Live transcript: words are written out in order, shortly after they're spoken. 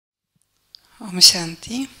Om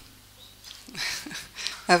Shanti.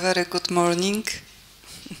 A very good morning.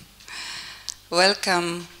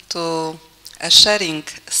 Welcome to a sharing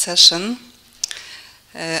session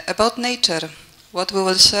about nature. What we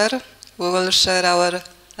will share? We will share our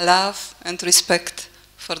love and respect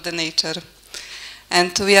for the nature.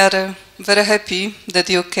 And we are very happy that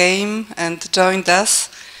you came and joined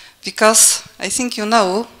us, because I think you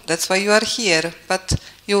know, that's why you are here, but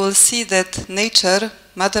you will see that nature,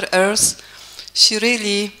 Mother Earth, she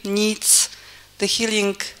really needs the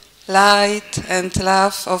healing light and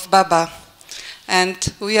love of Baba. And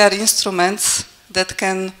we are instruments that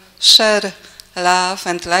can share love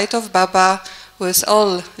and light of Baba with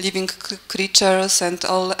all living creatures and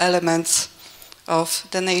all elements of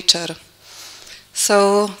the nature.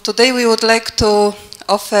 So today we would like to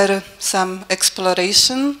offer some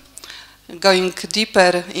exploration, going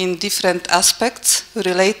deeper in different aspects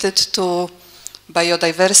related to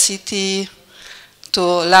biodiversity, to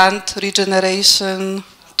land regeneration,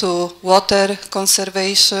 to water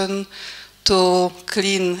conservation, to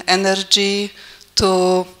clean energy,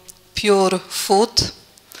 to pure food.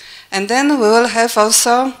 And then we will have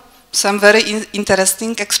also some very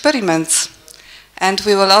interesting experiments. And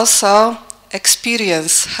we will also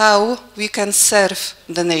experience how we can serve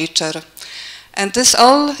the nature. And this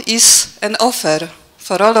all is an offer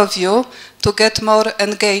for all of you to get more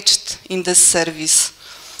engaged in this service.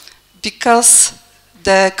 Because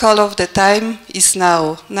the call of the time is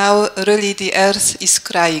now. Now really the earth is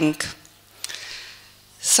crying.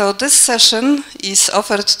 So this session is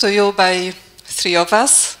offered to you by three of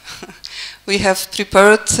us. We have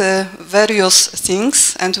prepared various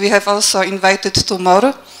things, and we have also invited two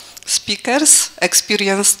more speakers,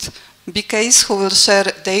 experienced BKs who will share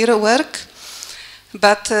their work.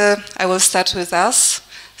 But I will start with us.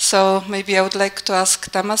 So maybe I would like to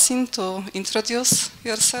ask Tamasin to introduce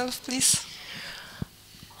yourself, please.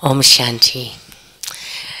 Om Shanti.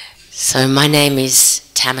 So my name is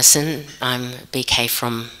Tamasin. I'm BK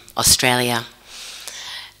from Australia.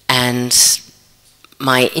 And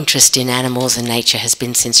my interest in animals and nature has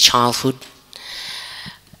been since childhood.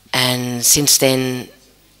 And since then,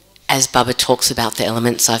 as Baba talks about the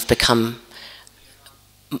elements, I've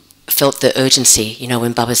felt the urgency, you know,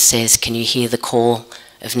 when Baba says, can you hear the call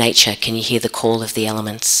of nature? Can you hear the call of the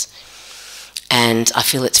elements? And I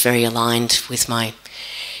feel it's very aligned with my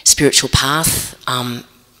spiritual path.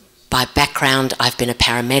 By background, I've been a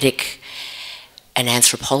paramedic, an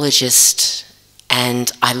anthropologist,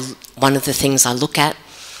 and one of the things I look at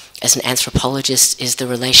as an anthropologist is the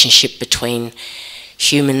relationship between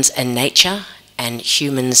humans and nature, and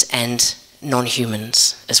humans and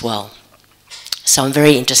non-humans as well. So I'm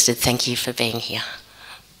very interested. Thank you for being here.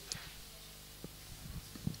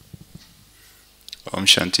 Om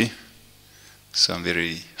Shanti. So I'm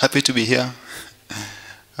very happy to be here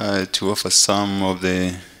to offer some of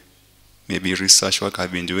the maybe research work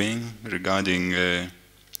I've been doing regarding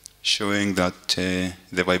showing that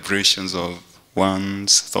the vibrations of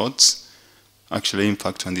one's thoughts actually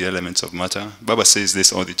impact on the elements of matter. Baba says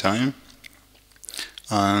this all the time.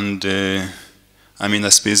 And I'm in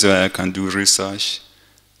a space where I can do research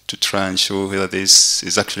to try and show whether this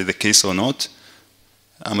is actually the case or not.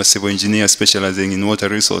 I'm a civil engineer specializing in water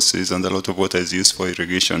resources, and a lot of water is used for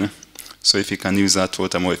irrigation. So if you can use that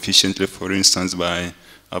water more efficiently, for instance, by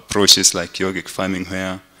approaches like yogic farming,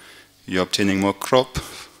 where you're obtaining more crop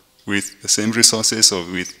with the same resources or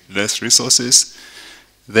with less resources,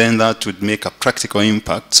 then that would make a practical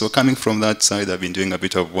impact. So coming from that side, I've been doing a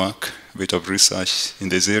bit of work, a bit of research in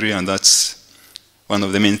this area, and that's one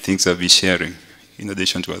of the main things I'll be sharing, in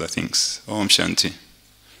addition to other things. Om Shanti.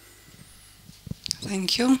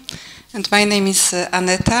 Thank you. And my name is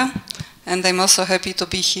Aneta, and I'm also happy to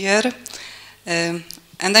be here.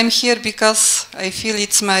 And I'm here because I feel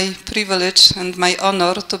it's my privilege and my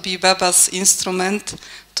honor to be Baba's instrument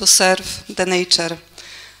to serve the nature.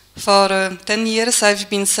 For 10 years I've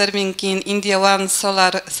been serving in India One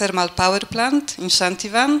solar thermal power plant in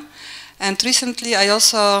Shantivan, and recently I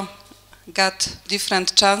also got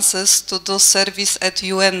different chances to do service at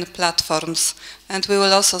UN platforms, and we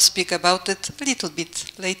will also speak about it a little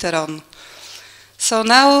bit later on. So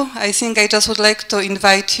now I think I just would like to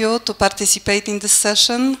invite you to participate in this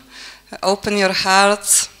session. Open your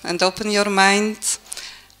hearts and open your minds.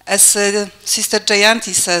 As Sister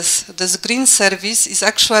Jayanti says, this green service is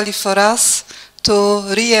actually for us to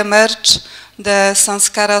re-emerge the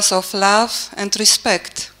sanskaras of love and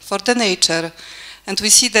respect for the nature. And we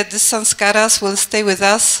see that these sanskaras will stay with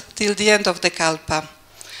us till the end of the Kalpa.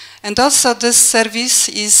 And also this service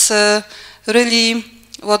is really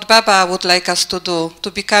what Baba would like us to do,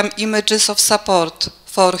 to become images of support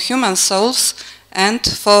for human souls and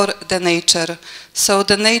for the nature. So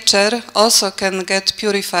the nature also can get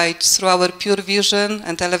purified through our pure vision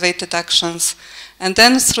and elevated actions. And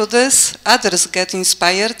then through this, others get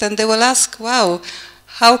inspired and they will ask, wow,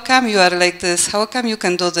 how come you are like this? How come you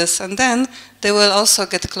can do this? And then they will also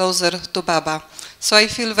get closer to Baba. So I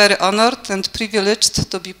feel very honored and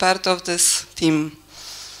privileged to be part of this team.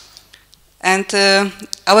 And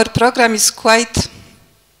our program is quite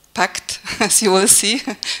packed, as you will see,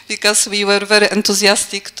 because we were very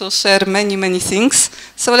enthusiastic to share many, many things.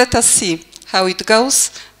 So let us see how it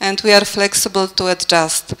goes, and we are flexible to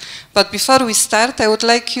adjust. But before we start, I would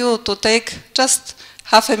like you to take just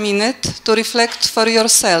half a minute to reflect for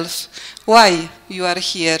yourself why you are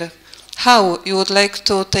here, how you would like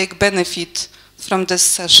to take benefit from this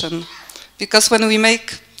session. Because when we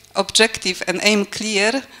make objective and aim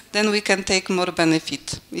clear, then we can take more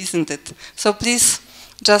benefit, isn't it? So please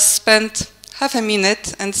just spend half a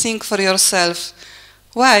minute and think for yourself,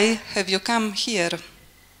 why have you come here?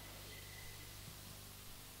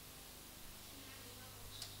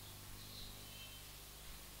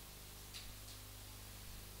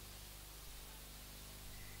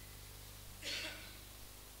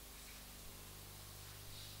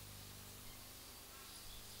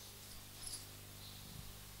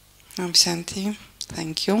 Om Shanti,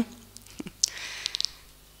 thank you.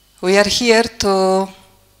 We are here to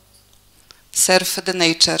serve the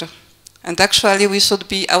nature. And actually we should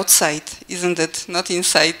be outside, isn't it? Not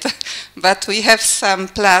inside. But we have some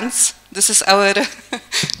plants. This is our...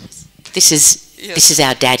 This is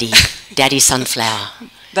our daddy, Daddy Sunflower.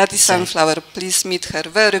 Daddy Sunflower, please meet her.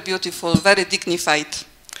 Very beautiful, very dignified.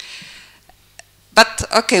 But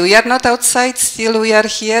okay, we are not outside, still we are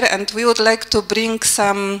here, and we would like to bring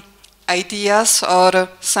some ideas or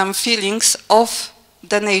some feelings of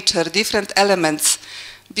the nature, different elements,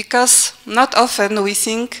 because not often we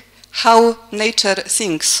think how nature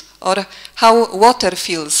thinks or how water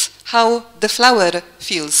feels, how the flower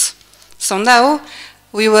feels. So now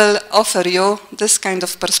we will offer you this kind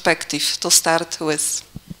of perspective to start with.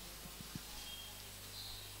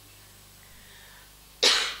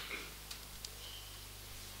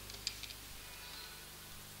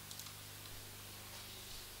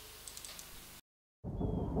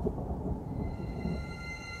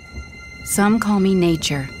 Some call me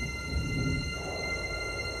nature.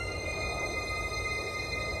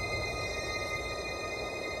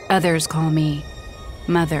 Others call me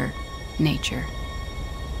Mother Nature.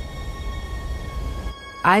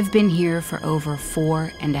 I've been here for over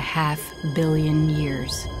 4.5 billion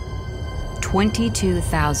years.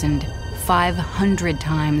 22,500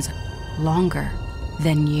 times longer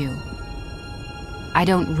than you. I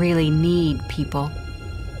don't really need people,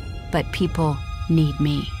 but people need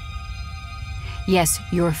me. Yes,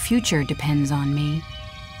 your future depends on me.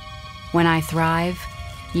 When I thrive,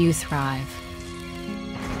 you thrive.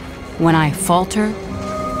 When I falter,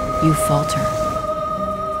 you falter.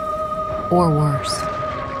 Or worse.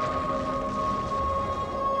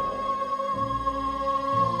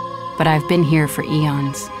 But I've been here for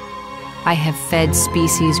eons. I have fed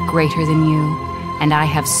species greater than you, and I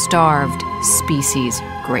have starved species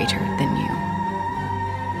greater than you.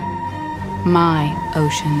 My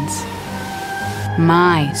oceans,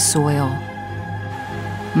 my soil,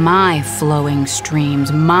 my flowing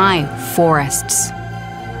streams, my forests,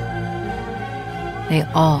 they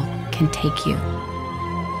all can take you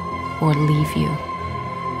or leave you.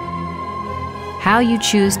 How you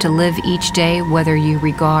choose to live each day, whether you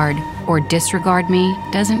regard or disregard me,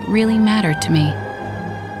 doesn't really matter to me.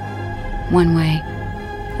 One way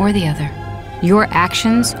or the other. Your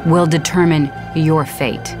actions will determine your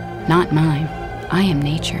fate, not mine. I am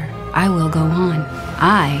nature. I will go on.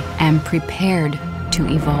 I am prepared to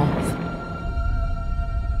evolve.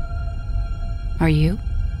 Are you?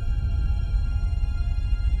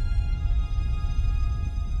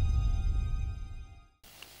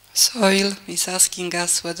 Soil is asking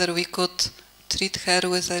us whether we could treat her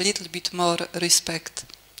with a little bit more respect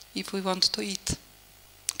if we want to eat.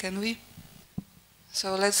 Can we?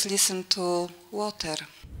 So let's listen to water.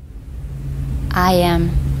 I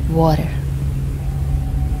am water.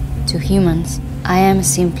 To humans, I am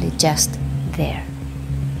simply just there.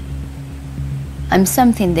 I'm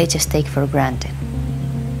something they just take for granted.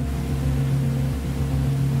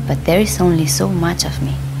 But there is only so much of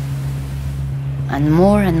me, and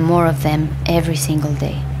more of them every single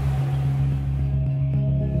day.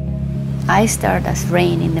 I start as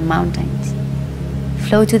rain in the mountains,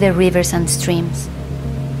 flow to the rivers and streams,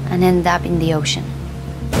 and end up in the ocean.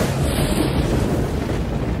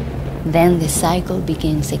 Then the cycle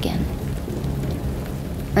begins again.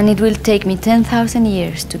 And it will take me 10,000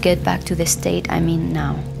 years to get back to the state I'm in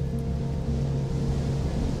now.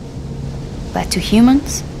 But to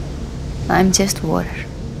humans, I'm just water,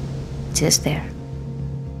 just there.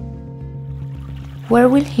 Where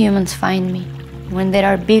will humans find me when there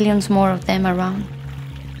are billions more of them around?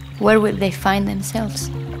 Where will they find themselves?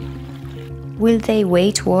 Will they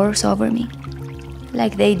wage wars over me,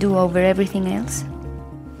 like they do over everything else?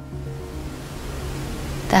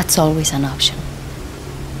 That's always an option.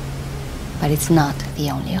 But it's not the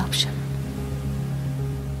only option.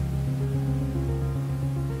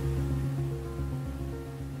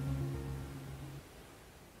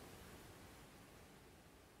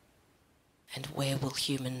 And where will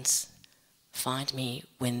humans find me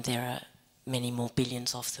when there are many more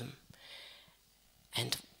billions of them?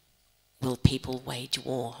 And will people wage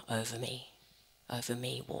war over me,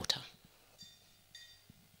 water?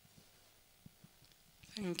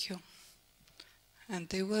 Thank you. And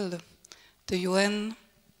they will. The UN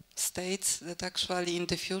states that actually in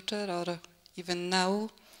the future, or even now,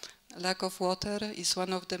 lack of water is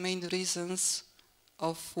one of the main reasons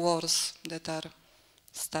of wars that are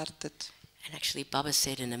started. And actually Baba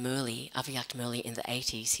said in Aviyakt Murli in the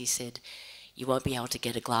 80s, he said, you won't be able to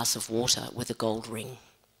get a glass of water with a gold ring.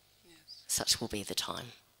 Yes. Such will be the time.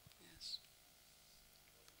 Yes.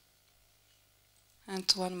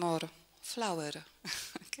 And one more, flower.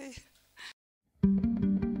 Okay.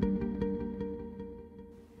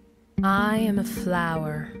 I am a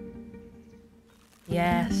flower.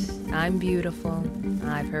 Yes, I'm beautiful.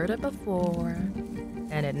 I've heard it before,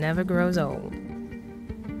 and it never grows old.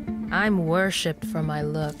 I'm worshipped for my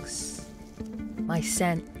looks, my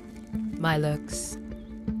scent, my looks.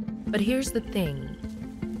 But here's the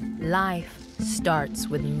thing, life starts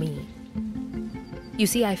with me. You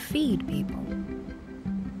see, I feed people.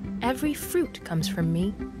 Every fruit comes from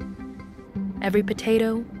me. Every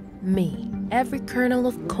potato, me. Every kernel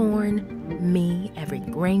of corn, me. Every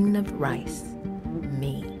grain of rice,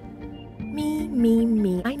 me.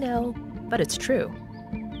 Me. I know, but it's true.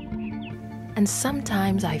 And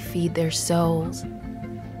sometimes I feed their souls.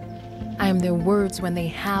 I am their words when they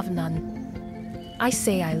have none. I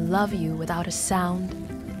say I love you without a sound.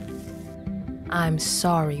 I'm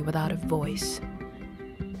sorry without a voice.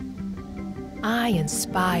 I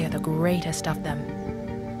inspire the greatest of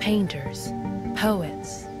them. Painters,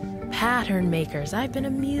 poets, pattern makers. I've been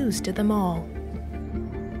amused to them all.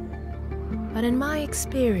 But in my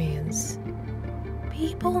experience,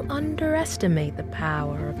 people underestimate the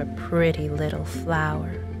power of a pretty little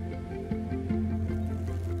flower.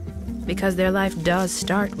 Because their life does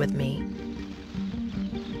start with me.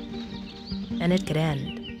 And it could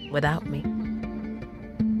end without me.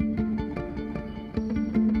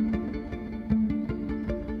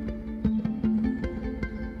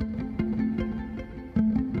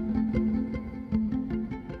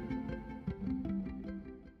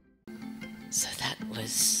 So that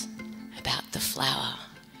was about the flower,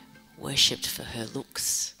 worshipped for her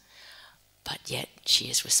looks, but yet she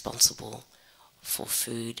is responsible for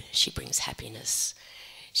food. She brings happiness.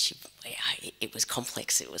 It was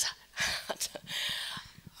complex. It was hard.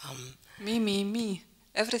 Me.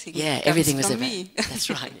 Everything. Yeah, everything was from about me. That's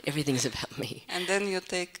right. Everything is about me. And then you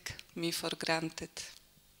take me for granted.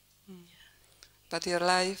 But your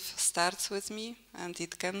life starts with me, and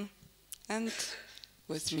it can end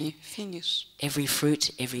with me. Finish. Every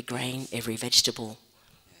fruit, every grain, every vegetable,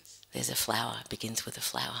 yes. There's a flower. It begins with a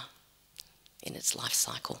flower in its life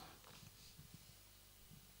cycle.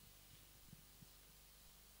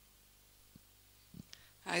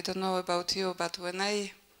 I don't know about you, but when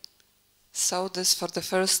I saw this for the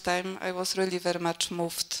first time, I was really very much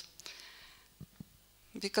moved.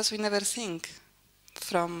 Because we never think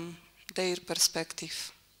from their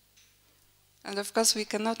perspective. And of course we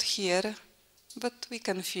cannot hear, but we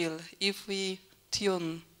can feel if we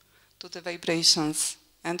tune to the vibrations.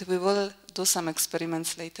 And we will do some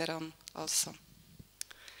experiments later on also.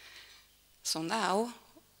 So now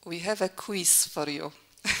we have a quiz for you.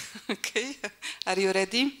 Okay, are you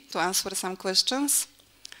ready to answer some questions?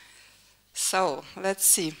 So, let's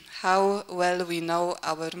see how well we know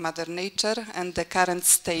our Mother Nature and the current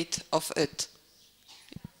state of it.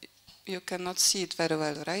 You cannot see it very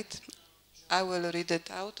well, right? I will read it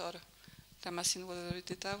out, or Tamasin will read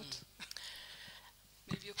it out.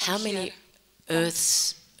 Maybe you can how many hear.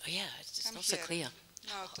 Earths... Oh yeah, it's Come not here. so clear.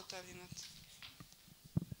 No, totally not.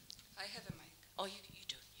 I have a mic. Oh, you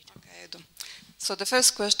do. Okay, I do. So the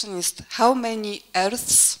first question is, how many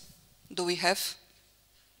Earths do we have?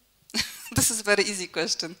 This is a very easy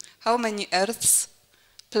question. How many Earths,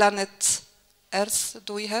 planets, Earths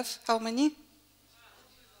do we have? How many?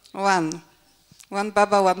 One. One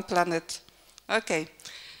Baba, one planet. Okay.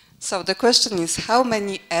 So the question is, how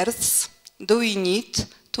many Earths do we need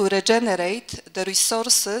to regenerate the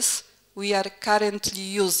resources we are currently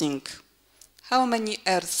using? How many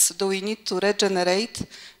Earths do we need to regenerate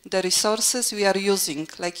the resources we are using,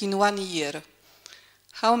 like in 1 year?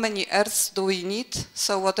 How many Earths do we need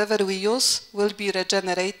so whatever we use will be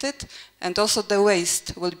regenerated and also the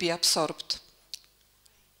waste will be absorbed?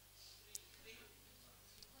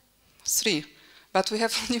 3. But we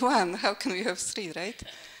have only 1. How can we have 3, right?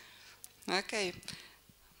 Okay.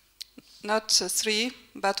 Not 3,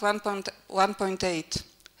 but 1.8.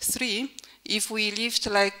 3, if we lived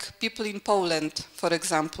like people in Poland, for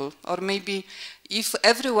example, or maybe if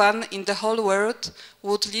everyone in the whole world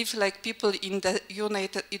would live like people in the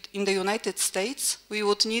United States, we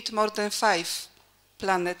would need more than 5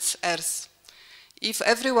 planets Earth. If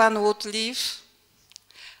everyone would live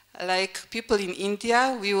like people in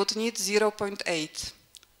India, we would need 0.8.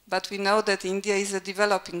 But we know that India is a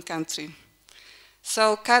developing country.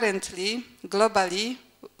 So currently, globally,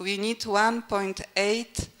 we need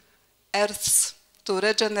 1.8 Earths to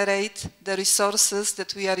regenerate the resources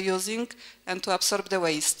that we are using and to absorb the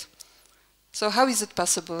waste. So how is it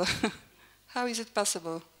possible? How is it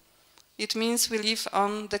possible? It means we live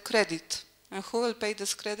on the credit. And who will pay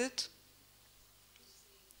this credit?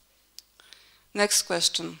 Next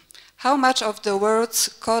question. How much of the world's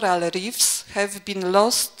coral reefs have been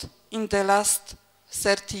lost in the last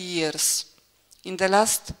 30 years? In the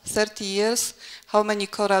last 30 years, how many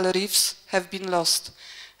coral reefs have been lost?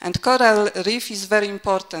 And coral reef is very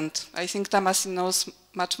important. I think Tamasin knows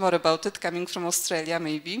much more about it, coming from Australia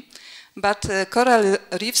maybe. But coral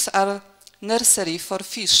reefs are nursery for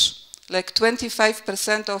fish. Like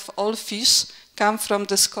 25% of all fish come from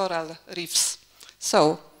these coral reefs.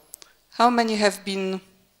 So, how many have been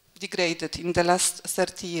degraded in the last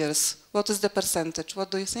 30 years? What is the percentage? What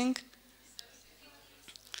do you think?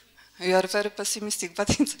 You are very pessimistic, but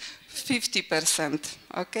it's 50%,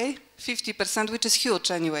 okay? 50%, which is huge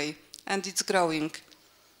anyway, and it's growing.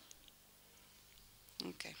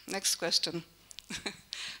 Okay, next question.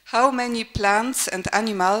 How many plants and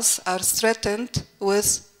animals are threatened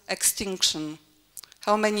with extinction?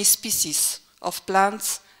 How many species of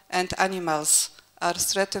plants and animals are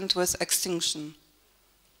threatened with extinction?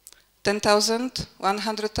 10,000,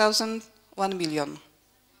 100,000, 1 million.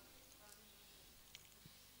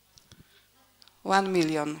 1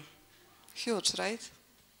 million. Huge, right?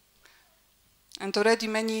 And already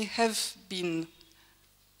many have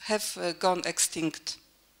gone extinct.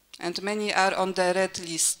 And many are on the red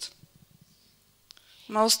list.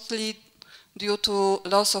 Mostly due to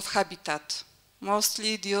loss of habitat.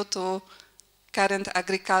 Mostly due to current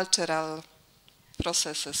agricultural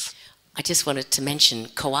processes. I just wanted to mention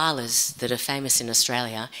koalas that are famous in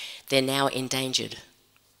Australia, they're now endangered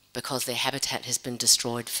because their habitat has been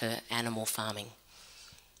destroyed for animal farming.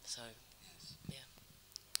 So,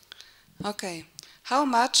 yeah. Okay. How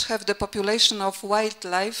much have the population of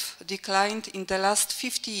wildlife declined in the last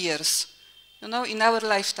 50 years? You know, in our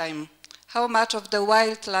lifetime, how much of the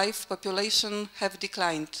wildlife population have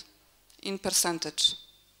declined in percentage?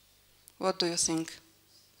 What do you think?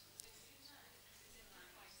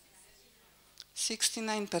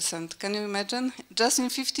 69%. Can you imagine? Just in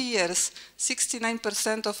 50 years,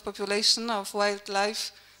 69% of population of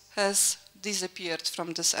wildlife has disappeared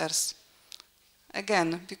from this earth.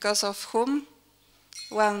 Again, because of whom?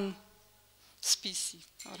 One species,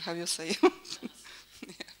 or how you say?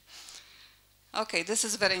 Yeah. Okay, this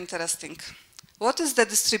is very interesting. What is the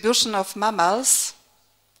distribution of mammals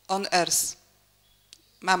on Earth?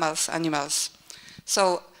 Mammals, animals.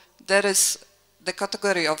 So there is the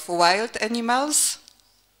category of wild animals,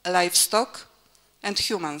 livestock, and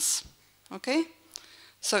humans. Okay?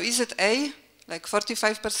 So is it A, like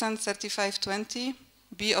 45%, 35, 20,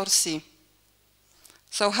 B or C?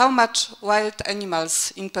 So how much wild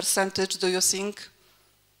animals in percentage do you think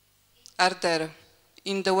are there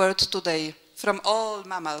in the world today from all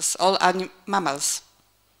mammals, all mammals?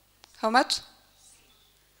 How much?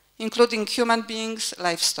 Including human beings,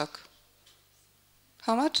 livestock.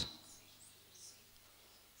 How much?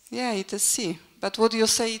 Yeah, it is C. But would you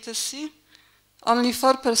say it is C? Only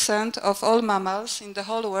 4% of all mammals in the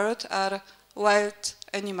whole world are wild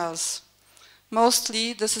animals.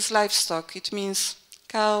 Mostly this is livestock. It means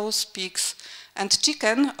cows, pigs, and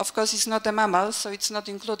chicken, of course, is not a mammal, so it's not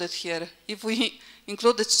included here. If we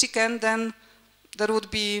included chicken, then there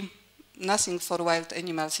would be nothing for wild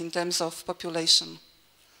animals in terms of population.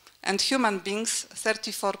 And human beings,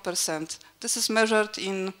 34%. This is measured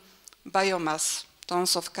in biomass,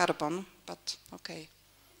 tons of carbon, but okay.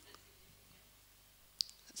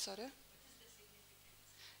 Sorry?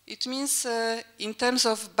 It means in terms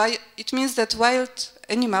of it means that wild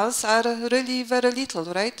animals are really very little,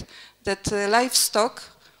 right? That livestock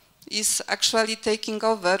is actually taking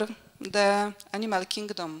over the animal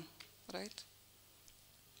kingdom, right?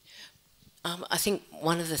 I think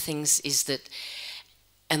one of the things is that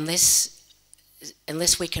unless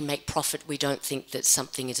we can make profit, we don't think that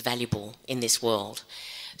something is valuable in this world.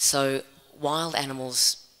 So wild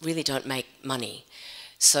animals really don't make money.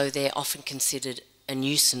 So they're often considered a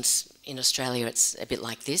nuisance. In Australia, it's a bit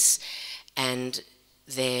like this, and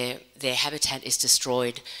their habitat is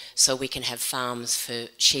destroyed so we can have farms for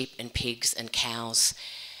sheep and pigs and cows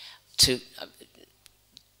to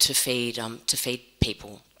feed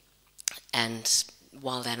people. And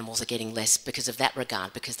wild animals are getting less because of that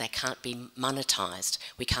regard, because they can't be monetized.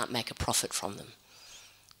 We can't make a profit from them.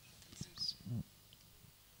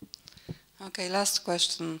 Okay, last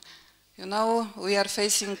question. You know, we are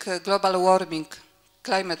facing global warming,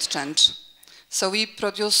 climate change. So we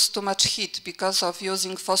produce too much heat because of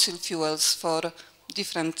using fossil fuels for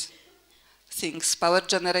different things, power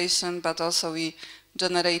generation, but also we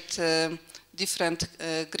generate different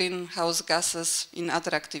greenhouse gases in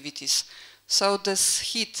other activities. So this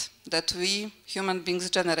heat that we human beings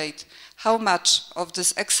generate, how much of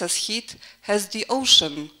this excess heat has the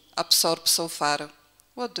ocean absorbed so far?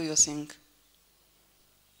 What do you think?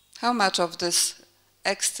 How much of this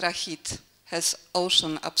extra heat has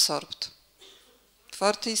ocean absorbed?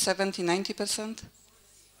 40, 70, 90%?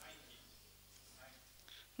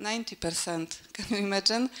 90%. Can you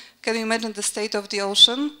imagine? Can you imagine the state of the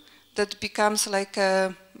ocean that becomes like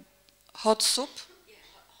a hot soup? Yeah,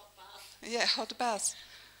 hot bath. Yeah, hot bath.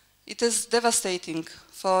 It is devastating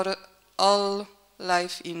for all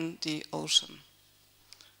life in the ocean.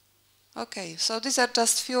 Okay, so these are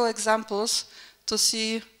just few examples to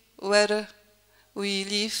see where we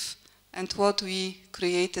live and what we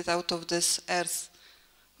created out of this earth,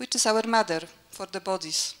 which is our mother for the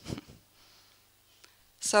bodies.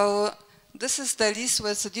 So this is the list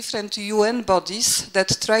with the different UN bodies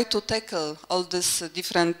that try to tackle all these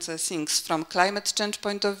different things from climate change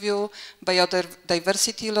point of view,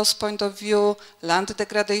 biodiversity loss point of view, land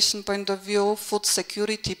degradation point of view, food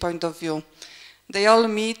security point of view. They all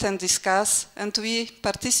meet and discuss, and we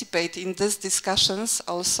participate in these discussions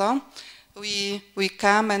also. We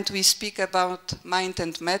come and we speak about mind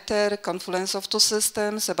and matter, confluence of two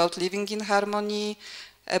systems, about living in harmony,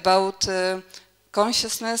 about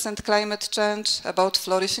consciousness and climate change, about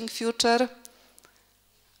flourishing future.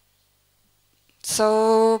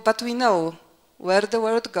 So, but we know where the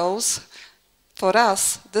world goes. For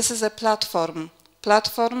us, this is a platform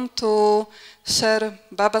to share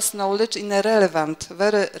Baba's knowledge in a relevant,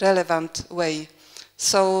 very relevant way.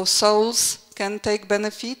 So souls can take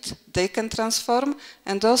benefit, they can transform,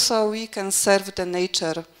 and also we can serve the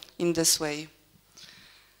nature in this way.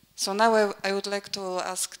 So now I would like to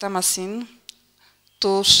ask Tamasin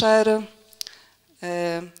to share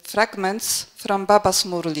fragments from Baba's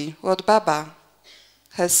Murli, what Baba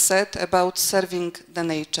has said about serving the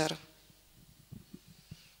nature.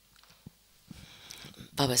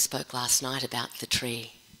 Baba spoke last night about the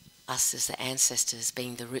tree, us as the ancestors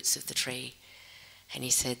being the roots of the tree. And he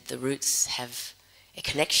said the roots have a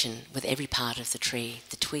connection with every part of the tree,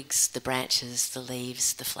 the twigs, the branches, the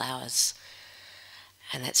leaves, the flowers.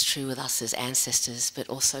 And that's true with us as ancestors, but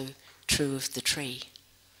also true of the tree.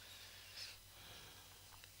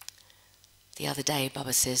 The other day,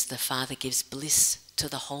 Baba says the Father gives bliss to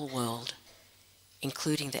the whole world,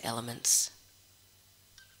 including the elements.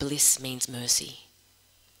 Bliss means mercy.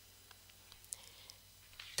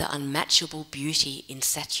 The unmatchable beauty in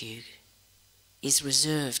Satyug is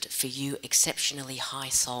reserved for you exceptionally high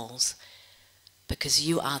souls, because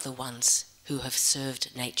you are the ones who have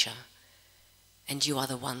served nature, and you are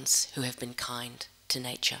the ones who have been kind to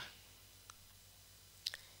nature.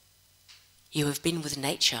 You have been with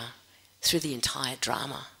nature through the entire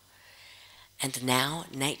drama, and now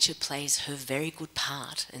nature plays her very good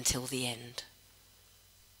part until the end.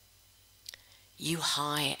 You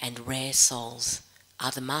high and rare souls are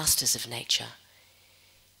the masters of nature.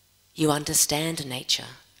 You understand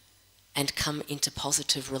nature and come into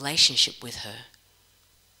positive relationship with her.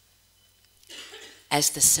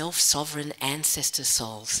 As the self-sovereign ancestor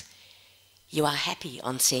souls, you are happy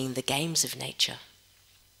on seeing the games of nature.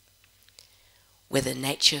 Whether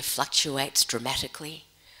nature fluctuates dramatically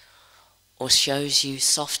or shows you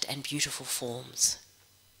soft and beautiful forms,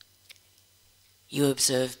 you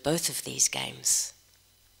observe both of these games,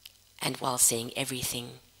 and while seeing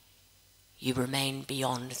everything, you remain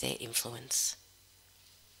beyond their influence.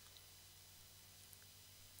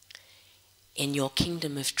 In your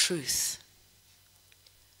kingdom of truth,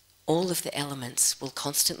 all of the elements will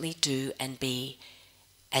constantly do and be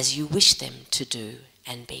as you wish them to do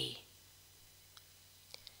and be.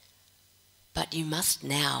 But you must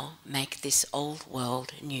now make this old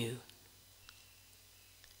world new.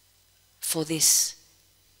 For this,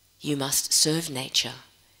 you must serve nature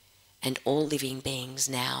and all living beings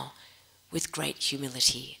now with great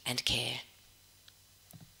humility and care.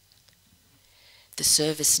 The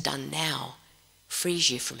service done now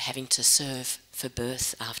frees you from having to serve for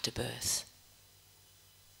birth after birth.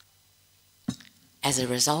 As a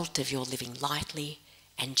result of your living lightly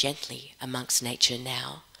and gently amongst nature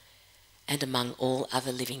now, and among all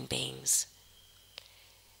other living beings,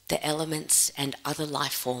 the elements and other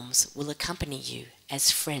life forms will accompany you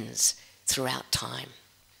as friends throughout time.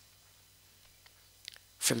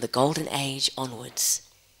 From the Golden Age onwards,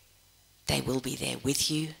 they will be there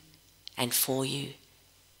with you and for you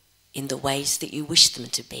in the ways that you wish them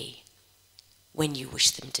to be, when you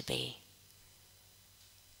wish them to be.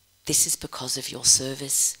 This is because of your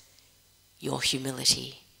service, your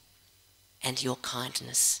humility, and your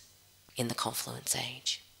kindness in the Confluence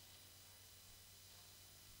Age.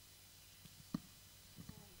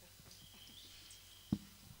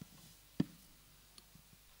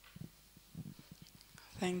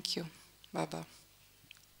 Thank you, Baba.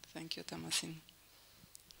 Thank you, Tamasin.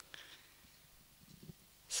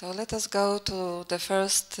 So let us go to the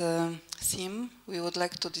first theme we would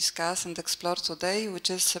like to discuss and explore today, which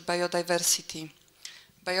is biodiversity.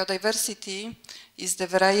 Biodiversity is the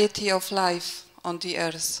variety of life on the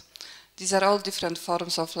earth. These are all different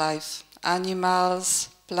forms of life: animals,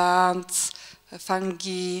 plants,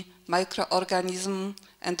 fungi, microorganisms,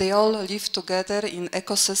 and they all live together in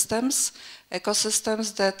ecosystems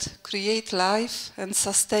that create life and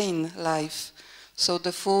sustain life. So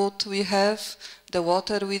the food we have, the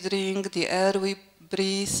water we drink, the air we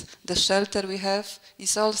breathe, the shelter we have,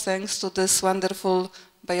 is all thanks to this wonderful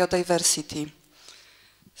biodiversity.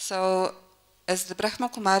 So as the Brahma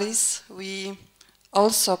Kumaris, we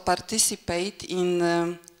also participate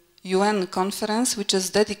in UN conference which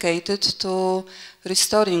is dedicated to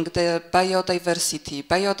restoring the biodiversity.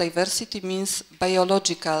 Biodiversity means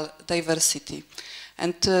biological diversity.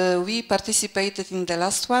 And we participated in the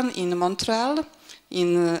last one in Montreal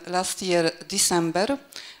in last year, December.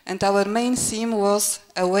 And our main theme was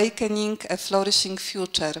awakening a flourishing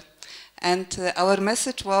future. And our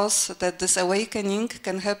message was that this awakening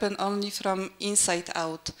can happen only from inside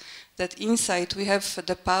out. That inside we have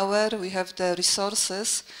the power, we have the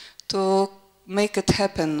resources to make it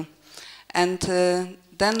happen. And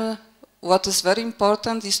then what is very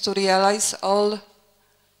important is to realize all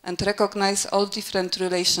and recognize all different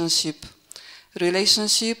relationships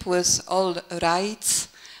with all rights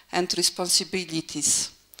and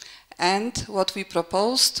responsibilities. And what we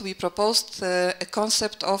proposed a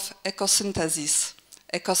concept of ecosynthesis.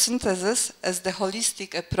 Ecosynthesis as the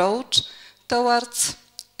holistic approach towards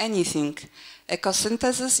anything.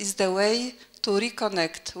 Ecosynthesis is the way to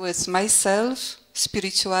reconnect with myself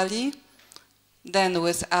spiritually, then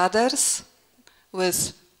with others,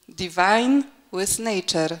 with divine, with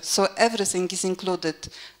nature. So everything is included.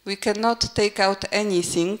 We cannot take out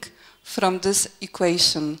anything from this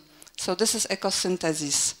equation. So this is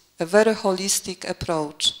ecosynthesis, a very holistic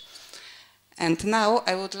approach. And now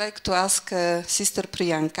I would like to ask Sister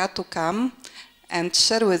Priyanka to come and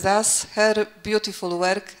share with us her beautiful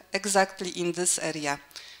work exactly in this area.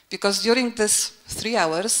 Because during these 3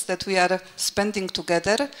 hours that we are spending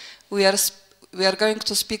together, we are going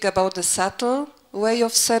to speak about the subtle way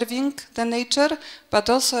of serving the nature, but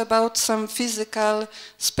also about some physical,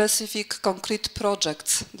 specific, concrete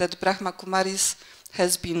projects that Brahma Kumaris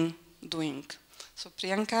has been doing. So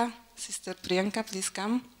Priyanka, Sister Priyanka, please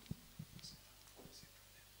come.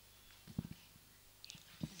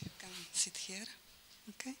 You can sit here,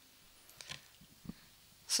 okay?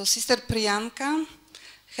 So Sister Priyanka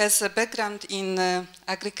has a background in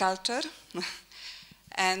agriculture,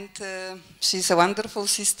 and she's a wonderful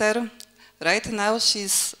sister. Right now,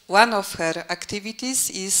 one of her activities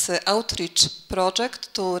is outreach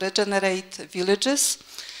project to regenerate villages.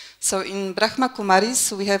 So in Brahma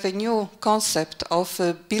Kumaris, we have a new concept of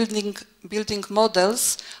building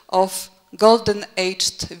models of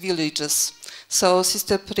golden-aged villages. So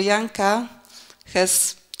Sister Priyanka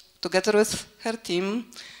has, together with her team,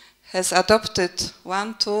 has adopted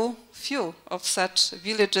few of such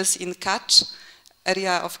villages in Kutch,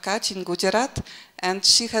 area of Kutch in Gujarat, and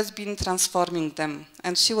she has been transforming them.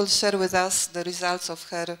 And she will share with us the results of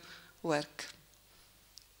her work.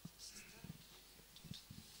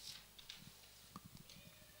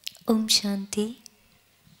 Om Shanti.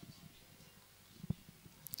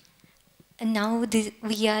 now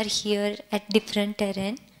we are here at different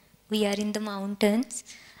terrain. We are in the mountains.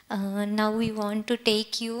 Now we want to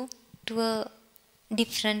take you to a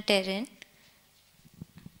different terrain.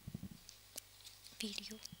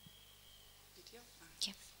 Video.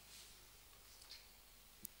 Yeah.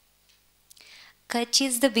 Kutch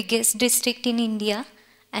is the biggest district in India,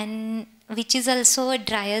 and which is also a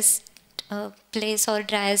driest place or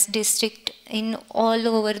driest district in all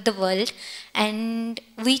over the world, and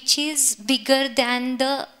which is bigger than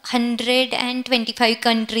the 125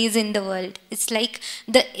 countries in the world. It's like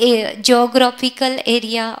the geographical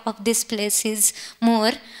area of this place is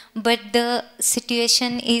more, but the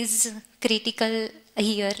situation is critical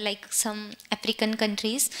here, like some African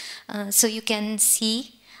countries. So you can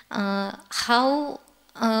see how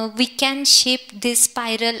we can shape this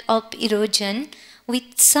spiral of erosion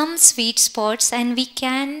with some sweet spots, and we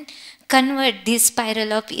can convert this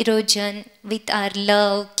spiral of erosion with our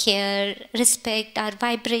love, care, respect, our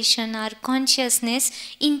vibration, our consciousness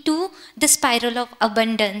into the spiral of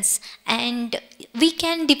abundance. And we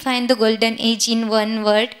can define the golden age in one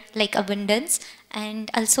word like abundance, and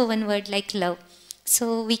also one word like love.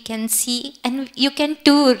 So we can see, and you can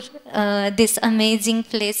tour this amazing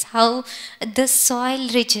place, how the soil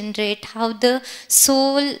regenerate, how the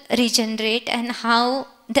soul regenerate, and how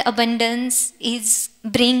the abundance is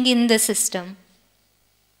bring in the system.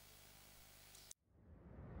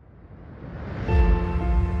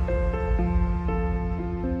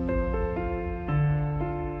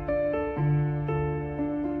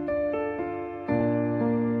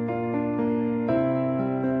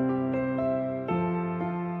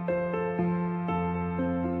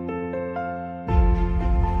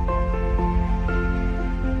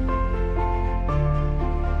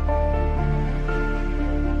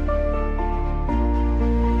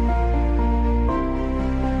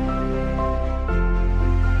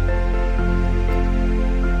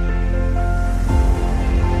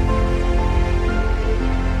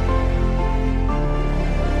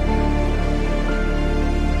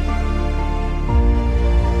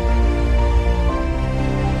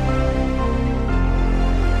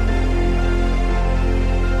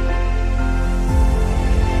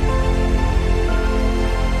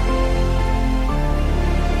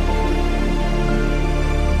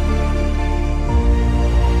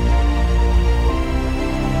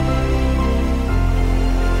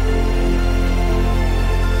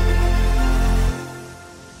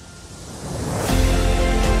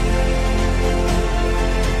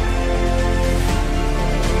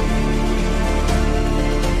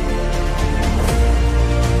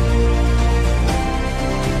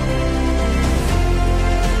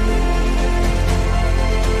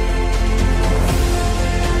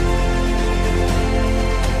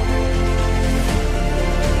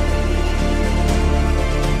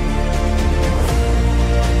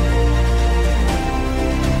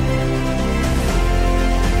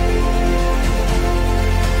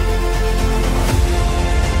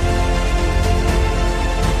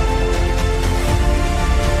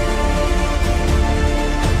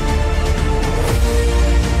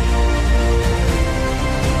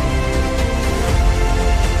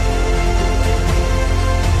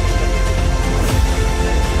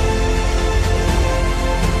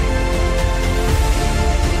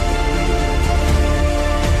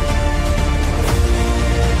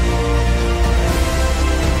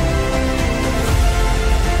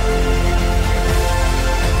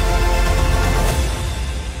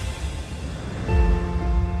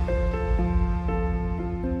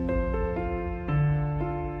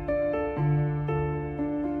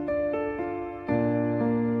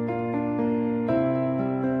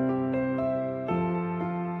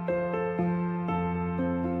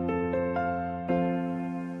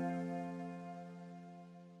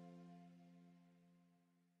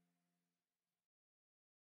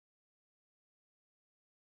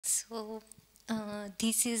 So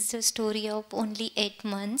this is the story of only 8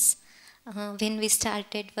 months when we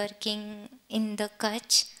started working in the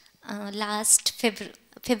Kutch last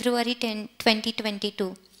February 10,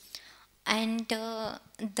 2022. And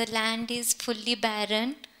the land is fully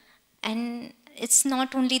barren, and it's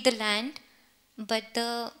not only the land, but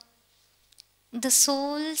the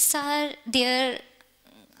souls are there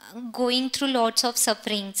going through lots of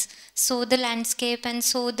sufferings. So the landscape and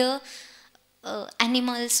so the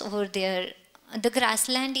animals over there. The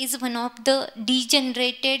grassland is one of the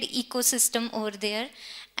degenerated ecosystem over there,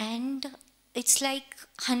 and it's like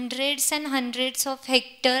hundreds and hundreds of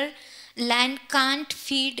hectare land can't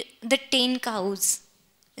feed the 10 cows.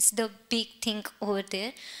 It's the big thing over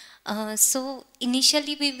there. So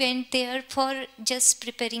initially we went there for just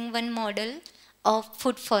preparing one model of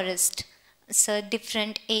food forest. so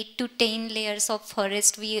different 8 to 10 layers of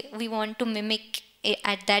forest we want to mimic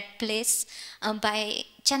at that place by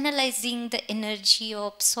channelizing the energy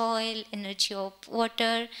of soil, energy of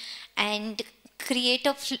water, and create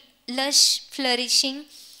a lush, flourishing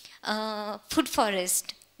food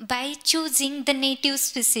forest by choosing the native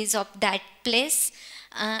species of that place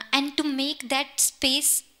and to make that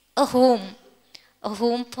space a home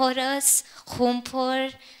for us, home for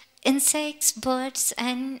insects, birds,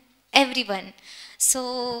 and everyone.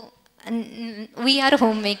 So we are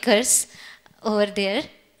homemakers over there.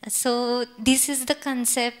 So this is the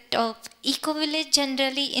concept of eco-village.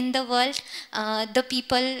 Generally in the world, the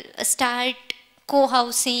people start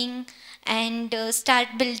co-housing and start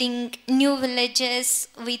building new villages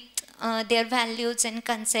with their values and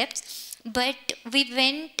concepts. But we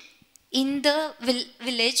went in the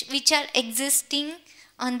village which are existing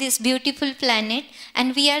on this beautiful planet,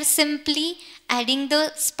 and we are simply adding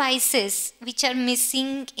the spices which are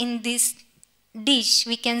missing in this dish.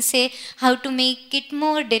 We can say how to make it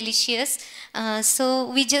more delicious.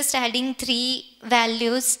 So we just adding 3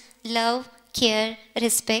 values: love, care,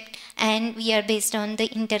 respect, and we are based on the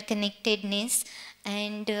interconnectedness.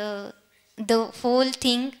 And the whole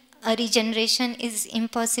thing, regeneration is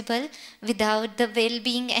impossible without the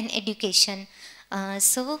well-being and education.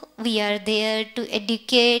 So we are there to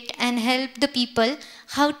educate and help the people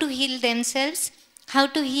how to heal themselves, how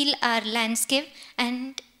to heal our landscape,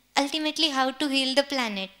 and ultimately how to heal the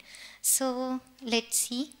planet. So let's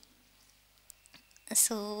see.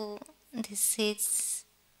 So this is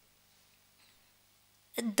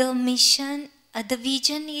the mission. The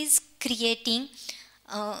vision is creating,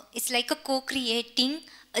 it's like a co-creating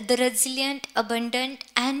the resilient, abundant,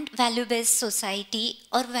 and value-based society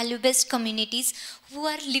or value-based communities who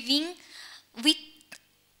are living with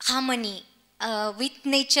harmony with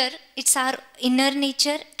nature. It's our inner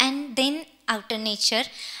nature and then outer nature.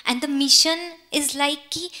 And the mission is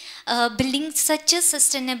like building such a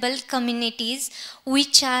sustainable communities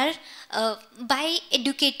which are by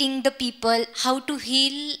educating the people how to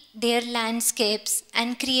heal their landscapes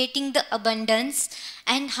and creating the abundance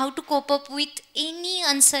and how to cope up with any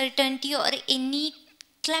uncertainty or any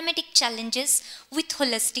climatic challenges with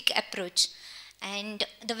holistic approach. And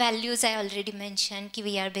the values I already mentioned,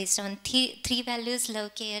 we are based on 3 values: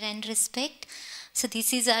 love, care, and respect. So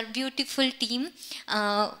this is our beautiful team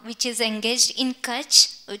which is engaged in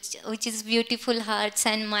Kutch, which is beautiful hearts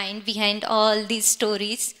and mind behind all these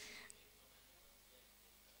stories.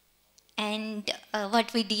 And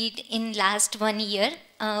what we did in last 1 year,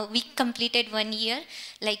 we completed 1 year,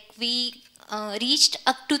 like we reached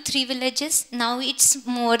up to 3 villages. Now it's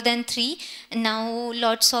more than 3. Now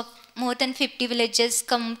lots of more than 50 villages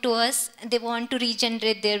come to us. They want to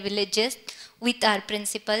regenerate their villages with our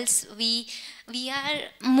principles. We are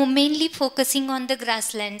mainly focusing on the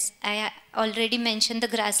grasslands. I already mentioned the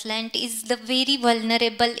grassland is the very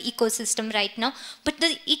vulnerable ecosystem right now, but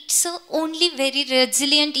it's a only very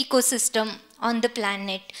resilient ecosystem on the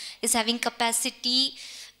planet. It's having capacity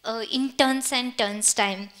in tons and tons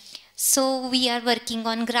time. So we are working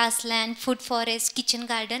on grassland, food forest, kitchen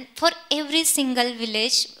garden for every single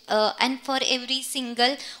village and for every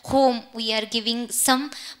single home. We are giving some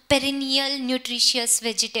perennial nutritious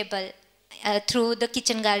vegetable through the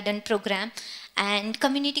kitchen garden program. And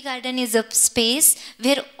community garden is a space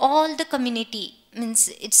where all the community, means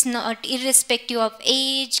it's not irrespective of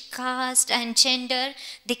age, caste and gender,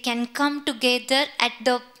 they can come together at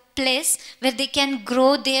the place where they can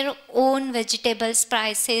grow their own vegetables,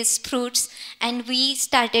 spices, fruits. And we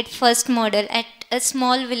started first model at a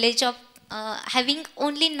small village of having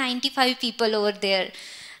only 95 people over there.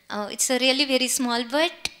 It's a really very small,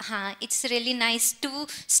 but it's really nice to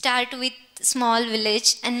start with small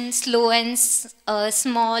village and slow and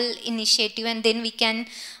small initiative, and then we can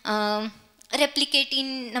replicate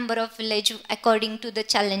in number of village according to the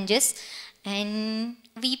challenges. And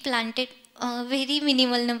we planted very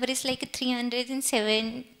minimal number, is like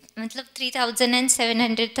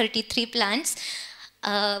 3,733 plants.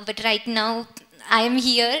 But right now I am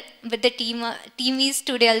here, but the team is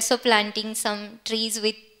today also planting some trees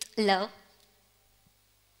with love.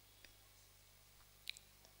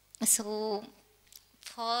 So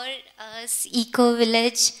for us,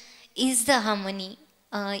 eco-village is the harmony.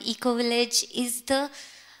 Eco-village is the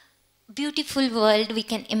beautiful world we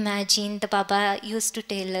can imagine. The Baba used to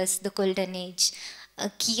tell us the golden age,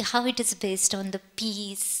 how it is based on the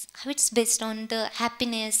peace, how it's based on the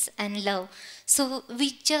happiness and love. So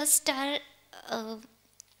we just are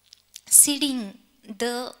seeding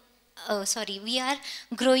the we are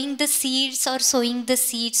growing the seeds or sowing the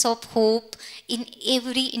seeds of hope in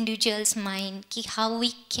every individual's mind, ki how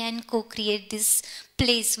we can co-create this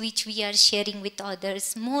place which we are sharing with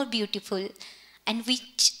others more beautiful, and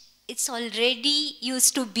which it's already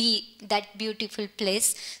used to be that beautiful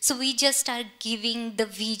place. So we just are giving the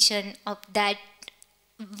vision of that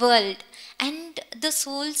world, and the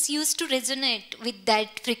souls used to resonate with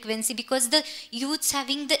that frequency, because the youths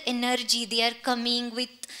having the energy, they are coming with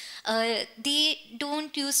they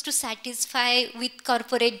don't used to satisfy with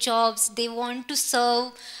corporate jobs, they want to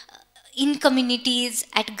serve in communities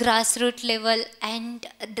at grassroots level, and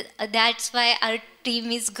that's why our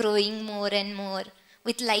team is growing more and more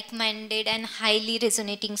with like-minded and highly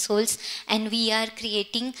resonating souls. And we are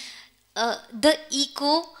creating the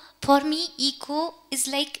eco. For me, eco is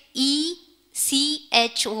like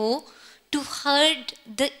ECHO, to herd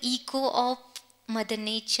the eco of Mother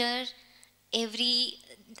Nature.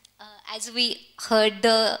 As we heard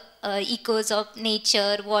the echoes of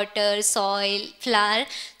nature, water, soil, flower,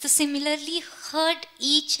 so similarly herd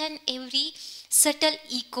each and every subtle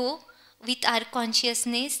echo with our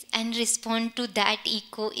consciousness and respond to that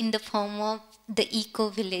echo in the form of the eco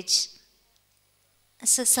village.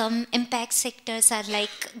 So some impact sectors are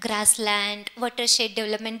like grassland, watershed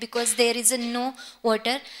development, because there is no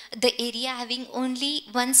water. The area having only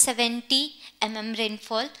 170 mm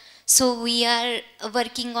rainfall. So we are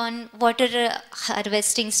working on water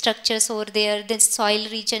harvesting structures over there, then soil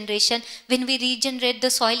regeneration. When we regenerate the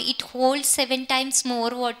soil, it holds 7 times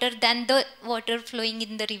more water than the water flowing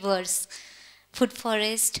in the rivers. Food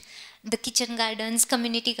forest, the kitchen gardens,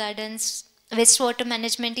 community gardens, wastewater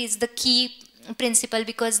management is the key principle,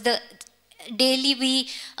 because the daily we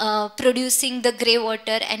producing the grey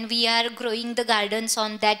water, and we are growing the gardens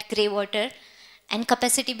on that grey water. And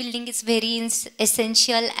capacity building is very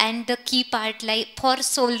essential, and the key part like for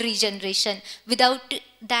soul regeneration. Without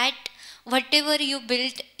that, whatever you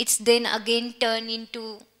build, it's then again turn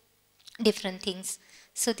into different things.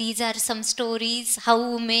 So these are some stories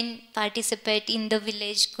how women participate in the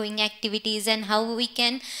village going activities, and how we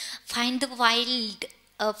can find the wild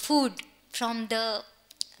food from the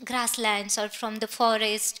grasslands or from the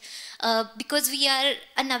forest, because we are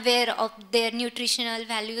unaware of their nutritional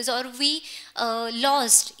values, or we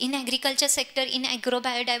lost in agriculture sector, in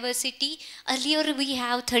agrobiodiversity. Earlier we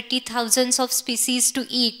have 30,000 of species to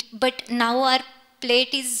eat, but now our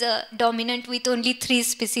plate is dominant with only 3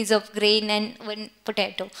 species of grain and 1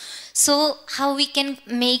 potato. So how we can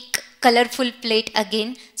make colorful plate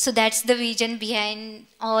again? So that's the vision behind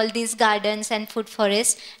all these gardens and food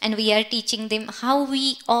forests, and we are teaching them how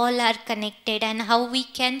we all are connected, and how we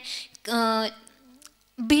can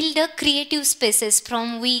build a creative spaces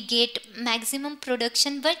from we get maximum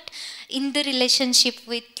production, but in the relationship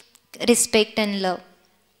with respect and love.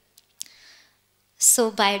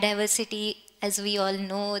 So biodiversity, as we all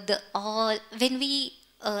know, when we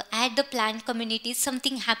at the plant community,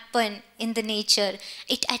 something happen in the nature.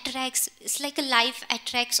 It attracts. It's like a life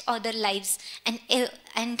attracts other lives, and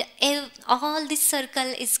all this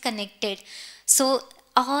circle is connected. So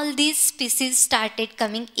all these species started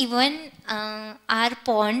coming. Even our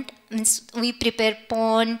pond, means we prepare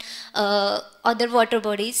pond, other water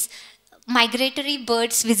bodies. Migratory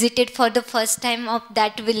birds visited for the first time of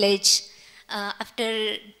that village.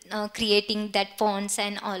 After creating that ponds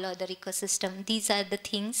and all other ecosystem. These are the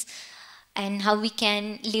things, and how we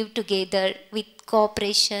can live together with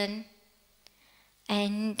cooperation,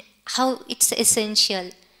 and how it's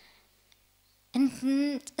essential.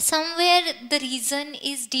 And somewhere the reason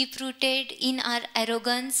is deep-rooted in our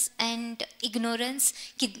arrogance and ignorance.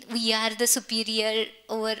 We are the superior,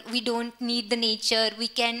 or we don't need the nature. We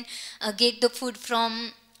can get the food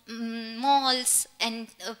from malls, and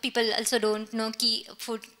people also don't know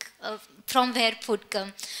food from where food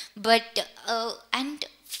come, but and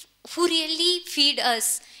who really feed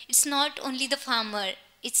us? It's not only the farmer,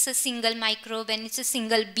 it's a single microbe, and it's a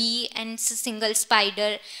single bee, and it's a single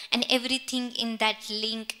spider, and everything in that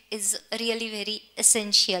link is really very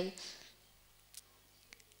essential.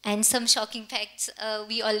 And some shocking facts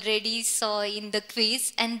we already saw in the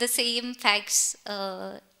quiz, and the same facts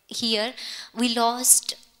here. We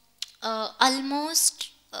lost almost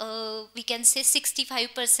we can say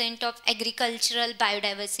 65% of agricultural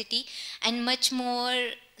biodiversity, and much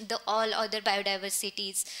more the all other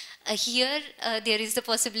biodiversities. Here there is the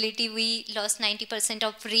possibility we lost 90%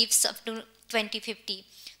 of reefs up to 2050.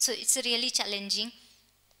 So it's really challenging.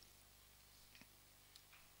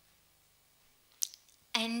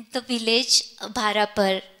 And the village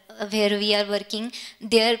Bharapar, where we are working,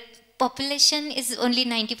 their population is only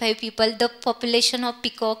 95 people. The population of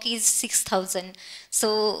peacock is 6,000. So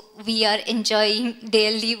we are enjoying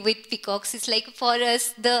daily with peacocks. It's like for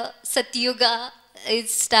us, the Satyuga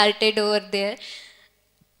is started over there.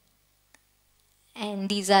 And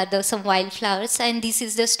these are some wildflowers, and this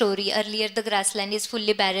is the story. Earlier the grassland is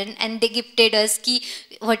fully barren, and they gifted us ki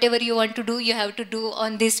whatever you want to do, you have to do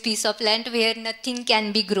on this piece of land where nothing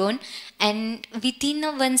can be grown. And within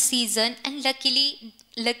one season, and luckily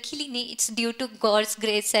it's due to God's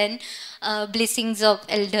grace and blessings of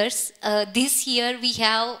elders, this year we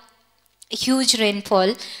have huge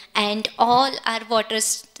rainfall, and all our water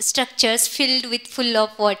structures filled with full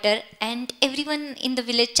of water, and everyone in the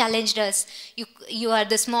village challenged us. You are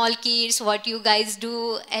the small kids, what you guys do,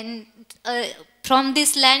 and from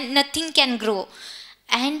this land nothing can grow.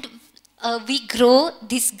 And we grow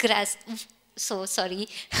this grass. So sorry,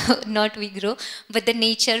 not we grow, but the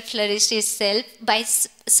nature flourished itself by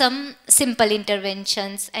some simple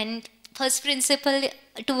interventions. And first principle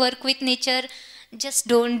to work with nature, just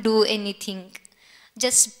don't do anything.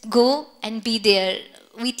 Just go and be there.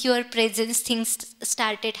 With your presence, things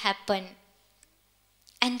started happen.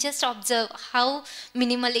 And just observe how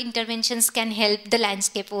minimal interventions can help the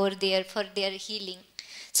landscape over there for their healing.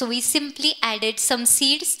 So we simply added some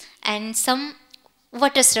seeds and some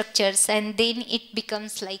water structures, and then it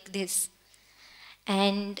becomes like this.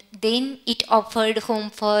 And then it offered home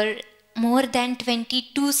for more than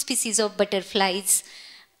 22 species of butterflies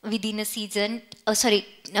within a season,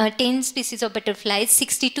 10 species of butterflies,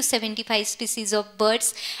 60 to 75 species of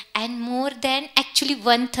birds, and more than actually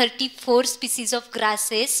 134 species of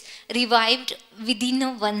grasses revived within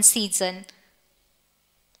one season.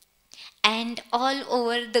 And all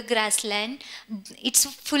over the grassland, it's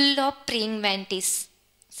full of praying mantis.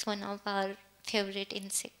 It's one of our favorite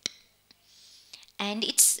insects. And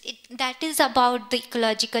that is about the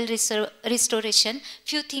ecological restoration.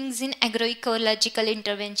 Few things in agroecological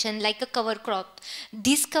intervention, like a cover crop.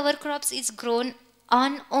 This cover crops is grown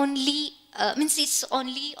on only, it's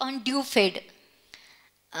only on dew fed.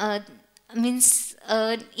 In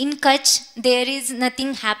Kutch, there is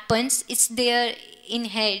nothing happens, it's there in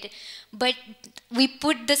head. But we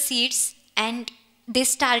put the seeds and they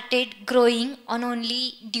started growing on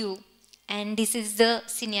only dew. And this is the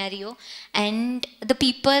scenario. And the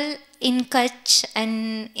people in Kutch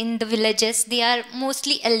and in the villages, they are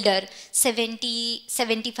mostly elder, 70,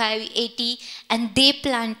 75, 80, and they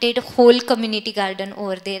planted a whole community garden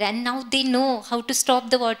over there. And now they know how to stop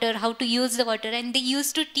the water, how to use the water, and they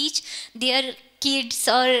used to teach their kids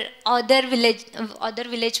or other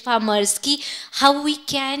village farmers ki how we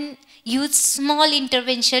can use small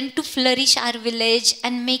intervention to flourish our village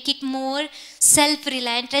and make it more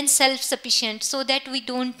self-reliant and self-sufficient, so that we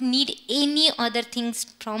don't need any other things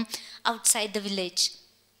from outside the village.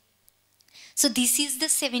 So this is the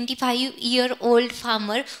 75-year-old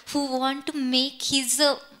farmer who want to make his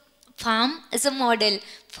farm as a model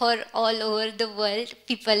for all over the world.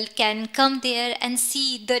 People can come there and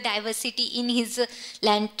see the diversity in his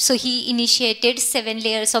land. So he initiated 7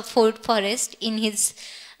 layers of forest in his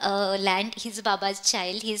land. His Baba's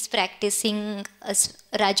child. He is practicing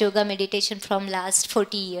Raj Yoga meditation from last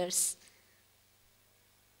 40 years.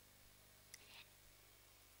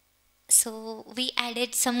 So we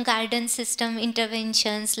added some garden system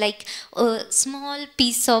interventions, like a small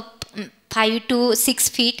piece of 5 to 6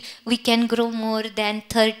 feet, we can grow more than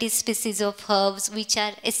 30 species of herbs, which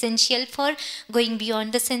are essential for going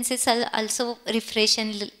beyond the senses, also refresh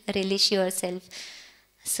and relish yourself.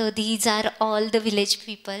 So these are all the village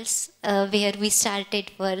peoples where we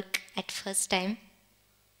started work at first time.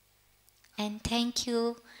 And thank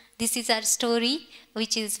you. This is our story,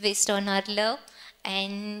 which is based on our love.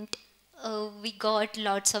 And we got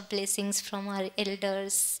lots of blessings from our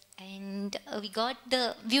elders. And we got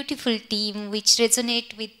the beautiful team which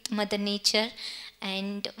resonate with Mother Nature.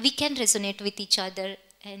 And we can resonate with each other.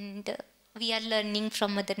 And we are learning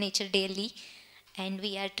from Mother Nature daily. And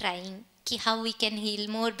we are trying how we can heal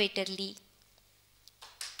more betterly.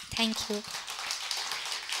 Thank you.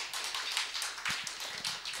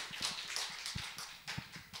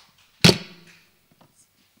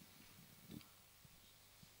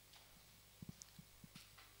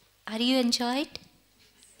 Are you enjoyed?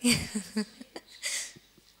 Too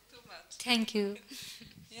much. Thank you.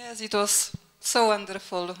 Yes, it was so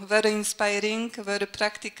wonderful, very inspiring, very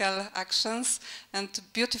practical actions, and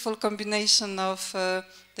beautiful combination of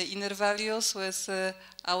the inner values with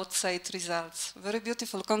outside results. Very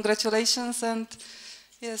beautiful. Congratulations, and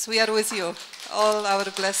yes, we are with you. All our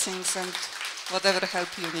blessings and whatever help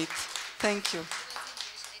you need. Thank you.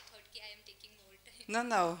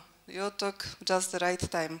 No, you took just the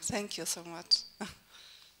right time. Thank you so much.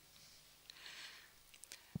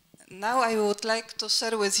 Now I would like to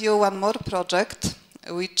share with you one more project,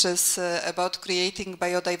 which is about creating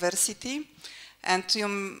biodiversity. And you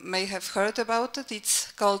may have heard about it.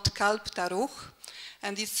 It's called Kalp Taruch,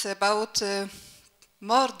 and it's about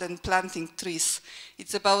more than planting trees.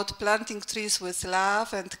 It's about planting trees with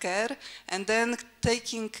love and care, and then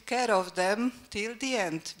taking care of them till the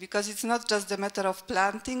end, because it's not just a matter of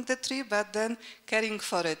planting the tree, but then caring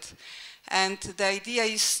for it. And the idea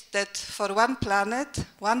is that for one planet,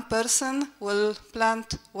 one person will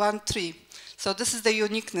plant one tree. So this is the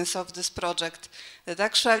uniqueness of this project, that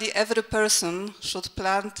actually every person should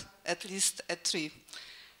plant at least a tree.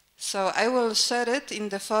 So I will share it in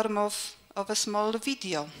the form of a small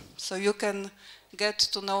video, so you can get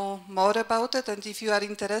to know more about it. And if you are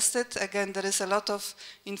interested, again, there is a lot of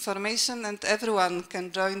information and everyone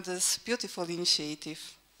can join this beautiful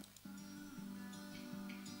initiative.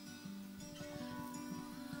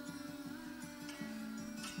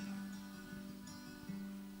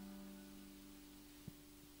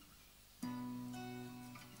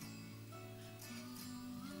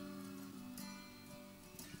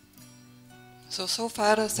 So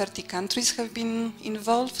far 30 countries have been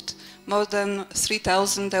involved. More than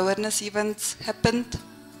 3,000 awareness events happened.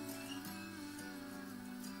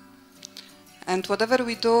 And whatever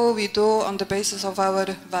we do on the basis of our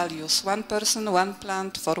values. One person, one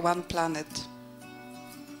plant for one planet.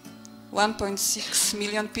 1.6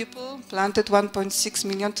 million people planted 1.6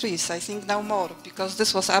 million trees. I think now more, because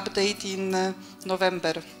this was updated in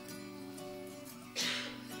November.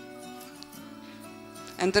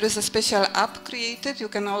 And there is a special app created. You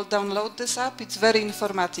can all download this app. It's very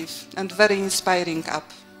informative and very inspiring app.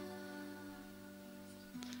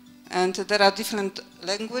 And there are different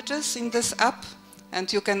languages in this app,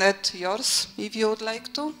 and you can add yours if you would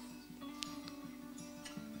like to.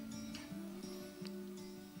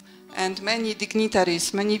 And many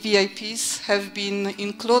dignitaries, many VIPs have been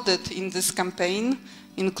included in this campaign,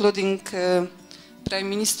 including Prime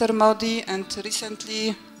Minister Modi and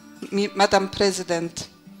recently Madam President,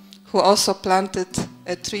 who also planted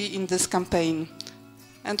a tree in this campaign.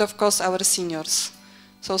 And of course our seniors.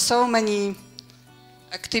 So many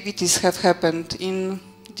activities have happened in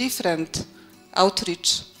different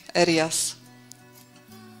outreach areas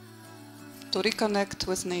to reconnect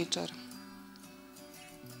with nature,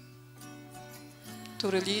 to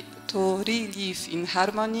relive in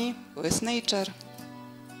harmony with nature.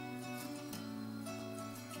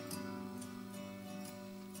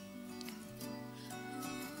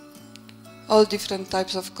 All different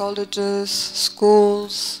types of colleges,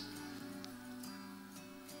 schools.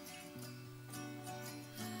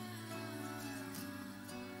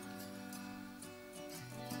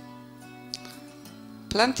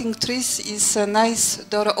 Planting trees is a nice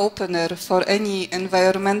door opener for any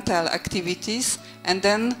environmental activities, and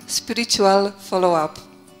then spiritual follow-up.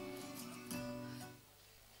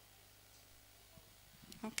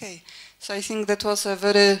 Okay, so I think that was a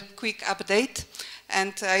very quick update.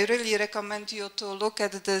 And I really recommend you to look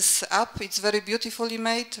at this app. It's very beautifully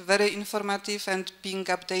made, very informative and being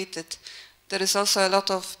updated. There is also a lot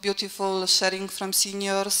of beautiful sharing from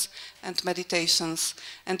seniors and meditations.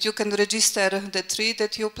 And you can register the tree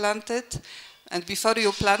that you planted. And before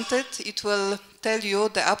you plant it, it will tell you,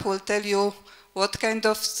 the app will tell you what kind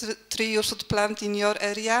of tree you should plant in your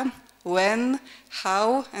area, when,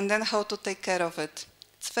 how, and then how to take care of it.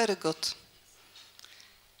 It's very good.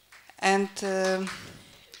 And the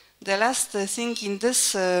last thing in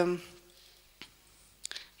this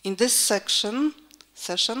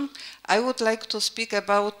session, I would like to speak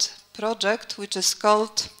about a project which is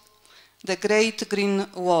called the Great Green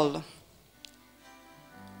Wall.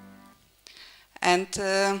 And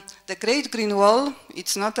the Great Green Wall,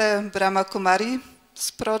 it's not a Brahma Kumari's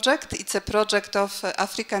project, it's a project of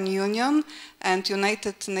African Union and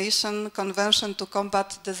United Nations Convention to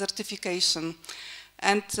Combat Desertification.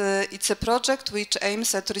 And it's a project which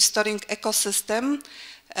aims at restoring ecosystem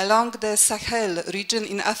along the Sahel region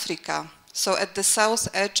in Africa, so at the south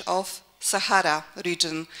edge of Sahara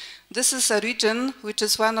region. This is a region which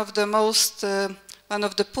is one of the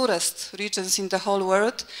poorest regions in the whole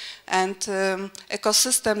world, and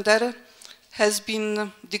ecosystem there has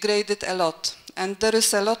been degraded a lot. And there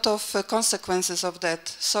is a lot of consequences of that,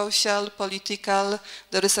 social, political.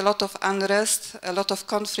 There is a lot of unrest, a lot of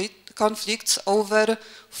conflicts over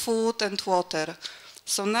food and water.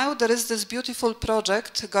 So now there is this beautiful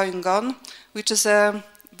project going on, which is a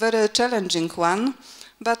very challenging one,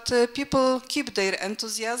 but people keep their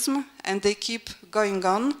enthusiasm and they keep going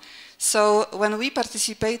on. So when we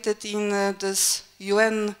participated in this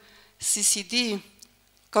UN CCD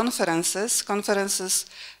conferences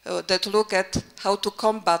that look at how to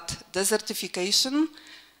combat desertification,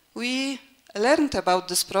 we learned about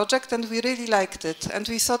this project and we really liked it, and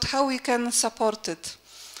we thought how we can support it.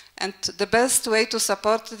 And the best way to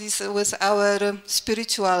support it is with our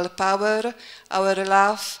spiritual power, our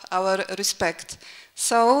love, our respect.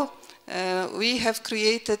 So we have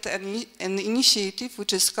created an initiative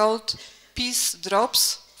which is called Peace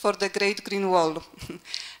Drops for the Great Green Wall.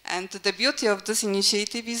 And the beauty of this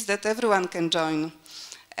initiative is that everyone can join.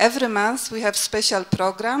 Every month we have special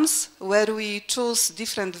programs where we choose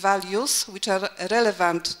different values which are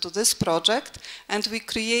relevant to this project, and we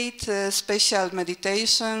create special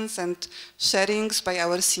meditations and sharings by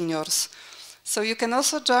our seniors. So you can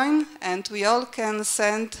also join, and we all can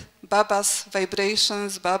send Baba's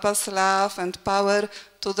vibrations, Baba's love and power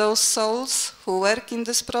to those souls who work in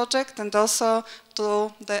this project and also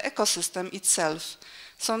to the ecosystem itself.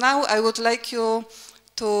 So now I would like you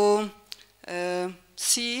to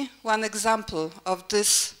see one example of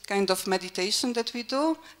this kind of meditation that we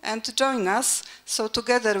do and join us so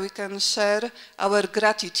together we can share our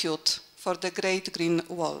gratitude for the Great Green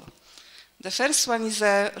Wall. The first one is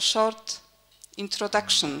a short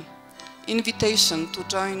introduction, invitation to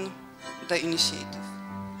join the initiative.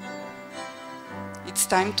 It's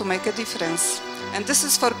time to make a difference. And this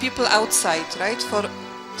is for people outside, right? For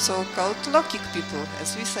so-called low-kick people,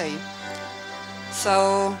 as we say.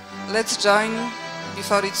 So let's join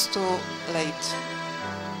before it's too late.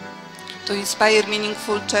 To inspire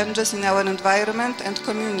meaningful changes in our environment and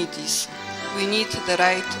communities, we need the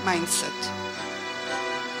right mindset.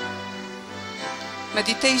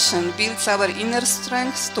 Meditation builds our inner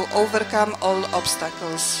strength to overcome all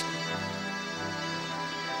obstacles.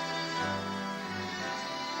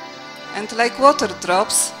 And like water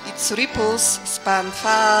drops, its ripples span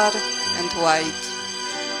far and wide.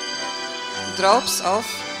 Drops of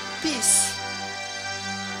peace.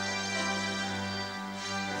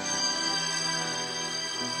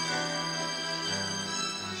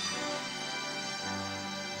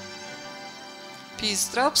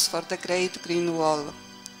 Peace drops for the Great Green Wall.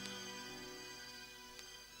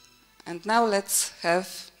 And now let's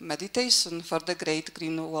have meditation for the Great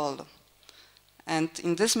Green Wall. And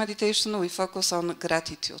in this meditation we focus on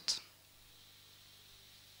gratitude.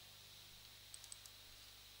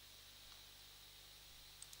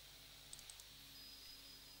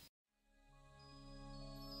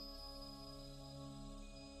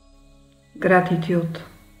 Gratitude.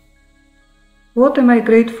 What am I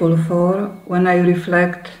grateful for when I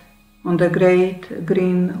reflect on the Great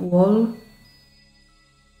Green Wall?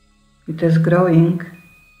 It is growing,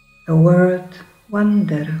 a word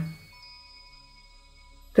wonder.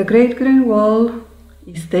 The Great Green Wall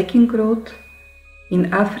is taking root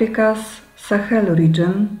in Africa's Sahel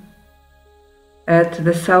region, at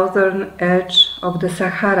the southern edge of the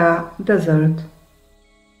Sahara Desert,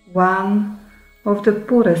 one of the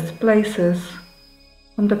poorest places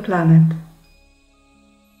on the planet.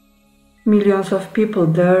 Millions of people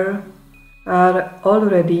there are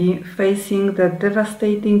already facing the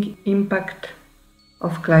devastating impact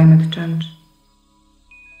of climate change.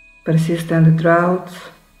 Persistent droughts,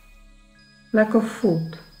 lack of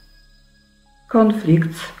food,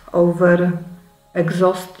 conflicts over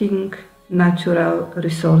exhausting natural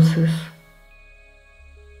resources,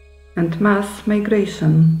 and mass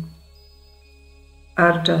migration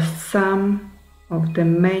are just some of the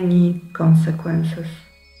many consequences.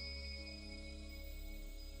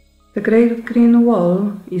 The Great Green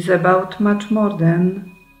Wall is about much more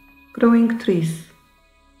than growing trees.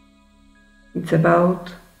 It's about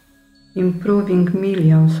improving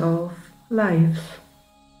millions of lives.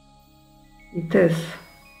 It is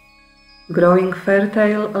growing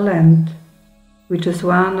fertile land, which is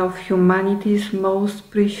one of humanity's most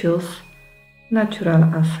precious natural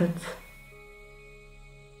assets.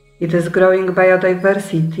 It is growing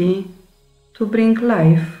biodiversity to bring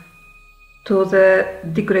life to the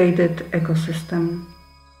degraded ecosystem.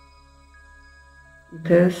 It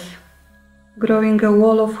is growing a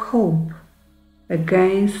wall of hope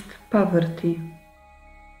against poverty.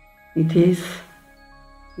 It is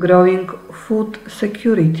growing food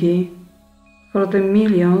security for the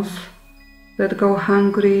millions that go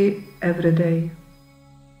hungry every day.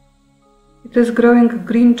 It is growing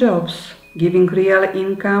green jobs, giving real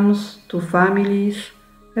incomes to families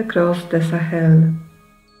across the Sahel.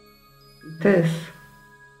 It is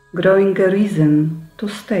growing a reason to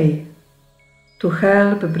stay, to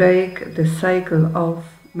help break the cycle of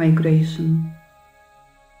migration.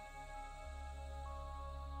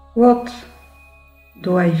 What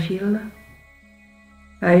do I feel?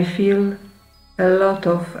 I feel a lot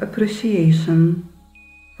of appreciation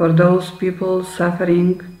for those people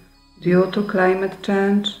suffering due to climate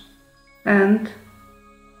change, and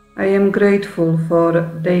I am grateful for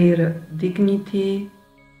their dignity,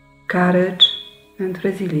 courage, and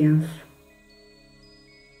resilience.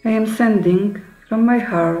 I am sending from my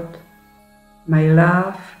heart my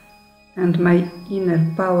love and my inner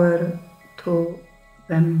power to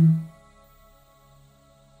them.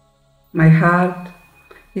 My heart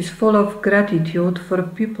is full of gratitude for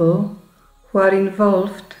people who are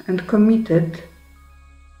involved and committed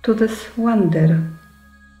to this wonder,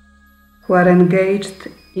 who are engaged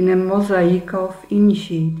in a mosaic of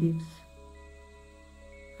initiatives,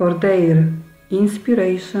 for their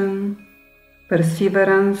inspiration,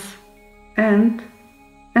 perseverance, and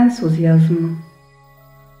enthusiasm,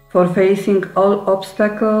 for facing all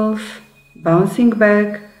obstacles, bouncing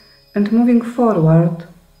back, and moving forward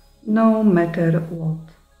no matter what.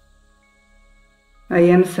 I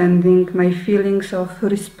am sending my feelings of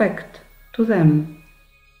respect to them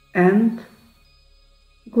and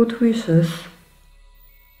good wishes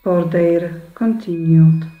for their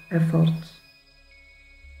continued efforts.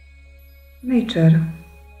 Nature,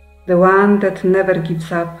 the one that never gives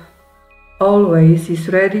up, always is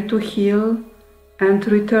ready to heal and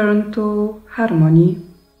return to harmony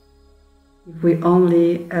if we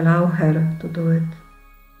only allow her to do it.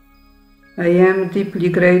 I am deeply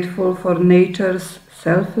grateful for nature's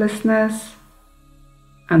selflessness,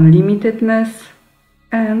 unlimitedness,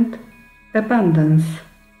 and abundance.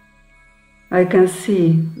 I can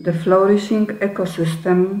see the flourishing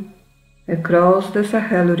ecosystem across the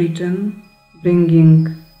Sahel region,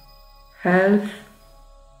 bringing health,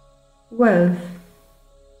 wealth,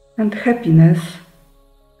 and happiness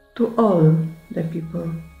to all the people.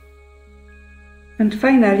 And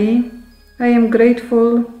finally, I am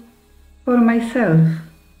grateful for myself,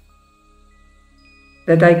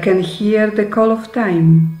 that I can hear the call of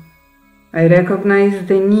time. I recognize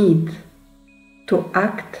the need to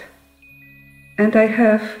act, and I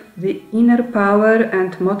have the inner power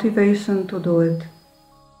and motivation to do it.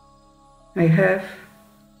 I have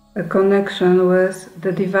a connection with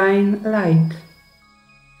the divine light,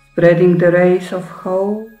 spreading the rays of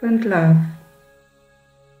hope and love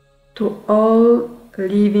to all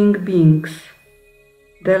living beings,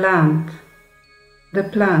 the land, the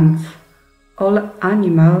plants, all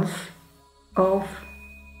animals of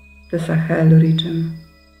the Sahel region.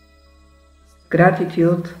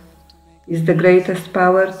 Gratitude is the greatest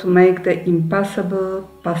power to make the impossible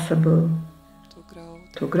possible,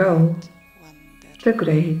 to grow the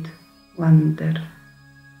great wonder.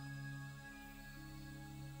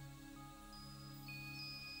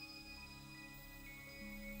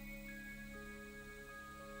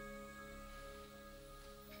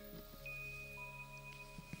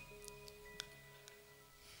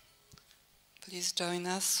 Please join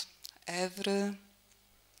us every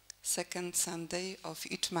second Sunday of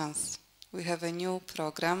each month. We have a new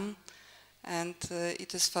program, and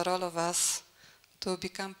it is for all of us to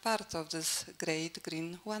become part of this great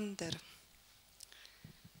green wonder.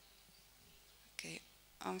 Okay,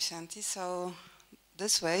 Om Shanti. So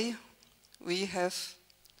this way we have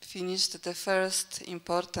finished the first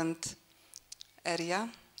important area,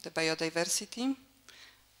 the biodiversity.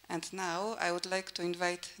 And now I would like to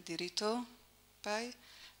invite Ndiritu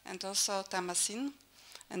and also Tamasin,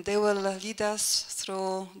 and they will lead us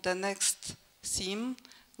through the next theme,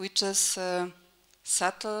 which is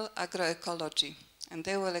subtle agroecology, and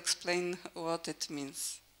they will explain what it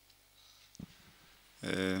means.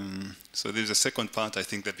 So there's a second part, I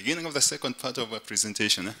think the beginning of the second part of our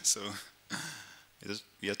presentation. So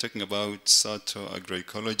we are talking about subtle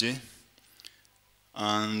agroecology,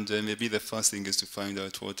 and maybe the first thing is to find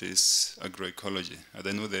out what is agroecology. And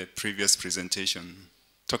I know the previous presentation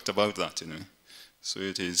talked about that, So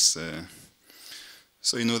it is,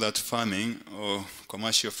 so you know that farming or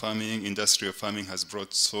commercial farming, industrial farming has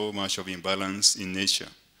brought so much of imbalance in nature.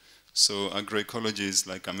 So agroecology is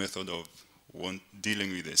like a method of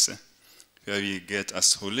dealing with this, where we get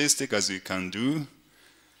as holistic as we can do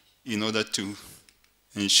in order to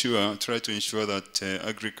try to ensure that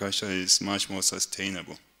agriculture is much more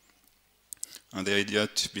sustainable. And the idea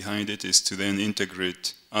behind it is to then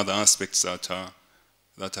integrate other aspects that are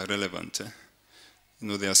relevant.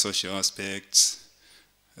 There are social aspects,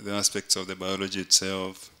 the aspects of the biology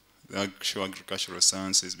itself, the actual agricultural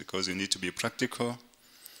sciences, because you need to be practical.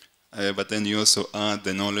 But then you also add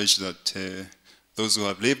the knowledge that those who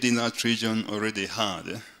have lived in that region already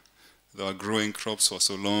had. They are growing crops for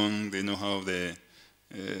so long, they know how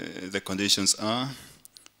the conditions are.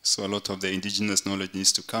 So a lot of the indigenous knowledge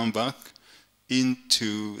needs to come back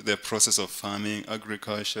into the process of farming,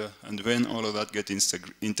 agriculture, and when all of that gets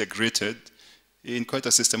integrated in quite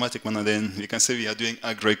a systematic manner, then we can say we are doing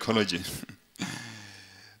agroecology.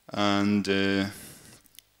 And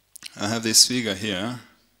I have this figure here,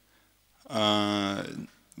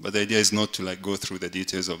 but the idea is not to like go through the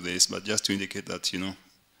details of this, but just to indicate that, you know,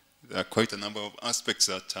 there are quite a number of aspects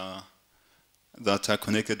that are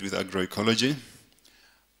connected with agroecology.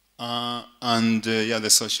 Yeah, the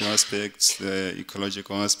social aspects, the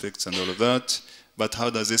ecological aspects, and all of that. But how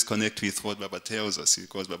does this connect with what Baba tells us?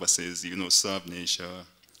 Because Baba says, you know, serve nature.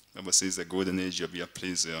 Baba says the golden age of your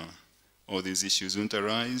pleasure. All these issues won't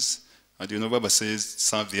arise. And you know, Baba says,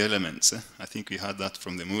 serve the elements. I think we heard that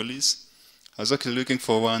from the Mulis. I was actually looking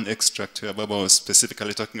for one extract where Baba was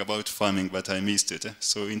specifically talking about farming, but I missed it.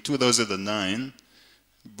 So in 2009,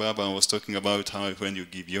 Baba was talking about how when you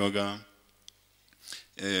give yoga,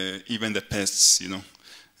 even the pests, you know,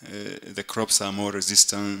 the crops are more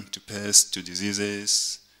resistant to pests, to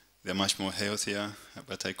diseases. They're much more healthier,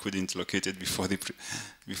 but I couldn't locate it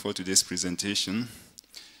before today's presentation.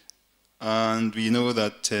 And we know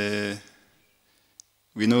that the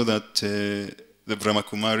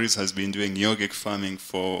Brahmakumaris has been doing yogic farming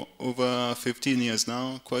for over 15 years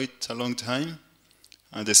now, quite a long time,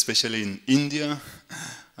 and especially in India.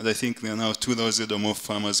 And I think there are now 2,000 or more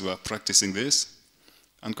farmers who are practicing this.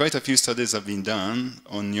 And quite a few studies have been done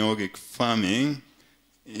on yogic farming,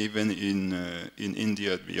 even in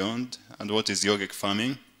India and beyond. And what is yogic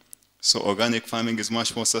farming? So organic farming is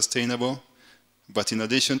much more sustainable. But in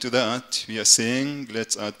addition to that, we are saying,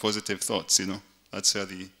 let's add positive thoughts, you know. That's where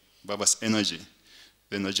the Baba's energy,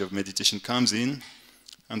 the energy of meditation comes in.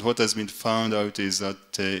 And what has been found out is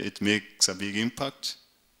that it makes a big impact.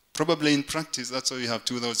 Probably in practice, that's why we have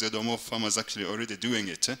 2,000 or more farmers actually already doing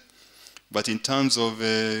it. But in terms of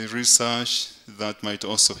research, that might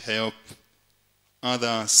also help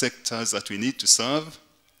other sectors that we need to serve,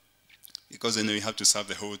 because then we have to serve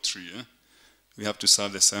the whole tree. We have to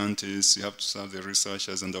serve the scientists, we have to serve the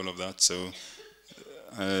researchers and all of that. So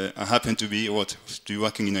I happen to be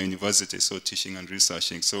working in a university, so teaching and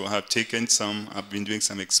researching. So I've been doing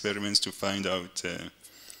some experiments to find out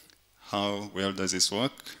how well does this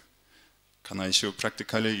work. Can I show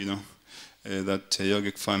practically, you know, that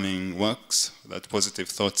yogic farming works, that positive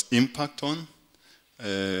thoughts impact on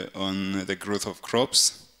the growth of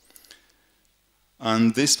crops.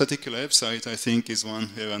 And this particular website, I think, is one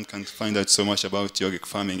where one can find out so much about yogic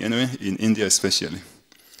farming, anyway, in India especially.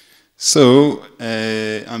 So,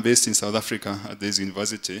 I'm based in South Africa at this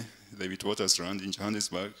university, the Witwatersrand in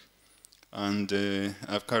Johannesburg, and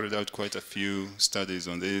I've carried out quite a few studies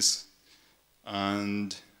on this,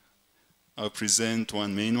 and I'll present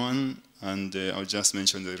one main one, and I'll just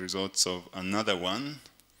mention the results of another one.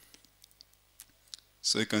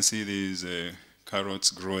 So you can see these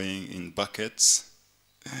carrots growing in buckets.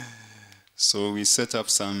 So we set up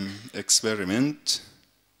some experiment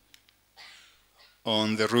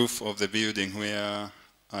on the roof of the building where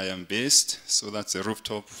I am based. So that's the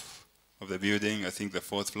rooftop of the building, I think the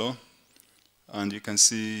 4th floor. And you can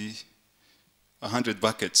see 100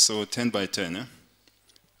 buckets, so 10 by 10.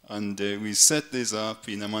 And we set this up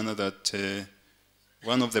in a manner that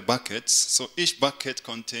one of the buckets, so each bucket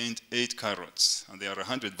contained 8 carrots, and there are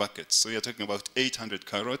 100 buckets. So you're talking about 800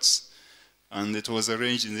 carrots, and it was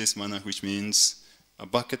arranged in this manner, which means a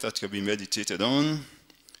bucket that you'll be meditated on,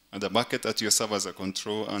 and a bucket that you serve as a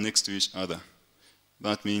control are next to each other.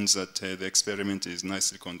 That means that the experiment is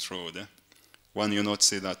nicely controlled. One, you not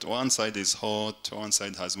say that one side is hot, one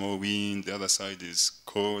side has more wind, the other side is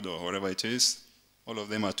cold, or whatever it is. All of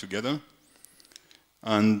them are together.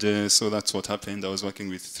 And so that's what happened. I was working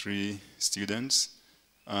with 3 students.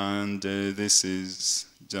 And this is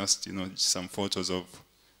just, you know, some photos of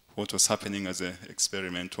what was happening as the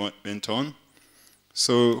experiment went on.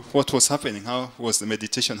 So what was happening? How was the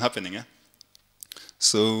meditation happening?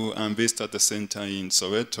 So I'm based at the center in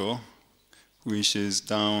Soweto, which is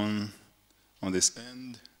down on this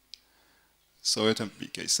end. Soweto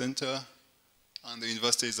PK Center. And the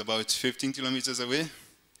university is about 15 kilometers away.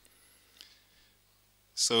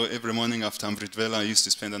 So every morning after Amrit Vela, I used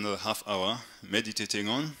to spend another half hour meditating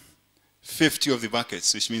on 50 of the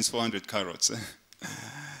buckets, which means 400 carrots.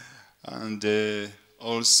 And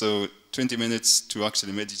also 20 minutes to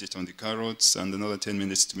actually meditate on the carrots, and another 10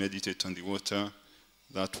 minutes to meditate on the water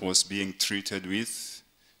that was being treated with,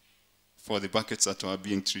 for the buckets that were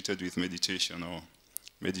being treated with meditation or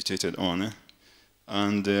meditated on.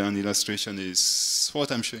 And an illustration is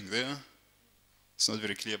what I'm showing there. It's not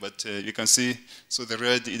very clear, but you can see, so the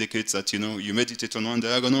red indicates that, you know, you meditate on one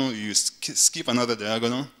diagonal, you skip another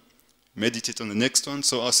diagonal, meditate on the next one.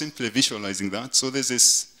 So I was simply visualizing that. So this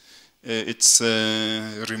is, it's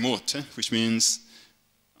remote, which means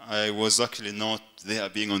I was actually not there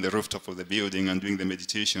being on the rooftop of the building and doing the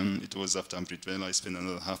meditation. It was after Amrit Vela. I spent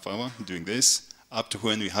another half hour doing this, up to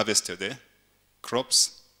when we harvested the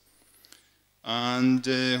crops. And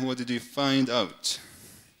what did we find out?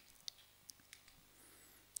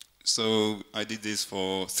 So I did this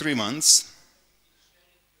for 3 months.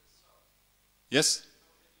 Yes?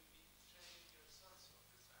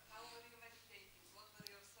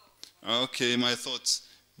 Okay, my thoughts.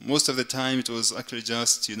 Most of the time it was actually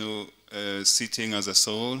just, sitting as a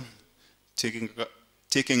soul,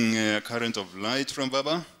 taking a current of light from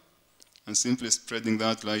Baba, and simply spreading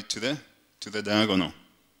that light to the diagonal.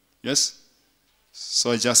 Yes?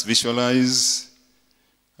 So I just visualize.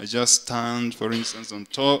 I just stand, for instance, on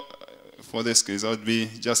top. For this case, I would be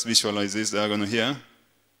just visualize this diagonal here,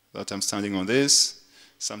 that I'm standing on this.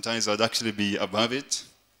 Sometimes I'd actually be above it,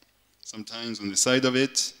 sometimes on the side of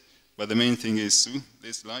it. But the main thing is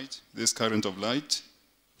this light, this current of light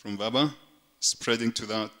from Baba, spreading to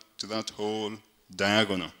that whole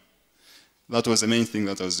diagonal. That was the main thing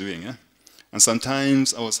that I was doing. Yeah? And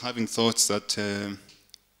sometimes I was having thoughts that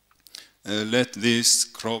let these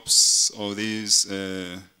crops or these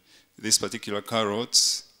particular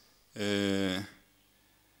carrots be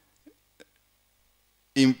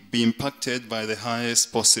impacted by the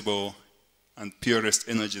highest possible and purest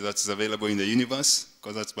energy that's available in the universe,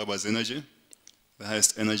 because that's Baba's energy, the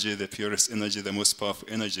highest energy, the purest energy, the most powerful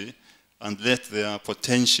energy, and let the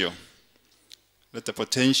potential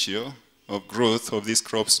of growth of these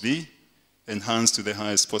crops be enhanced to the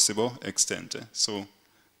highest possible extent. So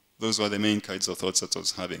those were the main kinds of thoughts that I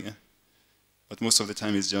was having. But most of the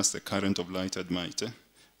time it's just the current of light and might.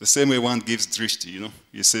 The same way one gives drishti,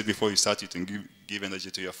 you say before you start eating, give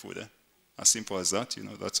energy to your food. As simple as that,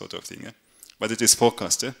 that sort of thing. But it is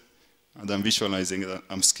focused, and I'm visualizing that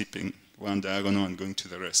I'm skipping one diagonal and going to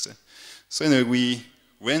the rest. So anyway, we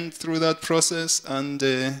went through that process, and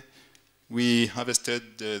we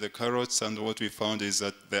harvested the carrots, and what we found is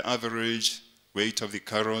that the average weight of the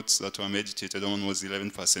carrots that were meditated on was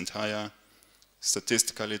 11% higher.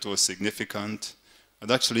 Statistically, it was significant.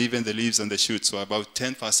 And actually, even the leaves and the shoots were about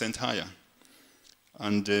 10% higher.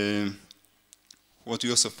 And what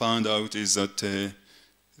we also found out is that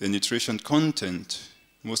the nutrition content,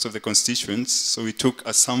 most of the constituents, so we took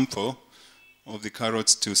a sample of the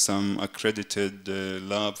carrots to some accredited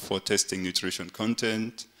lab for testing nutrition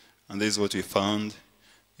content, and this is what we found.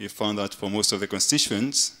 We found that for most of the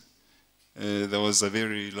constituents, there was a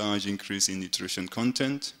very large increase in nutrition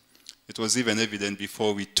content. It was even evident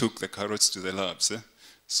before we took the carrots to the labs.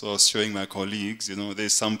 So I was showing my colleagues,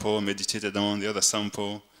 this sample meditated on, the other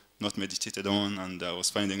sample not meditated on, and I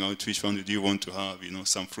was finding out which one do you want to have,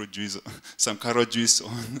 some fruit juice, some carrot juice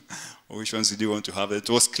on, or which ones do you want to have. It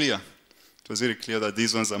was clear. It was very clear that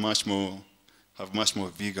these ones have much more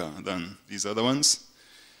vigor than these other ones.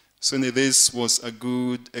 So this was a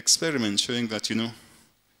good experiment showing that,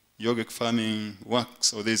 yogic farming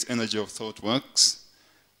works, or this energy of thought works.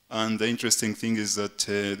 And the interesting thing is that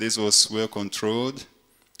this was well controlled.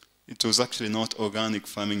 It was actually not organic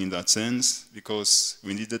farming in that sense, because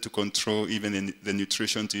we needed to control even the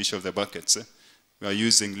nutrition to each of the buckets. We are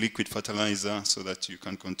using liquid fertilizer so that you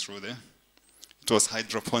can control it was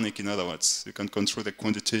hydroponic, in other words. You can control the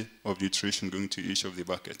quantity of nutrition going to each of the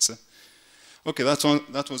buckets. Okay,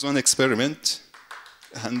 that was one experiment.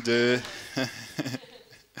 And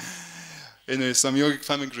anyway, some yogic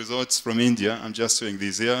farming results from India. I'm just showing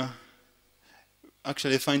these here.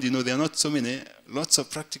 Actually, I find, there are not so many, lots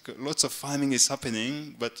of farming is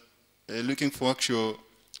happening, but looking for actual,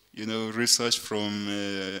 research from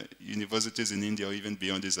universities in India or even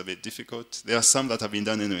beyond is a bit difficult. There are some that have been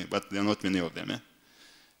done anyway, but there are not many of them.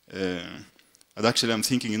 And actually, I'm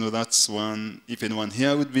thinking, that's one, if anyone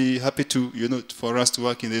here would be happy to, for us to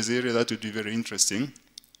work in this area, that would be very interesting,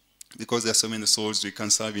 because there are so many souls we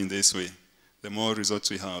can serve in this way. The more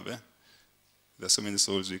results we have, there are so many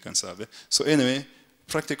souls we can serve. So anyway,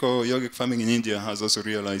 practical yogic farming in India has also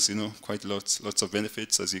realized, quite lots of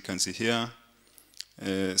benefits, as you can see here.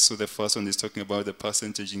 So the first one is talking about the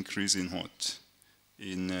percentage increase in what?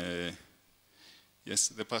 Yes,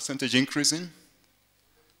 the percentage increase in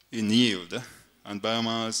yield, and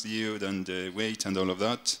biomass yield and weight and all of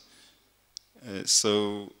that.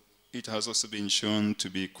 So it has also been shown to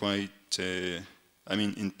be quite,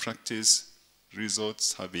 in practice,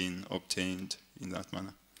 results have been obtained in that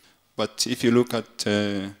manner. But if you look at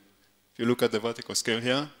the vertical scale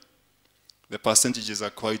here, the percentages are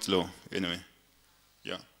quite low anyway.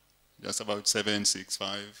 Yeah, just about 7, 6,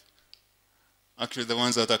 5. Actually, the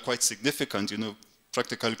ones that are quite significant,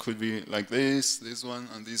 practical could be like this one,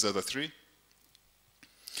 and these are the three.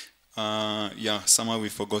 Yeah, somehow we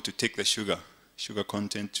forgot to take the sugar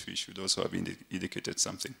content. We should also have indicated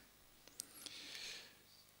something.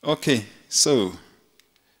 Okay, so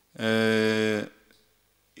the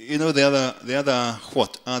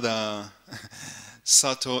other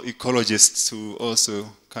subtle ecologists who also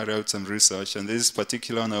carry out some research, and this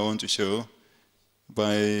particular one I want to show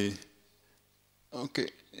by, okay,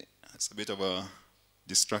 it's a bit of a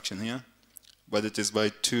distraction here, but it is by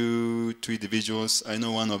two individuals. I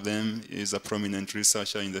know one of them is a prominent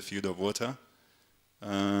researcher in the field of water.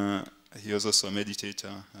 He was also a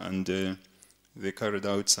meditator, and they carried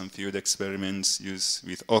out some field experiments used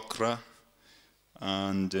with okra,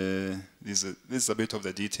 and this is a bit of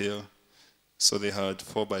the detail. So they had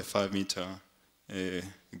 4 by 5 meter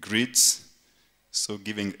grids, so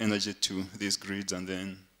giving energy to these grids, and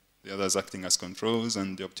then the others acting as controls,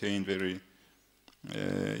 and they obtained very,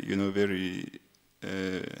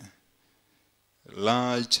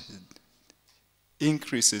 large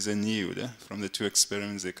increases in yield from the 2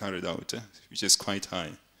 experiments they carried out, which is quite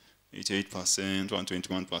high, 88%,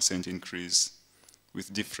 121% increase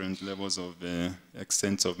with different levels of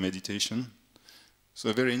extents of meditation.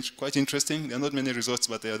 So quite interesting. There are not many results,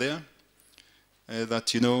 but they are there. That,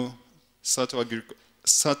 subtle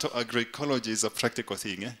agroecology is a practical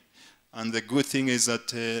thing. And the good thing is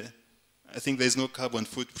that I think there's no carbon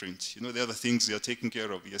footprint. The other things you're taking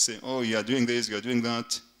care of. You're saying, oh, you're doing this, you're doing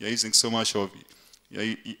that. You're using so much of it.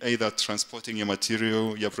 You're either transporting your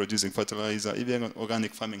material, you're producing fertilizer. Even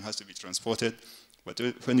organic farming has to be transported. But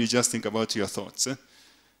when you just think about your thoughts,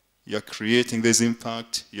 you're creating this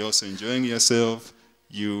impact. You're also enjoying yourself.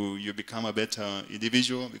 You become a better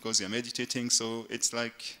individual because you're meditating. So it's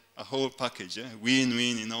like a whole package,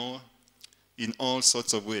 win-win in all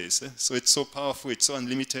sorts of ways. So it's so powerful, it's so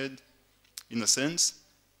unlimited in a sense.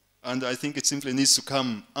 And I think it simply needs to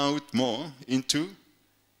come out more into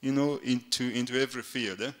every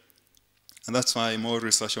field. And that's why more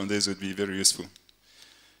research on this would be very useful.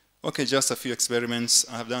 Okay, just a few experiments.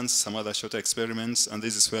 I have done some other shorter experiments, and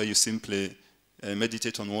this is where you simply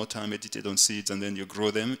meditate on water, meditate on seeds, and then you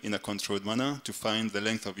grow them in a controlled manner to find the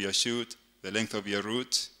length of your shoot, the length of your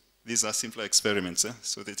root. These are simpler experiments,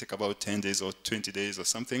 so they take about 10 days or 20 days or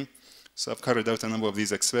something. So I've carried out a number of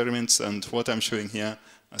these experiments, and what I'm showing here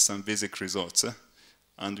are some basic results.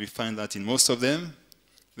 And we find that in most of them,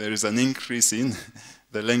 there is an increase in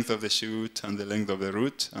the length of the shoot and the length of the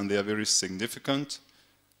root, and they are very significant.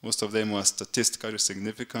 Most of them were statistically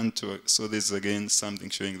significant, so this is again something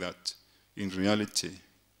showing that in reality,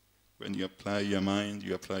 when you apply your mind,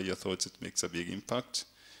 you apply your thoughts, it makes a big impact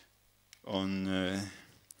on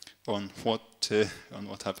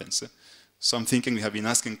what happens. So I'm thinking we have been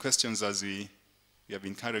asking questions as we have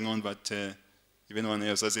been carrying on, but if anyone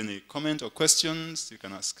else has any comment or questions, you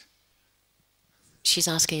can ask. She's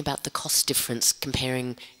asking about the cost difference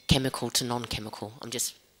comparing chemical to non-chemical.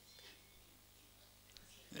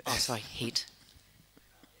 Oh, sorry, heat.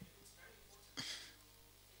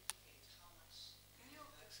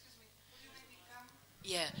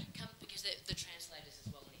 Yeah, come because the translators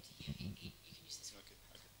as well need to hear. You can use this one. Okay.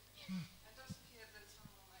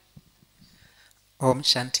 Yeah. Om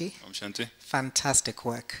Shanti. Om Shanti. Fantastic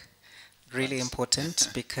work. Really important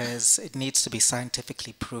because it needs to be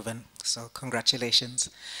scientifically proven. So congratulations.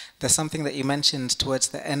 There's something that you mentioned towards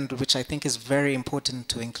the end which I think is very important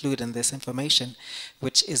to include in this information,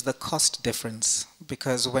 which is the cost difference.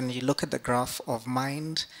 Because when you look at the graph of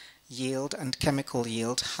mind yield and chemical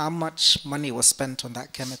yield, how much money was spent on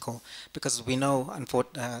that chemical? Because we know,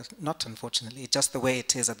 not unfortunately, just the way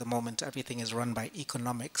it is at the moment, everything is run by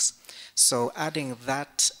economics. So adding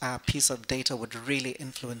that piece of data would really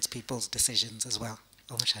influence people's decisions as well.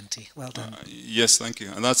 Om Shanti, well done. Yes, thank you.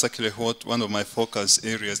 And that's actually what one of my focus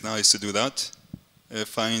areas now is to do that.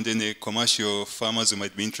 Find any commercial farmers who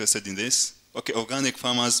might be interested in this. Okay, organic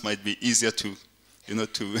farmers might be easier to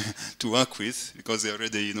work with because they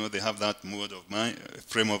already, they have that mode of mind,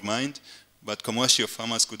 frame of mind. But commercial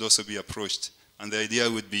farmers could also be approached, and the idea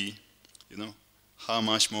would be, how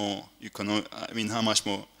much more how much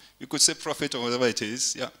more you could say profit or whatever it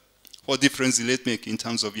is. Yeah, what difference will it make in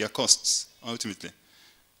terms of your costs ultimately?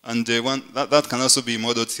 And that can also be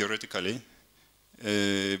modeled theoretically,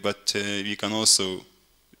 but you can also,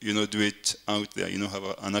 do it out there.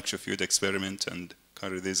 Have an actual field experiment and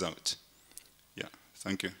carry this out.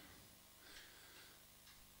 Thank you.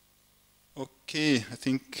 Okay, I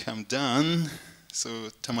think I'm done. So,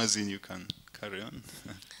 Tamasin, you can carry on.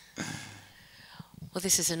 Well,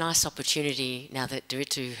 this is a nice opportunity now that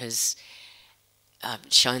Ndiritu has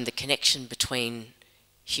shown the connection between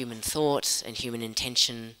human thought and human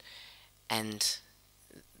intention and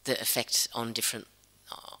the effect on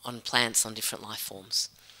plants, on different life forms.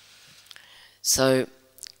 So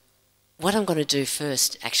what I'm going to do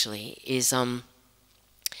first, actually, is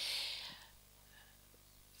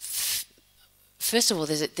first of all,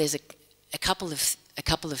 there's a couple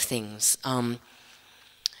of things.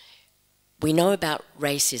 We know about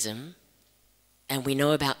racism and we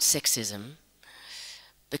know about sexism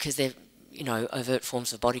because they're, you know, overt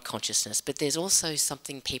forms of body consciousness, but there's also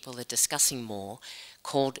something people are discussing more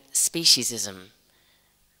called speciesism.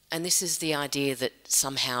 And this is the idea that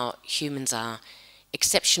somehow humans are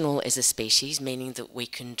exceptional as a species, meaning that we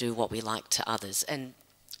can do what we like to others and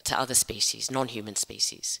to other species, non-human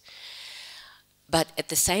species. But at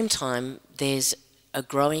the same time, there's a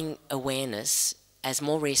growing awareness as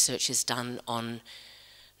more research is done on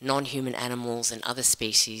non-human animals and other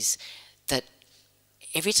species that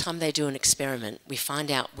every time they do an experiment, we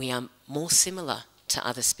find out we are more similar to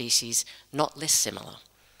other species, not less similar.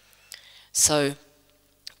 So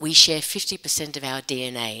we share 50% of our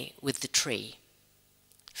DNA with the tree,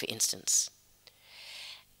 for instance.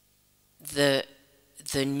 The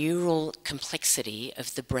neural complexity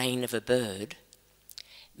of the brain of a bird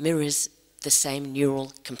mirrors the same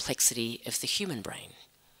neural complexity of the human brain.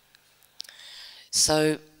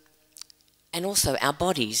 So, and also our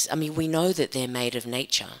bodies, I mean, we know that they're made of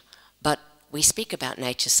nature, but we speak about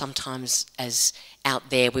nature sometimes as out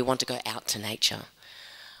there, we want to go out to nature.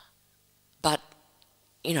 But,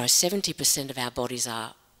 you know, 70% of our bodies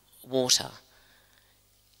are water,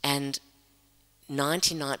 and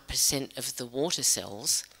 99% of the water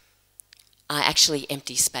cells are actually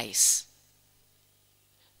empty space.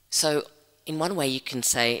 So in one way you can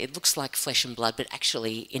say it looks like flesh and blood, but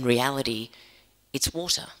actually in reality it's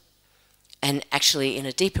water. And actually in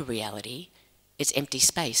a deeper reality it's empty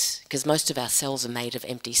space, because most of our cells are made of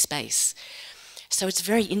empty space. So it's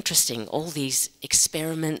very interesting, all these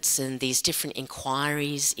experiments and these different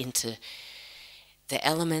inquiries into the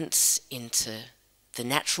elements, into the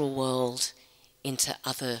natural world, into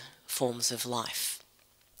other forms of life.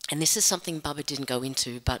 And this is something Baba didn't go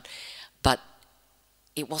into, but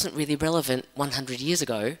it wasn't really relevant 100 years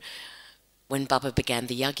ago when Baba began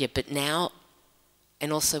the yagya, but now,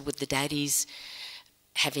 and also with the daddies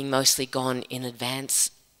having mostly gone in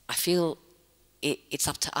advance, I feel it's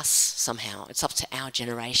up to us somehow. It's up to our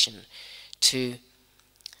generation to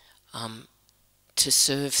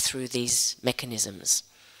serve through these mechanisms.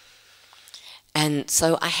 And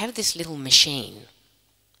so I have this little machine.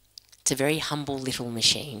 It's a very humble little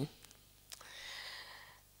machine.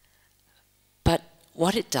 But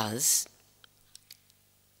what it does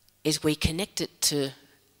is we connect it to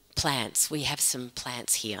plants. We have some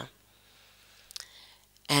plants here.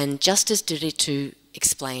 And just as Ndiritu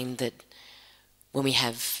explained that when we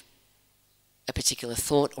have a particular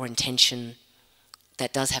thought or intention,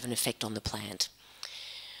 that does have an effect on the plant.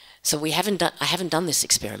 So I haven't done this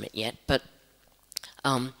experiment yet, but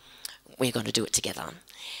we're going to do it together.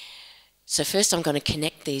 So first I'm going to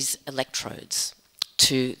connect these electrodes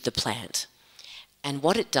to the plant. And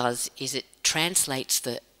what it does is it translates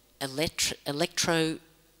the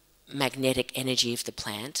electromagnetic energy of the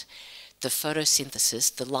plant, the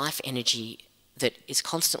photosynthesis, the life energy that is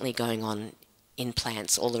constantly going on in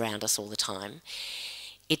plants all around us all the time.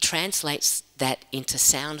 It translates that into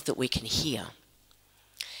sound that we can hear.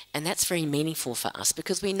 And that's very meaningful for us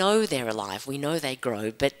because we know they're alive, we know they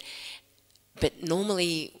grow, but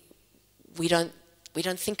normally we don't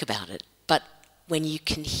think about it. But when you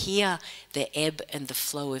can hear the ebb and the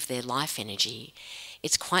flow of their life energy,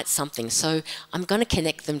 it's quite something. So I'm going to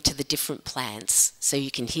connect them to the different plants so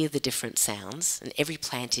you can hear the different sounds, and every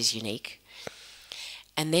plant is unique.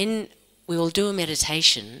 And then we will do a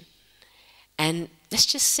meditation and let's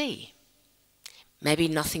just see. Maybe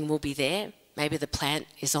nothing will be there. Maybe the plant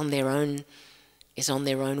is on their own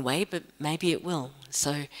way, but maybe it will.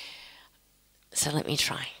 So let me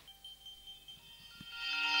try.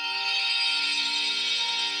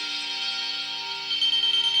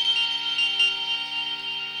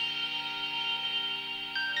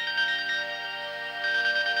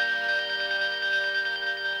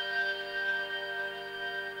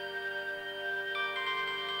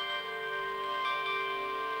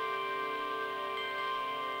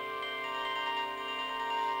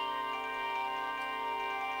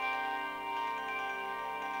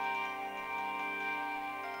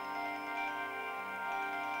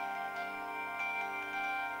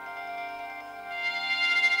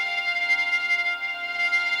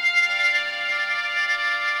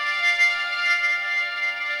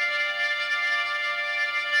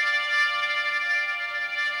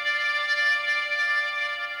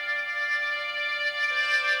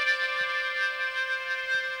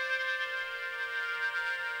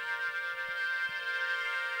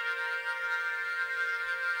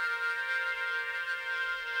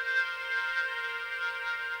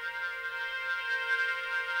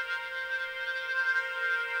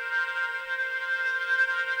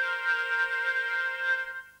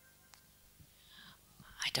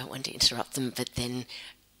 don't want to interrupt them, but then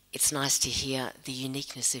it's nice to hear the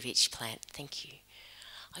uniqueness of each plant. Thank you.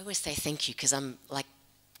 I always say thank you because I'm like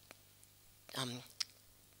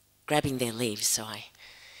grabbing their leaves, so I,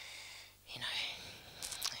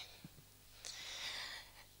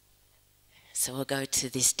 So we'll go to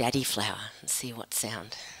this daddy flower and see what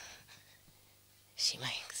sound she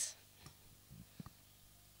makes.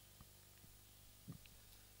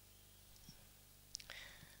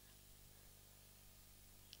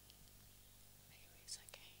 It's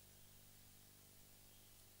okay.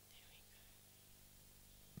 There we go.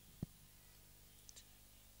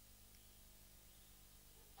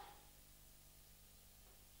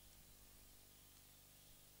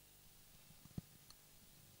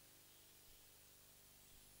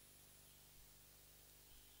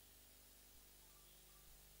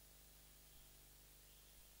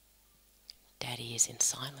 Daddy is in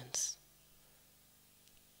silence.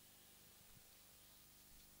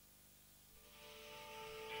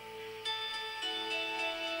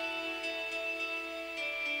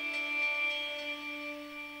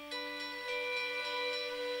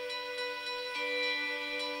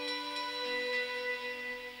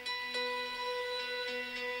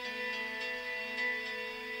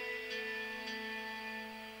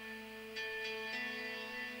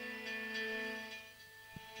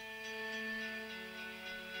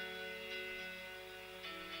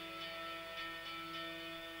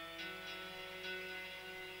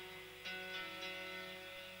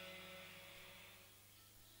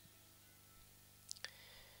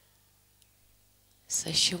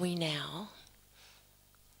 So shall we now,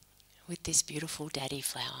 with this beautiful daddy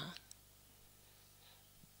flower,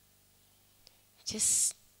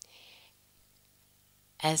 just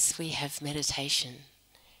as we have meditation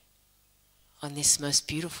on this most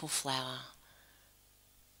beautiful flower,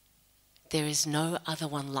 there is no other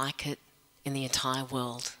one like it in the entire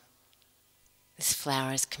world. This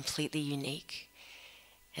flower is completely unique,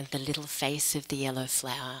 and the little face of the yellow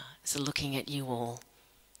flower is looking at you all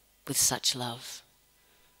with such love.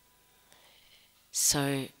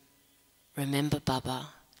 So remember Baba,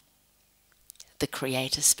 the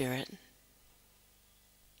creator spirit,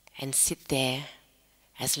 and sit there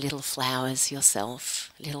as little flowers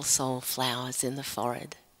yourself, little soul flowers in the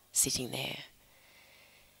forehead, sitting there.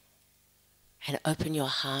 And open your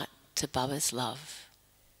heart to Baba's love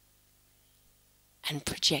and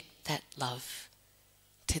project that love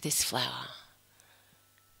to this flower.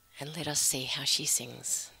 And let us see how she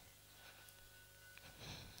sings.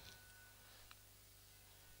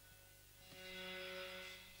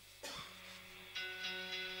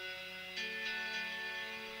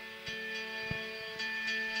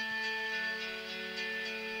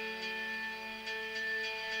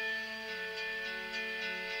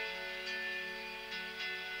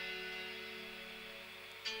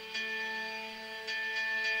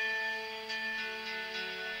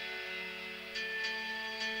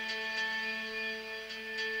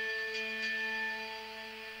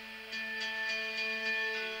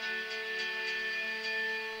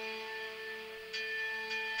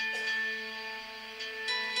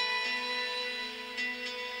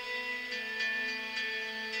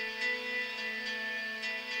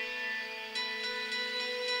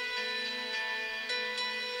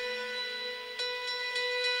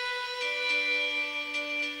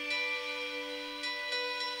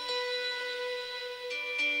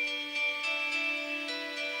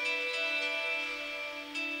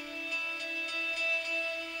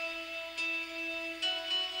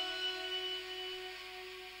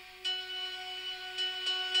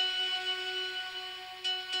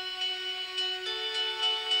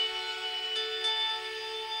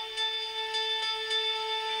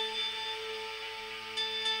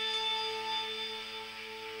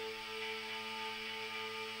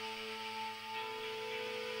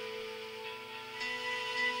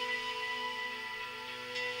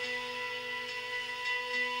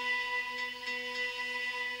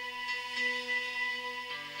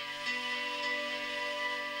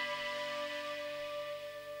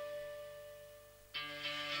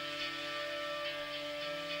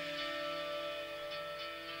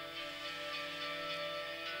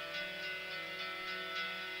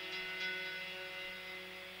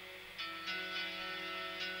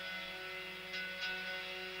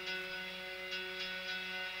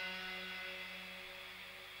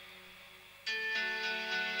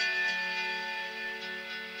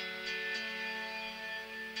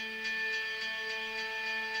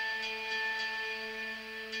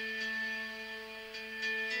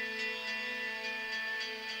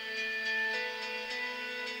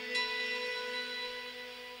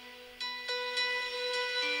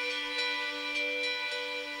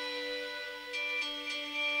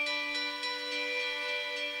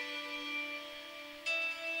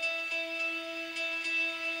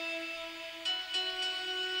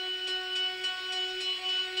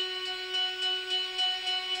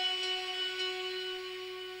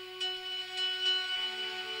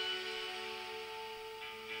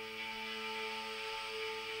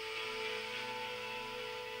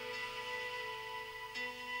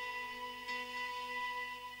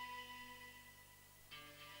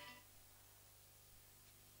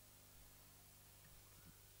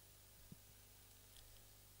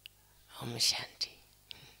 Om Shanti.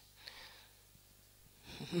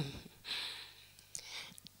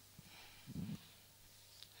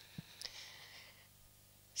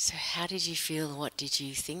 So how did you feel? What did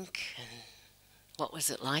you think? And what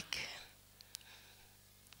was it like?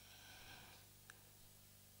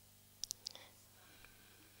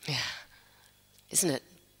 Yeah, isn't it?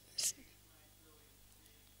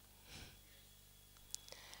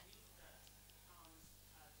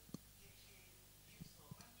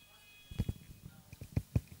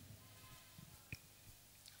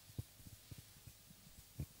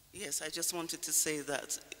 Yes, I just wanted to say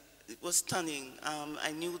that it was stunning.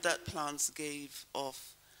 I knew that plants gave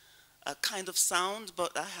off a kind of sound,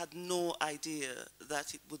 but I had no idea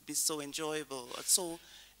that it would be so enjoyable, so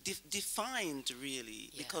defined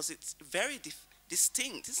really, yeah. Because it's very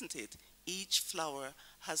distinct, isn't it? Each flower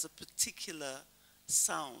has a particular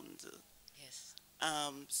sound. Yes.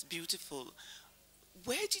 It's beautiful.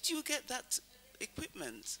 Where did you get that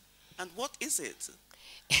equipment, and what is it?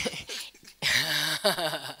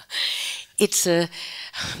 It's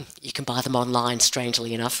you can buy them online,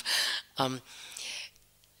 strangely enough.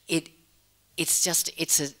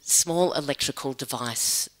 It's a small electrical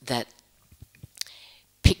device that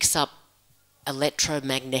picks up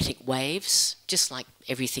electromagnetic waves, just like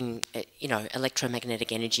everything,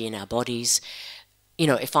 electromagnetic energy in our bodies.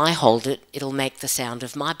 If I hold it, it'll make the sound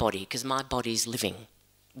of my body, because my body's living.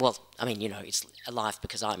 Well, I mean, it's alive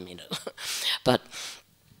because I'm in it. But,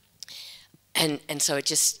 and so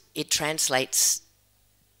it translates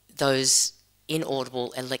those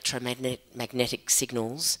inaudible electromagnetic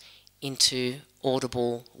signals into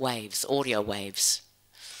audible waves, audio waves.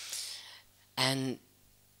 And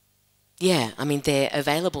yeah, I mean, they're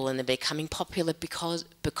available and they're becoming popular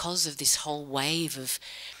because of this whole wave of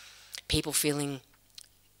people feeling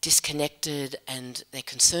disconnected, and they're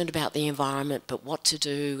concerned about the environment, but what to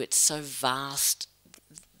do? It's so vast,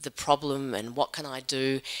 the problem, and what can I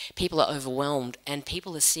do? People are overwhelmed, and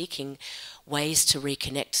people are seeking ways to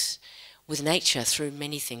reconnect with nature through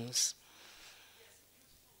many things.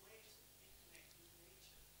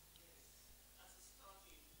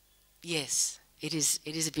 Yes, it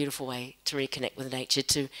is a beautiful way to reconnect with nature,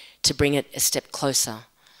 to bring it a step closer.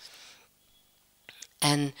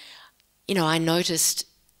 And, I noticed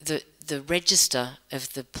the register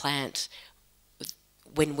of the plant,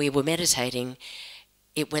 when we were meditating,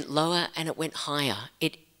 it went lower and it went higher.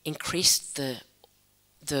 It increased the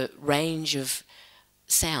range of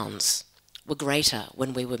sounds were greater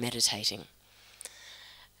when we were meditating.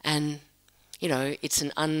 And, it's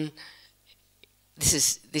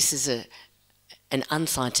this is an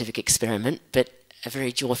unscientific experiment, but a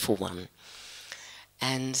very joyful one.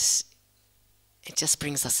 And it just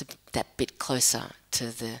brings us that bit closer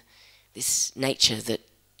to this nature that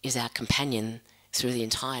is our companion through the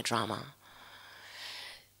entire drama.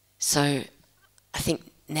 So I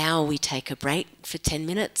think now we take a break for 10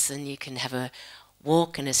 minutes, and you can have a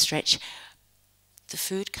walk and a stretch. The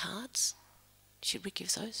food cards, should we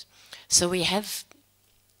give those? So we have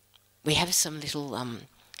some little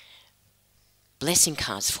blessing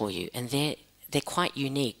cards for you, and they're quite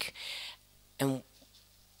unique, and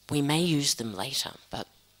we may use them later, but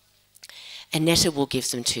Aneta will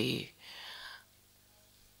give them to you.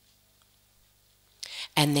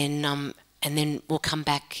 And then we'll come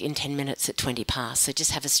back in 10 minutes at 20 past. So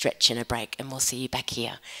just have a stretch and a break, and we'll see you back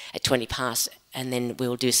here at 20 past. And then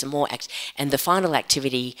we'll do some more and the final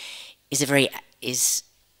activity is a very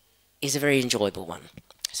enjoyable one.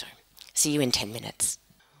 So see you in 10 minutes.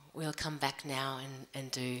 We'll come back now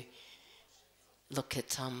and looking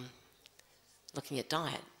at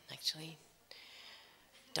diet, actually.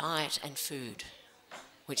 Diet and food,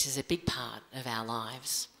 which is a big part of our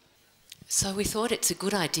lives. So we thought it's a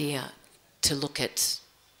good idea to look at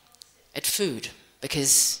food,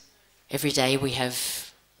 because every day we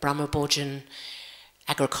have Brahma Bhojan,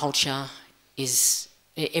 agriculture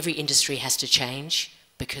every industry has to change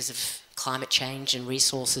because of climate change and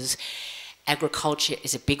resources. Agriculture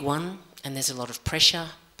is a big one, and there's a lot of pressure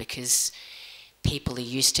because people are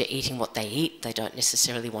used to eating what they eat. They don't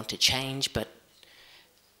necessarily want to change, but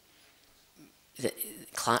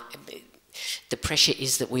the pressure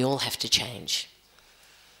is that we all have to change.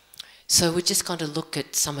 So we're just going to look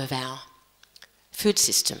at some of our food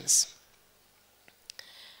systems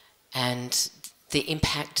and the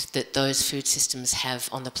impact that those food systems have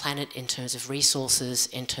on the planet in terms of resources,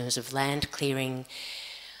 in terms of land clearing.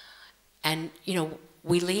 And,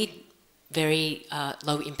 we lead very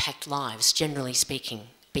low impact lives, generally speaking,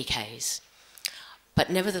 BKs. But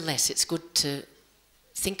nevertheless, it's good to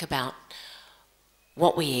think about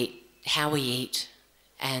what we eat, how we eat,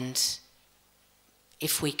 and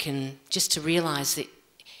if we can, just to realise that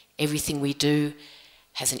everything we do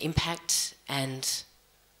has an impact, and,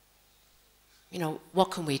 you know,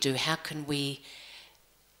 what can we do? How can we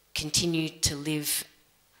continue to live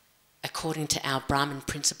according to our Brahman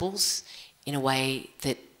principles in a way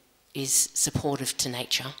that is supportive to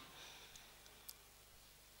nature?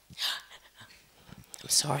 I'm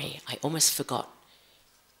sorry, I almost forgot.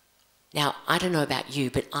 Now, I don't know about you,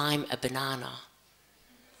 but I'm a banana.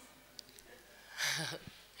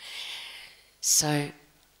 So,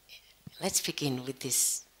 let's begin with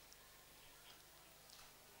this.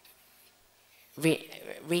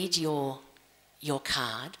 Read your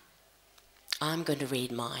card. I'm going to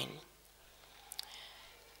read mine.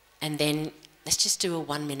 And then let's just do a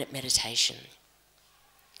 1-minute meditation.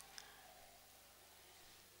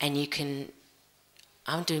 And you can,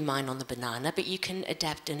 I'll do mine on the banana, but you can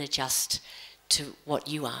adapt and adjust to what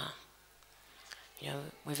you are. You know,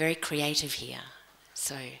 we're very creative here,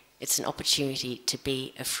 so it's an opportunity to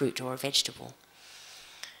be a fruit or a vegetable.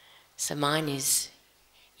 So mine is,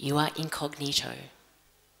 you are incognito,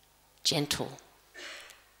 gentle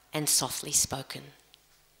and softly spoken.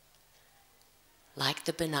 Like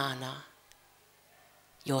the banana,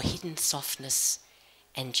 your hidden softness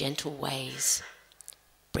and gentle ways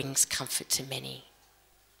brings comfort to many.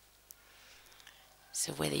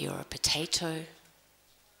 So whether you're a potato,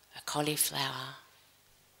 a cauliflower,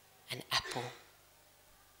 an apple,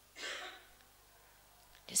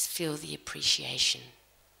 just feel the appreciation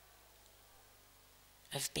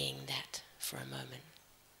of being that for a moment.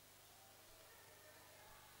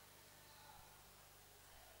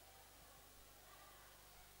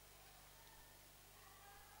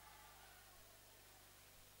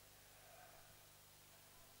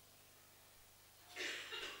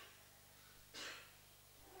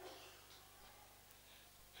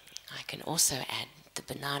 I can also add the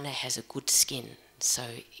banana has a good skin, so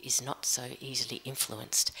is not so easily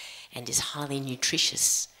influenced, and is highly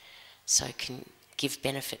nutritious, so can give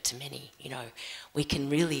benefit to many. You know, we can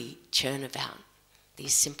really churn about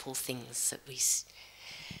these simple things that we...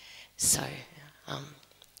 So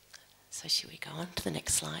should we go on to the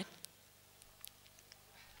next slide?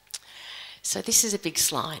 So this is a big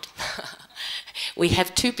slide. We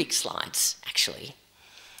have 2 big slides, actually.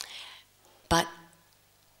 But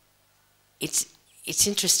it's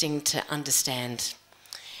interesting to understand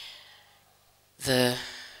the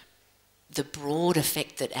broad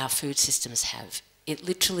effect that our food systems have. It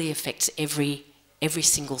literally affects every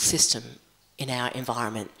single system in our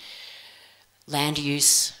environment. Land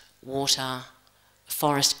use, water,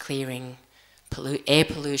 forest clearing, air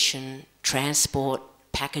pollution, transport,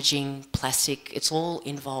 packaging, plastic, it's all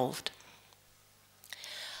involved.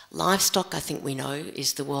 Livestock, I think we know,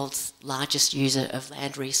 is the world's largest user of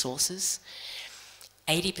land resources.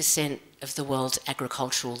 80% of the world's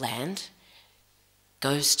agricultural land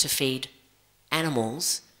goes to feed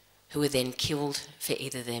animals who are then killed for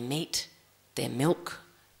either their meat, their milk,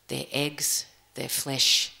 their eggs, their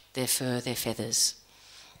flesh, their fur, their feathers.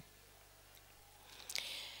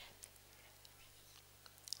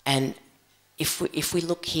 And if we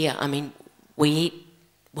look here, I mean, we eat,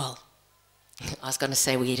 well, I was going to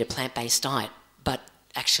say we eat a plant-based diet, but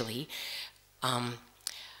actually, to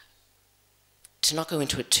not go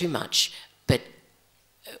into it too much, but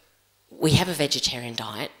we have a vegetarian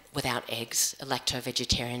diet without eggs, a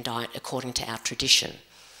lacto-vegetarian diet according to our tradition.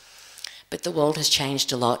 But the world has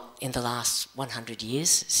changed a lot in the last 100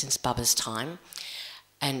 years since Baba's time,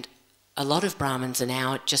 and a lot of Brahmins are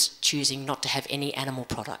now just choosing not to have any animal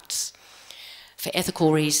products for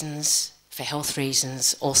ethical reasons, for health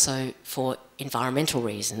reasons, also for environmental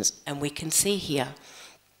reasons. And we can see here,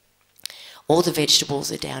 all the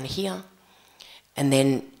vegetables are down here, and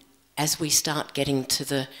then as we start getting to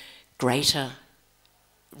the greater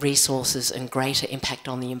resources and greater impact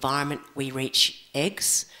on the environment, we reach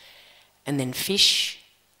eggs, and then fish,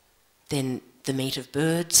 then the meat of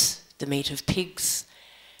birds, the meat of pigs,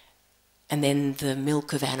 and then the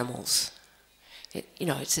milk of animals. You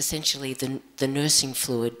know, it's essentially the nursing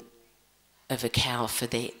fluid of a cow for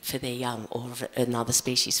their young, or of another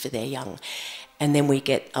species for their young. And then we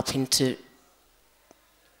get up into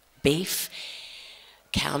beef,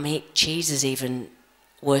 cow meat, cheese is even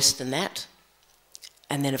worse than that.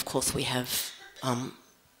 And then of course we have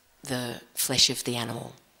the flesh of the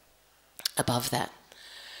animal above that.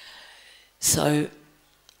 So,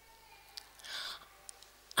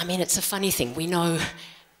 I mean, it's a funny thing. We know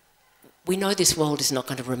this world is not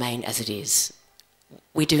going to remain as it is.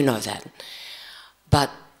 We do know that. But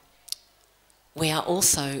we are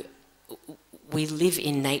also, we live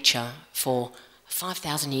in nature for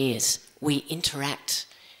 5,000 years. We interact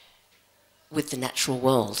with the natural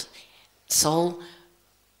world. Souls,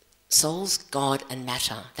 God and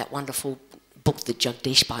Matter, that wonderful book that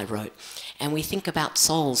Jagdish Bai wrote. And we think about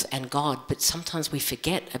souls and God, but sometimes we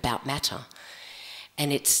forget about matter.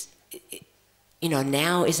 And it's, you know,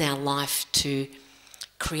 now is our life to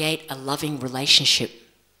create a loving relationship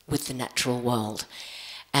with the natural world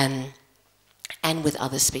and with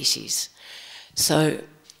other species. So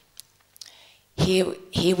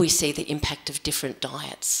here we see the impact of different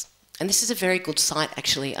diets. And this is a very good site,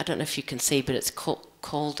 actually. I don't know if you can see, but it's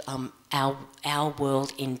called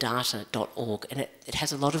ourworldindata.org, and it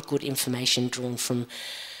has a lot of good information drawn from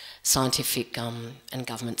scientific and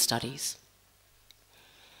government studies.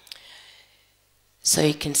 So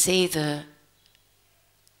you can see the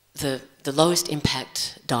lowest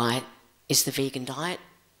impact diet is the vegan diet.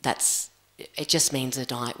 It just means a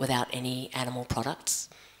diet without any animal products.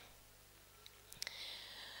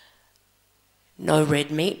 No red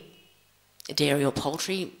meat, dairy or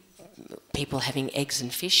poultry, people having eggs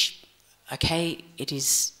and fish, okay, it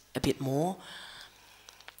is a bit more.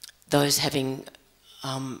 Those having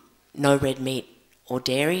no red meat or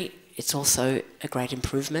dairy, it's also a great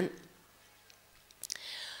improvement.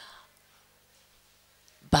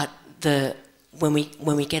 But when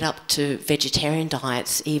we get up to vegetarian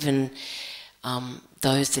diets, even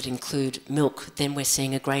those that include milk, then we're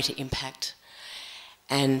seeing a greater impact.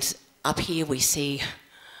 And up here we see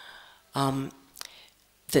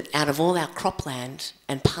that out of all our cropland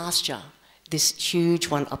and pasture, this huge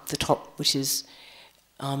one up the top, which is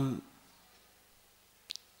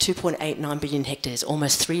 2.89 billion hectares,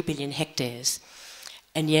 almost 3 billion hectares,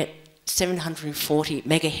 and yet 740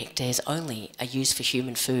 mega hectares only are used for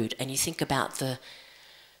human food. And you think about the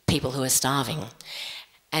people who are starving.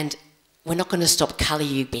 And we're not going to stop Kali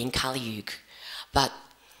Yuga being Kali Yuga, but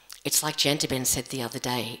it's like Jantaben said the other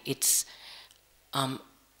day, it's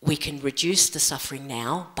we can reduce the suffering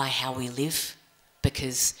now by how we live,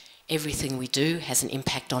 because everything we do has an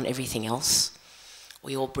impact on everything else.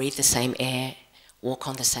 We all breathe the same air, walk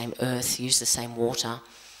on the same earth, use the same water.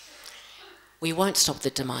 We won't stop the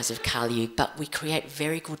demise of Kali Yuga, but we create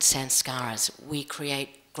very good sanskaras. We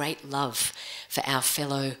create great love for our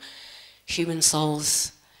fellow human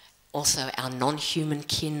souls, also our non-human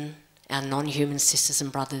kin, our non-human sisters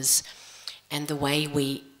and brothers, and the way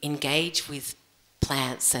we engage with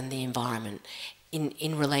plants and the environment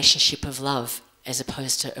in relationship of love as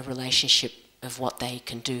opposed to a relationship of what they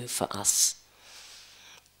can do for us.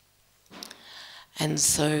 And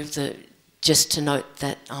so just to note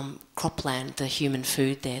that cropland, the human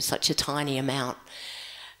food there, such a tiny amount,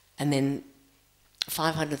 and then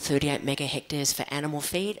 538 mega hectares for animal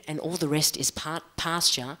feed, and all the rest is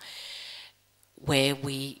pasture where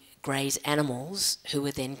we graze animals who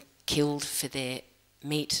are then killed for their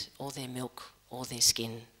meat or their milk or their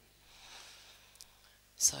skin.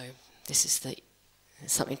 So this is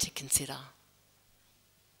something to consider.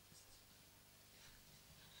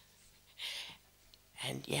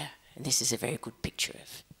 And yeah, and this is a very good picture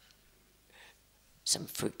of some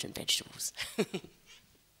fruit and vegetables.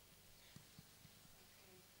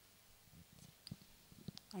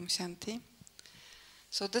 Om Shanti.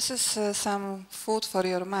 So this is some food for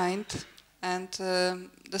your mind, and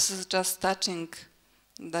this is just touching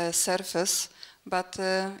the surface, but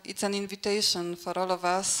it's an invitation for all of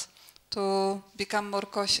us to become more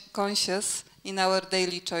conscious in our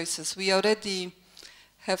daily choices. We already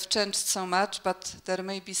have changed so much, but there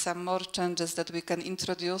may be some more changes that we can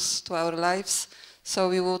introduce to our lives, so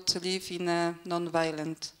we would live in a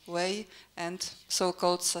non-violent way and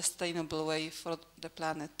so-called sustainable way for the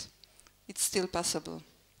planet. It's still possible.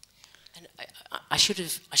 And I should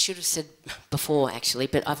have said before, actually,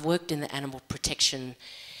 but I've worked in the animal protection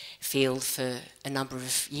field for a number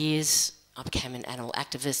of years. I became an animal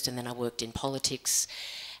activist, and then I worked in politics,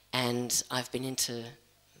 and I've been into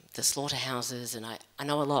the slaughterhouses, and I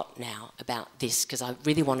know a lot now about this because I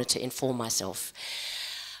really wanted to inform myself.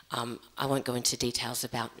 I won't go into details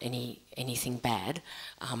about anything bad,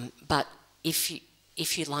 but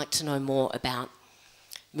if you'd like to know more about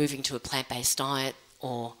moving to a plant-based diet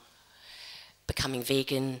or becoming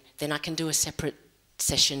vegan, then I can do a separate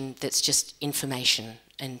session that's just information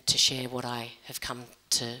and to share what I have come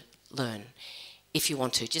to learn. If you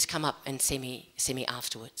want to, just come up and see me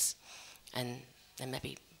afterwards, and then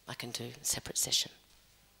maybe I can do a separate session.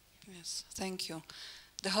 Yes, thank you.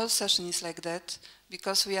 The whole session is like that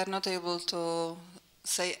because we are not able to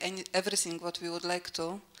say everything what we would like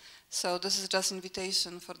to. So this is just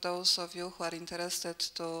invitation for those of you who are interested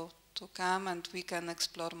to come, and we can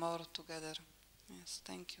explore more together. Yes,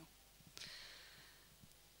 thank you.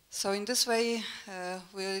 So in this way,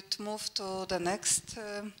 we'll move to the next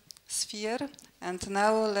sphere. And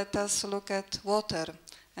now let us look at water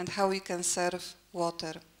and how we can serve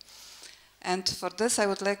water. And for this I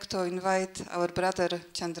would like to invite our brother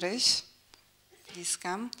Chandresh. Please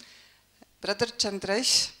come. Brother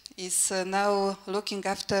Chandresh is now looking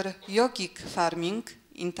after yogic farming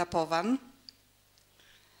in Tapovan.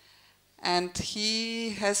 And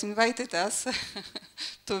he has invited us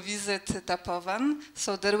to visit Tapovan.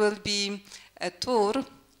 So there will be a tour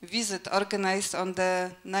visit organized on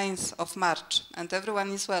the 9th of March, and everyone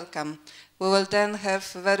is welcome. We will then have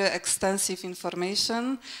very extensive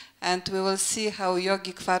information, and we will see how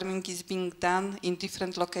yogic farming is being done in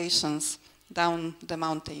different locations down the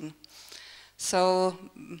mountain. So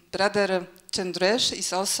Brother Chandresh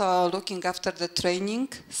is also looking after the training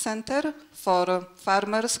center for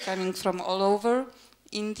farmers coming from all over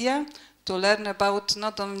India to learn about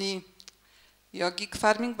not only yogic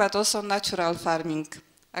farming but also natural farming.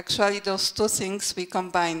 Actually, those two things we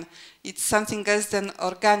combine. It's something else than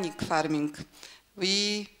organic farming.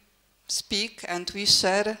 We speak and we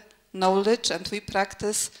share knowledge and we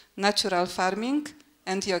practice natural farming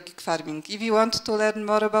and yogic farming. If you want to learn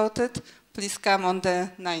more about it, please come on the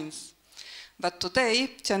 9th. But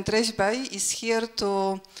today, Chandresh Bhai is here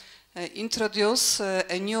to introduce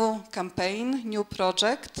a new campaign, new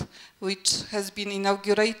project, which has been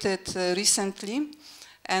inaugurated recently,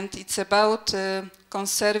 and it's about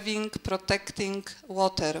conserving, protecting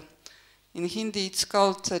water. In Hindi, it's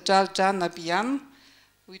called Jal Jan Abhiyan,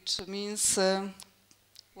 which means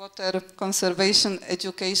Water Conservation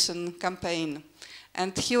Education Campaign.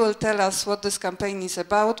 And he will tell us what this campaign is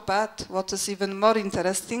about, but what is even more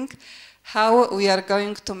interesting, how we are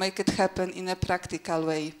going to make it happen in a practical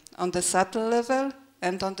way, on the subtle level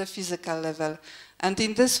and on the physical level. And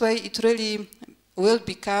in this way, it really will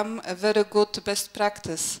become a very good best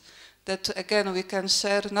practice that, again, we can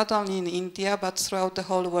share not only in India, but throughout the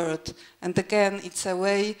whole world. And again, it's a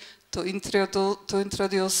way to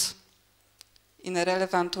introduce in a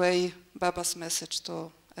relevant way Baba's message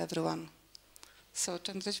to everyone. So,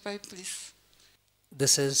 Chandresh Bhai, please.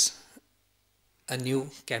 This is a new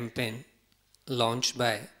campaign launched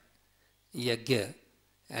by Yagya,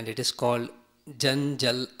 and it is called Jan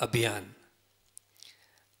Jal Abhiyan.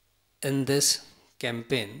 In this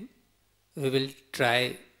campaign, we will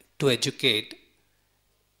try to educate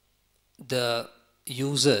the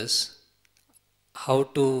users how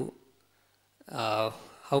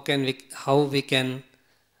we can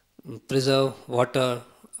preserve water,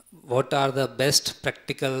 what are the best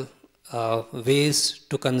practical ways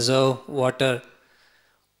to conserve water,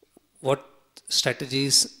 what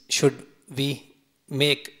strategies should we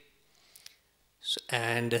make,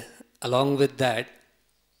 and along with that,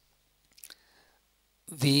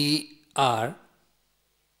 we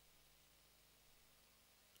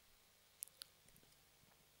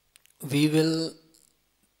will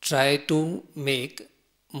try to make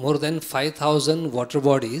more than 5,000 water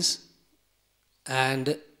bodies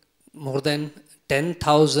and more than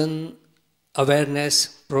 10,000 awareness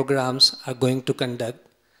programs are going to conduct,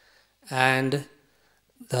 and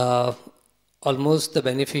almost the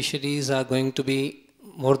beneficiaries are going to be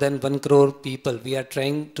more than 1 crore people. We are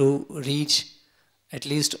trying to reach at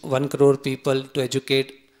least 1 crore people to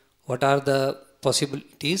educate what are the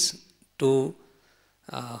possibilities to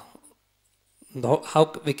how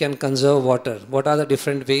we can conserve water, what are the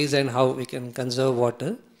different ways and how we can conserve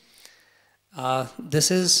water. This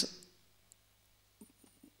is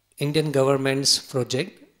Indian government's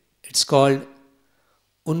project. It's called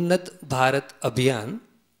Unnat Bharat Abhiyan.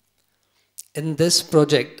 In this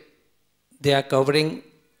project, they are covering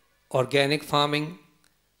organic farming,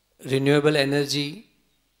 renewable energy,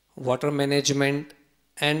 water management,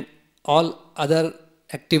 and all other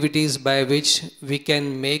activities by which we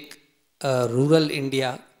can make rural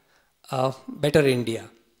India a better India.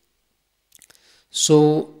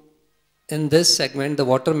 So in this segment, the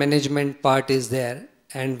water management part is there,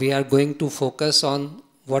 and we are going to focus on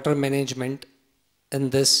water management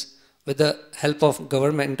in this. With the help of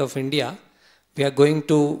Government of India, we are going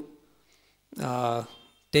to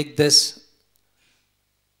take this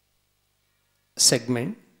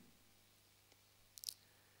segment.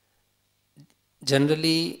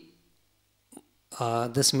 Generally,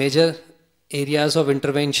 this major areas of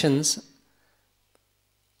interventions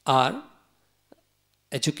are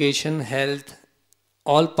education, health,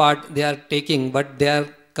 all part they are taking, but they are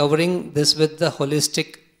covering this with the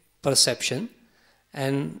holistic perception,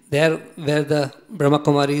 and there where the Brahma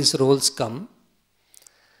Kumari's roles come.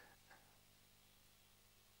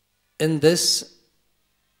 In this,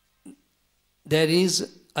 there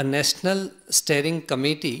is a national steering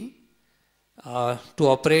committee to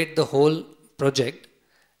operate the whole project,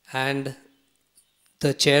 And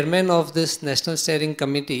the chairman of this National Steering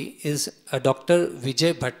Committee is Dr.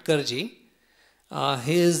 Vijay Bhatkarji.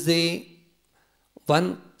 He is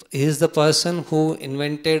the person who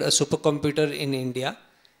invented a supercomputer in India.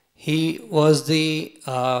 He was the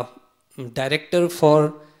director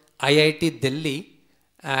for IIT Delhi,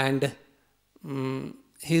 and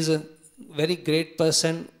he's a very great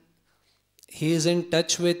person. He is in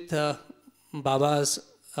touch with Baba's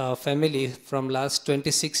family from last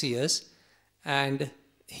 26 years, and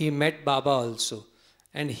he met Baba also.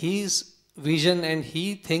 And his vision, and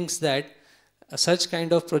he thinks that such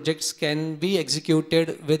kind of projects can be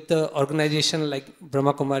executed with the organization like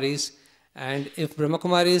Brahma Kumaris. And if Brahma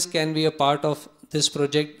Kumaris can be a part of this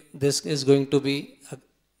project, this is going to be a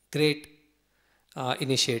great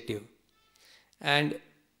initiative. And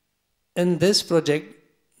in this project,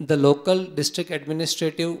 the local district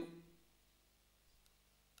administrative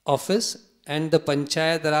office and the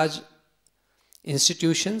Panchayat Raj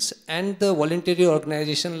institutions and the voluntary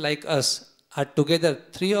organization like us are together,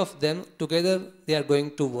 three of them together, they are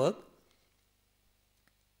going to work.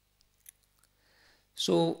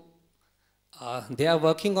 So they are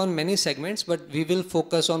working on many segments, but we will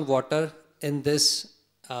focus on water in this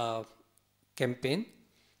campaign.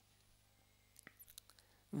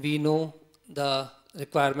 We know the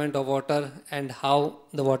requirement of water and how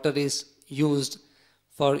the water is used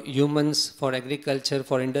for humans, for agriculture,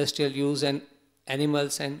 for industrial use, and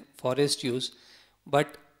animals and forest use.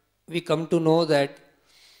 But we come to know that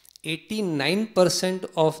 89%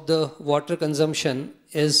 of the water consumption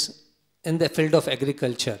is in the field of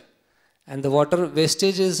agriculture, and the water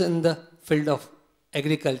wastage is in the field of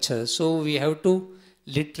agriculture. So we have to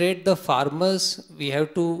literate the farmers, we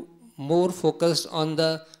have to more focus on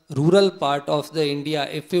the rural part of the India.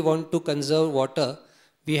 If we want to conserve water,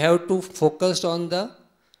 we have to focus on the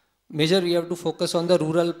we have to focus on the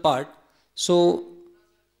rural part. So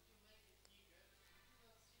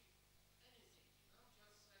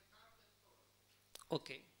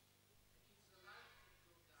okay.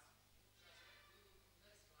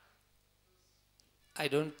 I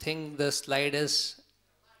don't think the slide is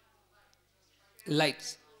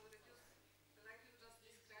lights.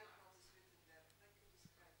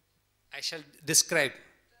 I shall describe.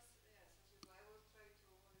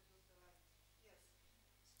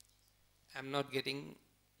 I'm not getting.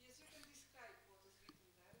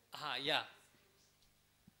 Yeah.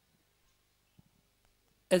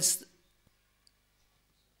 It's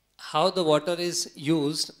how the water is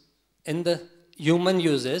used in the human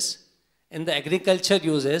uses, in the agriculture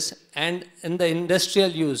uses, and in the industrial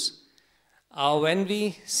use. When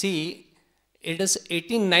we see, it is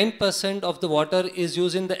 89% of the water is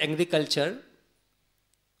used in the agriculture,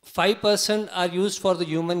 5% are used for the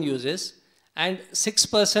human uses, and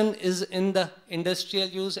 6% is in the industrial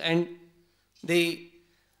use and the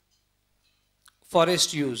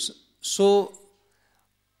forest use. So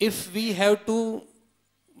if we have to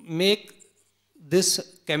make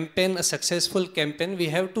this campaign a successful campaign, we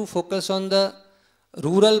have to focus on the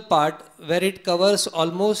rural part where it covers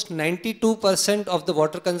almost 92% of the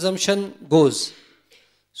water consumption goes.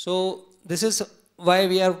 So this is why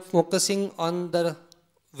we are focusing on the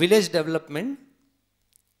village development.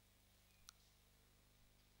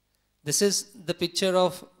 This is the picture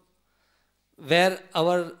of where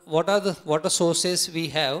what are the water sources we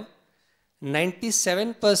have.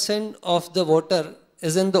 97% of the water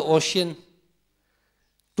is in the ocean,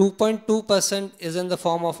 2.2% is in the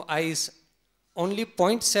form of ice, only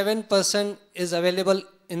 0.7% is available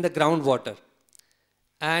in the groundwater,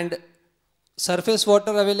 and surface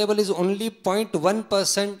water available is only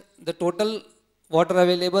 0.1%. The total water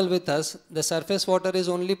available with us, the surface water is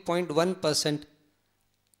only 0.1%.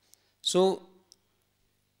 So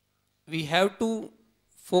we have to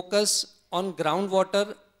focus on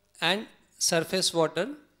groundwater and surface water.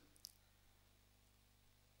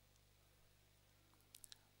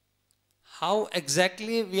 How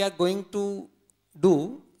exactly we are going to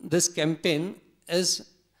do this campaign is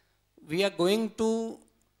we are going to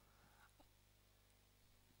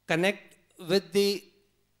connect with the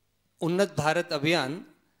Unnat Bharat Abhiyan.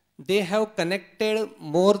 They have connected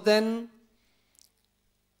more than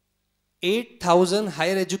 8,000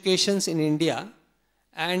 higher educations in India,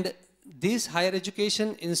 and these higher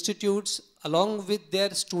education institutes along with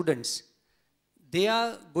their students, they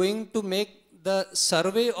are going to make the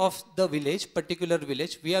survey of the village, particular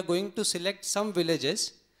village. We are going to select some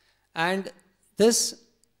villages, and this,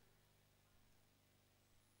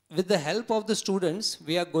 with the help of the students,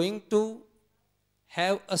 we are going to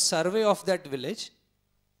have a survey of that village.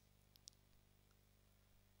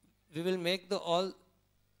 We will make the all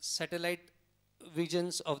satellite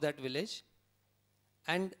visions of that village,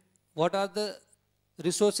 and what are the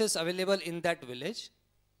resources available in that village.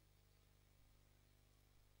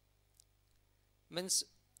 Means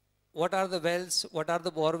what are the wells, what are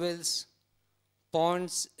the bore wells,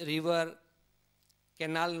 ponds, river,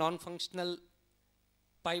 canal, non-functional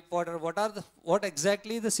pipe water, what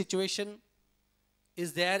exactly the situation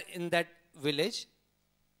is there in that village.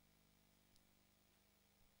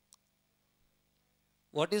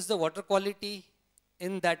 What is the water quality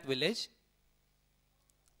in that village?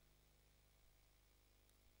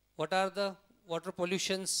 What are the water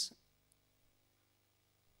pollutions?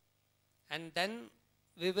 And then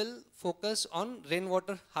we will focus on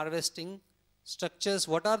rainwater harvesting structures.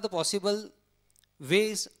 What are the possible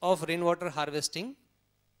ways of rainwater harvesting?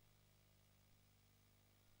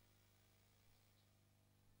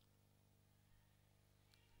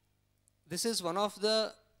 This is one of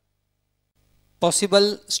the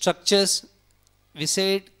possible structures. We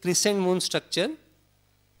said crescent moon structure.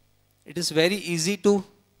 It is very easy to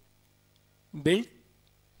build,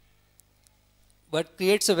 but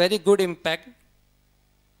creates a very good impact.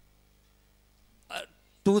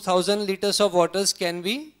 2000 liters of waters can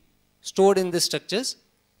be stored in these structures.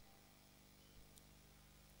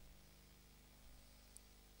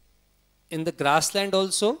 In the grassland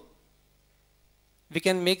also, we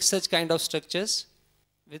can make such kind of structures.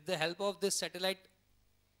 With the help of this satellite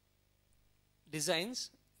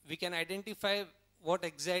designs, we can identify what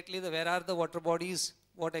exactly where are the water bodies,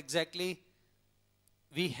 what exactly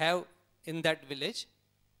we have in that village.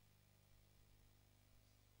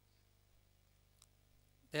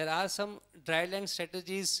 There are some dryland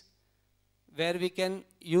strategies where we can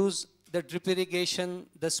use the drip irrigation,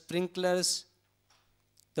 the sprinklers,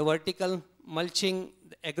 the vertical mulching,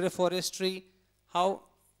 the agroforestry, how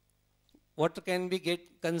water can be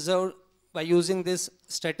conserved by using these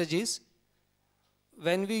strategies.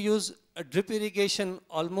 When we use a drip irrigation,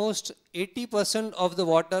 almost 80% of the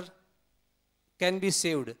water can be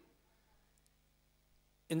saved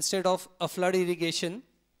instead of a flood irrigation.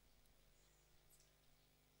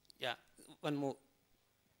 Yeah, one more.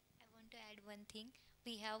 I want to add one thing.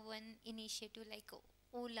 We have one initiative like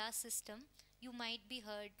Ola system. You might be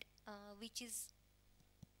heard, which is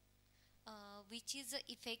an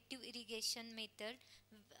effective irrigation method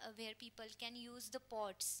where people can use the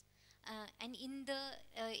pots. And in the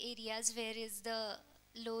areas where is the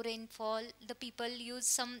low rainfall, the people use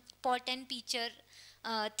some pot and pitcher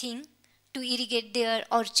thing to irrigate their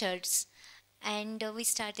orchards. And we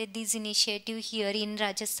started this initiative here in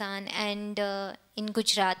Rajasthan and in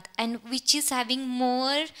Gujarat, and which is having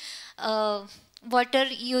more water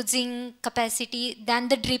using capacity than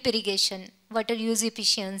the drip irrigation, water use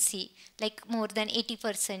efficiency, like more than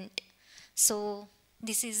 80%. So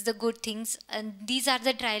this is the good things, and these are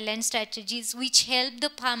the dryland strategies which help the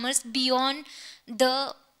farmers beyond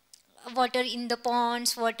the water in the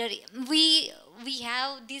ponds. We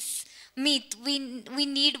have this myth, we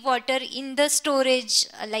need water in the storage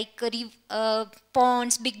like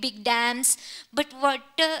ponds, big dams, but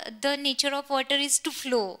the nature of water is to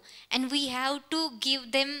flow, and we have to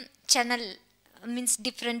give them channel, means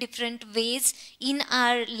different ways in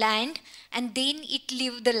our land, and then it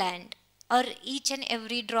leave the land, or each and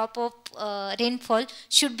every drop of rainfall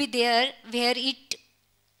should be there where it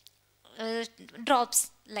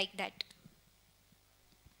drops, like that.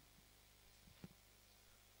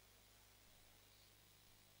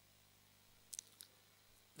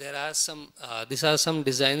 There are some, these are some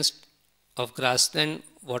designs of grassland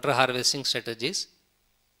water harvesting strategies.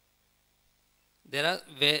 There are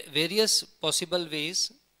various possible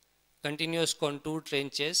ways: continuous contour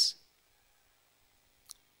trenches,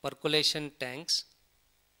 percolation tanks,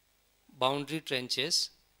 boundary trenches,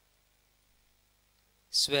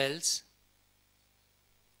 swells.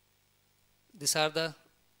 These are the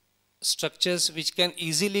structures which can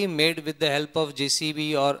easily made with the help of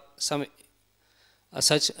JCB or some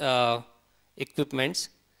such equipments.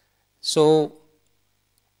 So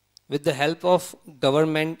with the help of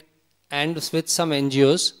government and with some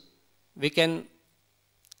NGOs, we can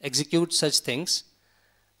execute such things.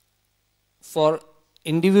 For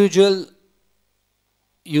individual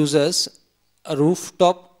users, a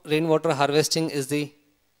rooftop rainwater harvesting is the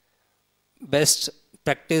best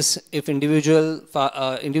practice. If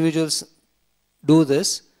individuals do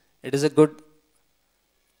this, it is a good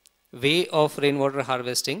way of rainwater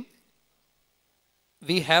harvesting.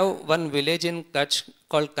 We have one village in Kutch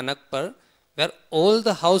called Kanakpur, where all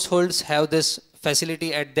the households have this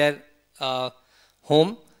facility at their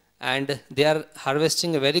home, and they are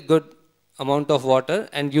harvesting a very good amount of water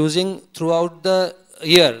and using throughout the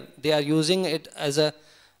year. They are using it as a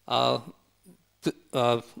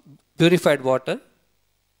purified water.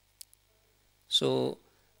 So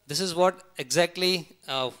this is what exactly,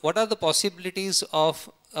 what are the possibilities of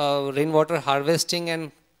rainwater harvesting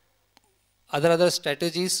and other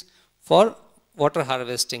strategies for water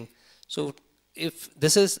harvesting. So if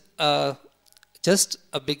this is just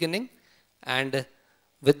a beginning, and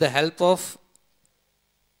with the help of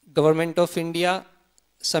Government of India,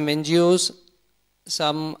 some NGOs,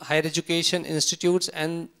 some higher education institutes,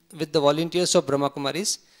 and with the volunteers of Brahma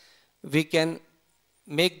Kumaris, we can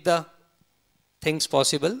make the things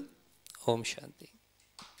possible. Om Shanti.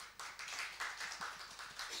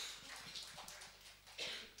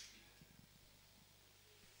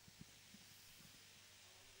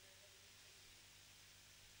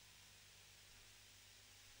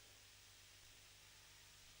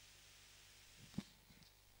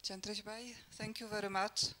 Chandresh Bhai, thank you very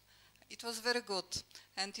much. It was very good,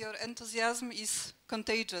 and your enthusiasm is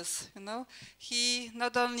contagious, you know. He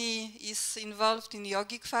not only is involved in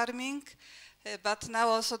yogic farming, but now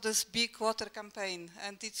also this big water campaign,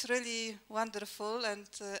 and it's really wonderful, and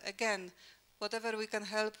again, whatever we can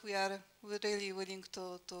help, we're really willing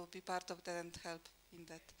to be part of that and help in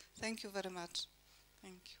that. Thank you very much.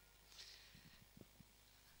 Thank you.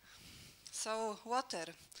 So, water.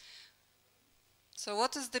 So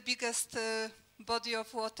what is the biggest body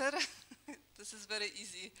of water? This is a very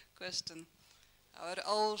easy question. Our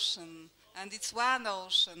ocean. And it's one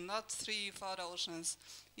ocean, not 3, 4 oceans.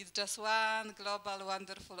 It's just one global,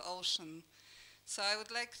 wonderful ocean. So I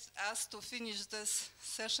would like us to finish this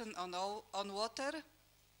session on water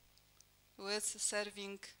with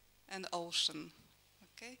serving an ocean.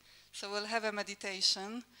 Okay? So we'll have a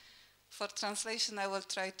meditation. For translation, I will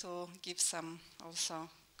try to give some also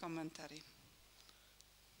commentary.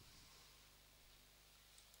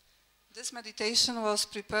 This meditation was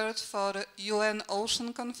prepared for UN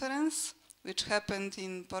Ocean Conference, which happened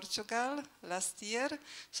in Portugal last year.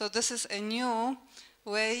 So this is a new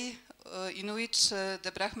way in which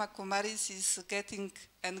the Brahma Kumaris is getting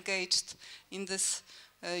engaged in this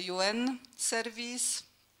UN service,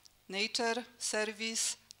 nature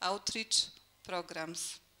service, outreach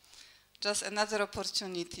programs. Just another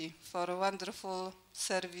opportunity for a wonderful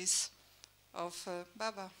service of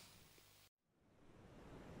Baba.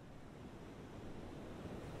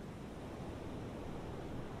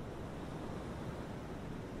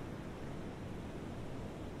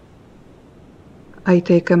 I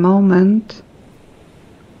take a moment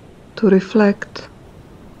to reflect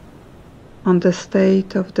on the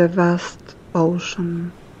state of the vast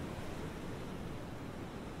ocean.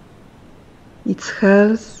 Its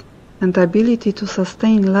health and ability to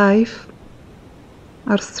sustain life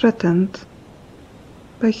are threatened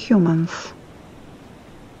by humans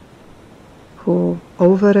who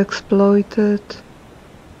overexploit it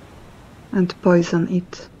and poison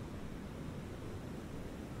it.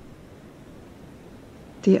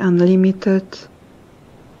 The unlimited,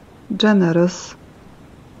 generous,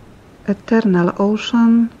 eternal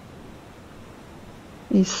ocean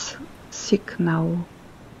is sick now.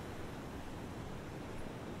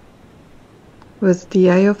 With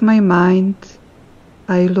the eye of my mind,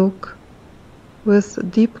 I look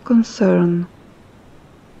with deep concern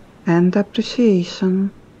and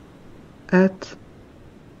appreciation at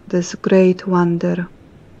this great wonder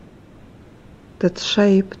that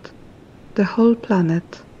shaped the whole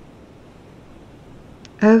planet.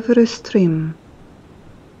 Every stream,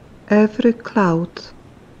 every cloud,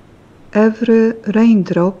 every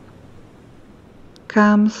raindrop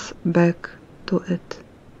comes back to it.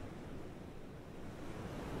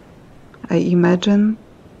 I imagine,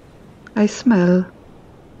 I smell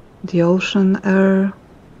the ocean air.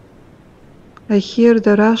 I hear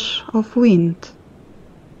the rush of wind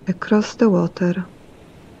across the water.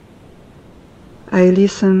 I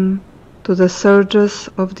listen to the surges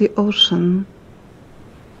of the ocean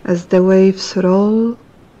as the waves roll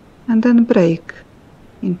and then break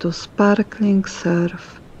into sparkling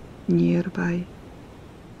surf nearby.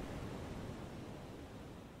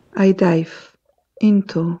 I dive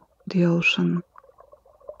into the ocean,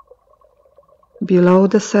 below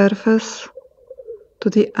the surface to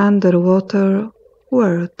the underwater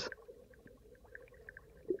world,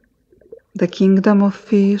 the kingdom of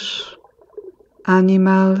fish,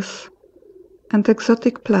 animals, and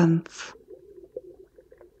exotic plants.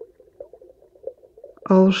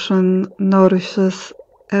 Ocean nourishes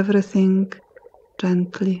everything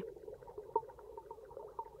gently.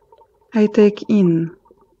 I take in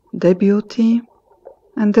the beauty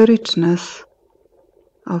and the richness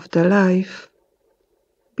of the life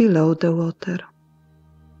below the water.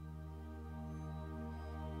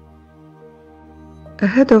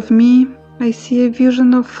 Ahead of me I see a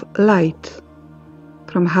vision of light.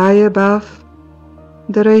 From high above,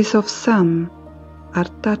 the rays of sun are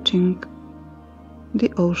touching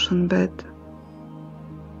the ocean bed.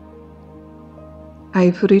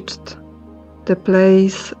 I've reached the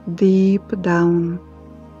place deep down,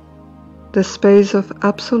 the space of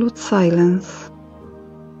absolute silence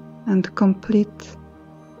and complete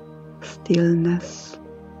stillness.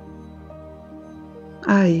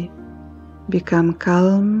 I become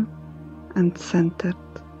calm and centered.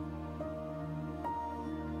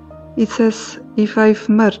 It's as if I've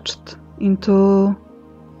merged into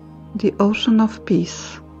the ocean of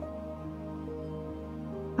peace.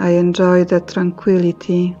 I enjoy the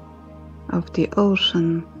tranquility of the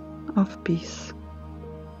ocean of peace.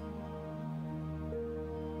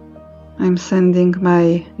 I'm sending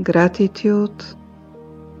my gratitude,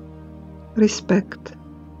 respect,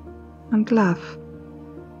 and love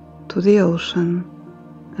to the ocean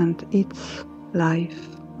and its life.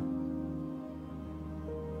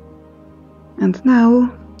 And now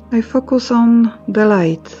I focus on the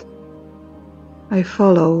light. I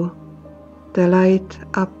follow the light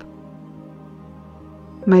up.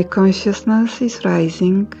 My consciousness is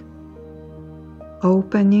rising,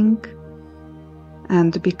 opening,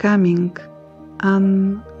 and becoming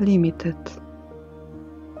unlimited.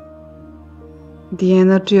 The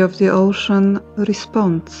energy of the ocean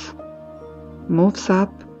responds, moves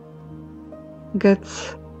up,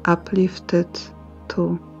 gets uplifted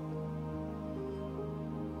too.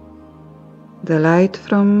 The light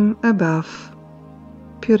from above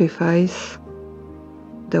purifies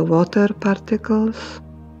the water particles,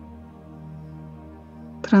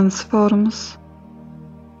 transforms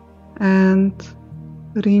and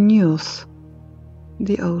renews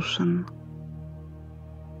the ocean.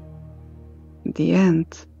 The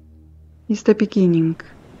end is the beginning,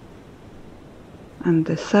 and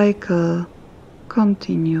the cycle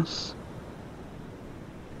continues.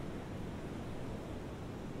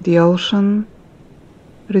 The ocean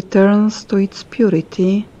returns to its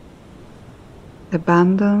purity,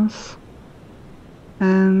 abundance,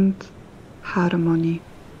 and harmony.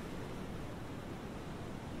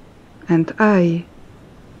 And I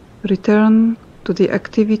return to the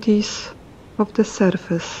activities of the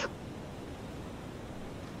surface.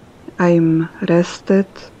 I am rested,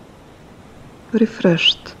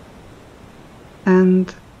 refreshed,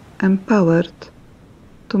 and empowered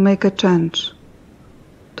to make a change,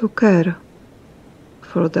 to care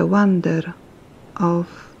for the wonder of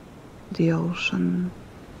the ocean.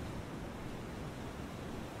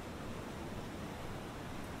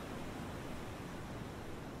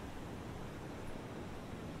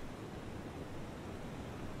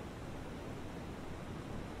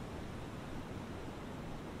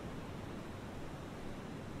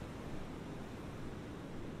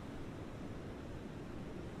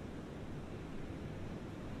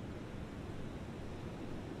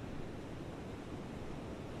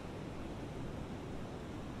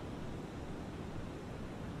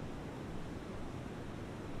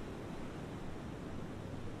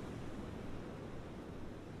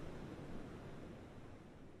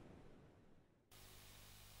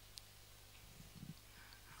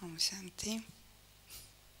 Om Shanti.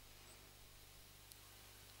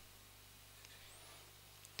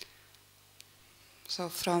 So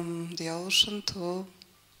from the ocean to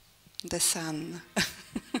the sun.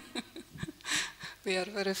 We are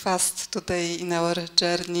very fast today in our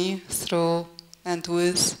journey through and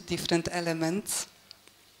with different elements.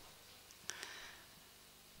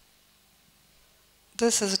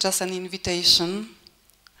 This is just an invitation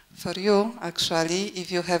for you, actually,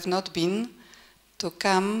 if you have not been, to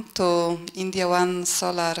come to India One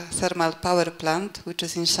Solar Thermal Power Plant, which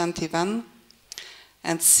is in Shantivan,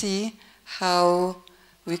 and see how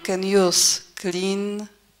we can use clean,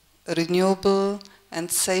 renewable,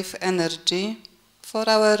 and safe energy for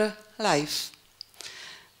our life.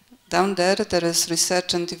 Down there is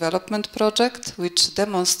research and development project which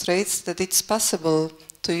demonstrates that it's possible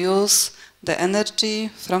to use the energy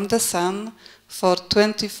from the sun for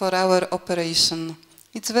 24-hour operation.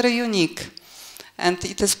 It's very unique. And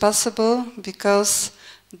it is possible because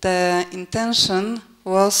the intention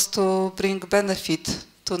was to bring benefit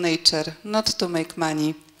to nature, not to make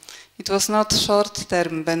money. It was not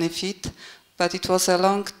short-term benefit, but it was a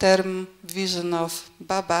long-term vision of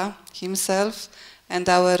Baba himself and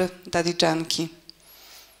our Daddy Janki.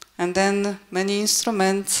 And then many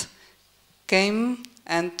instruments came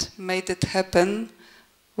and made it happen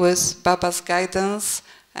with Baba's guidance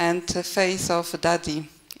and the faith of Daddy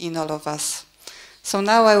in all of us. So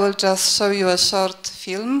now I will just show you a short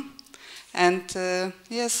film, and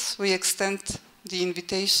yes, we extend the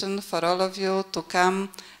invitation for all of you to come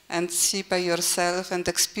and see by yourself and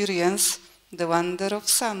experience the wonder of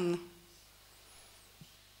sun.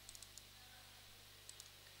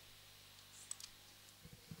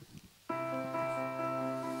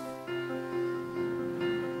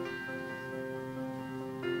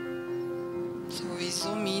 So we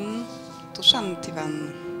zoom in to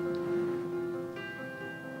Shantivan.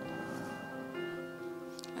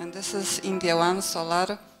 And this is India One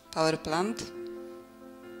solar power plant,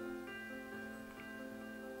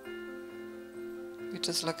 which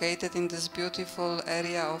is located in this beautiful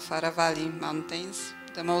area of Aravalli Mountains,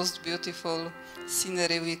 the most beautiful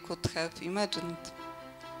scenery we could have imagined.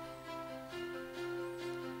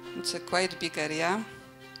 It's a quite big area,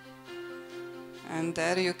 and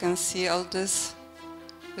there you can see all these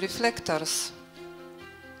reflectors,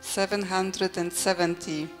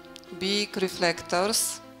 770 big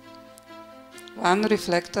reflectors. One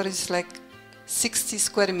reflector is like 60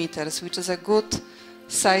 square meters, which is a good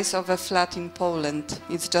size of a flat in Poland.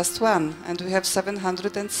 It's just one, and we have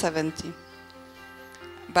 770.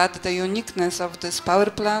 But the uniqueness of this power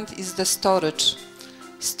plant is the storage.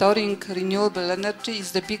 Storing renewable energy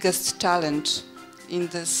is the biggest challenge in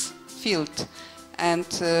this field. And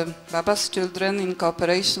Baba's children, in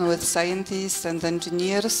cooperation with scientists and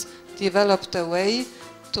engineers, developed a way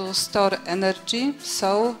to store energy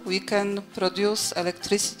so we can produce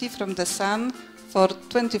electricity from the sun for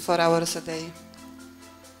 24 hours a day.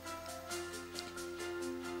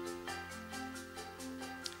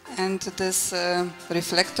 And these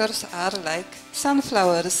reflectors are like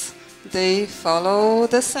sunflowers. They follow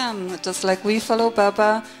the sun, just like we follow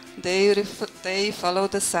Baba, they follow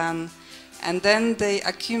the sun. And then they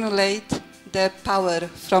accumulate the power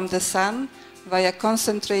from the sun via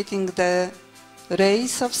concentrating the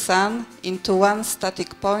rays of sun into one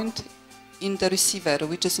static point in the receiver,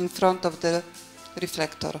 which is in front of the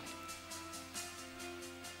reflector.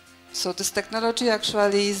 So this technology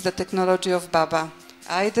actually is the technology of Baba.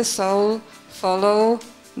 I, the soul, follow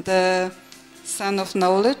the sun of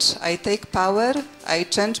knowledge, I take power, I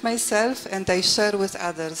change myself, and I share with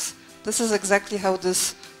others. This is exactly how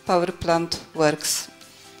this power plant works.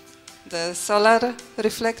 The solar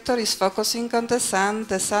reflector is focusing on the sun.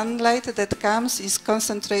 The sunlight that comes is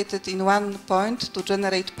concentrated in one point to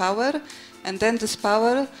generate power, and then this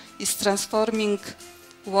power is transforming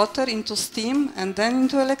water into steam and then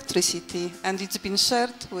into electricity. And it's been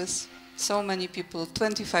shared with so many people,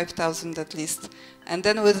 25,000 at least, and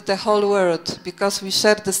then with the whole world, because we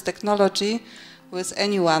share this technology with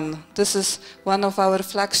anyone. This is one of our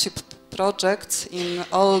flagship projects in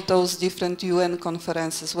all those different UN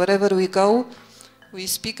conferences. Wherever we go, we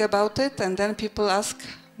speak about it, and then people ask,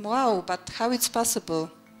 wow, but how it's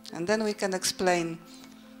possible? And then we can explain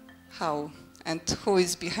how and who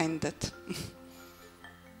is behind it.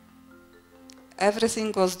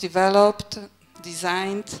 Everything was developed,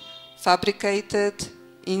 designed, fabricated,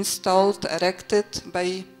 installed, erected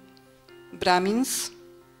by Brahmins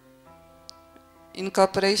in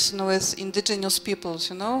cooperation with indigenous peoples,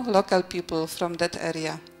 you know, local people from that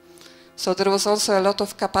area. So there was also a lot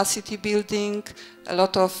of capacity building, a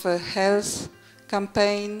lot of health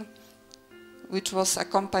campaign, which was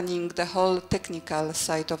accompanying the whole technical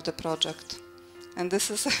side of the project. And this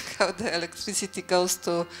is how the electricity goes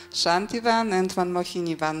to Shantivan and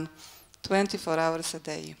Manmohinivan, 24 hours a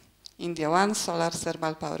day. India One solar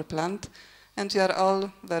thermal power plant, and you are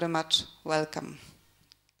all very much welcome.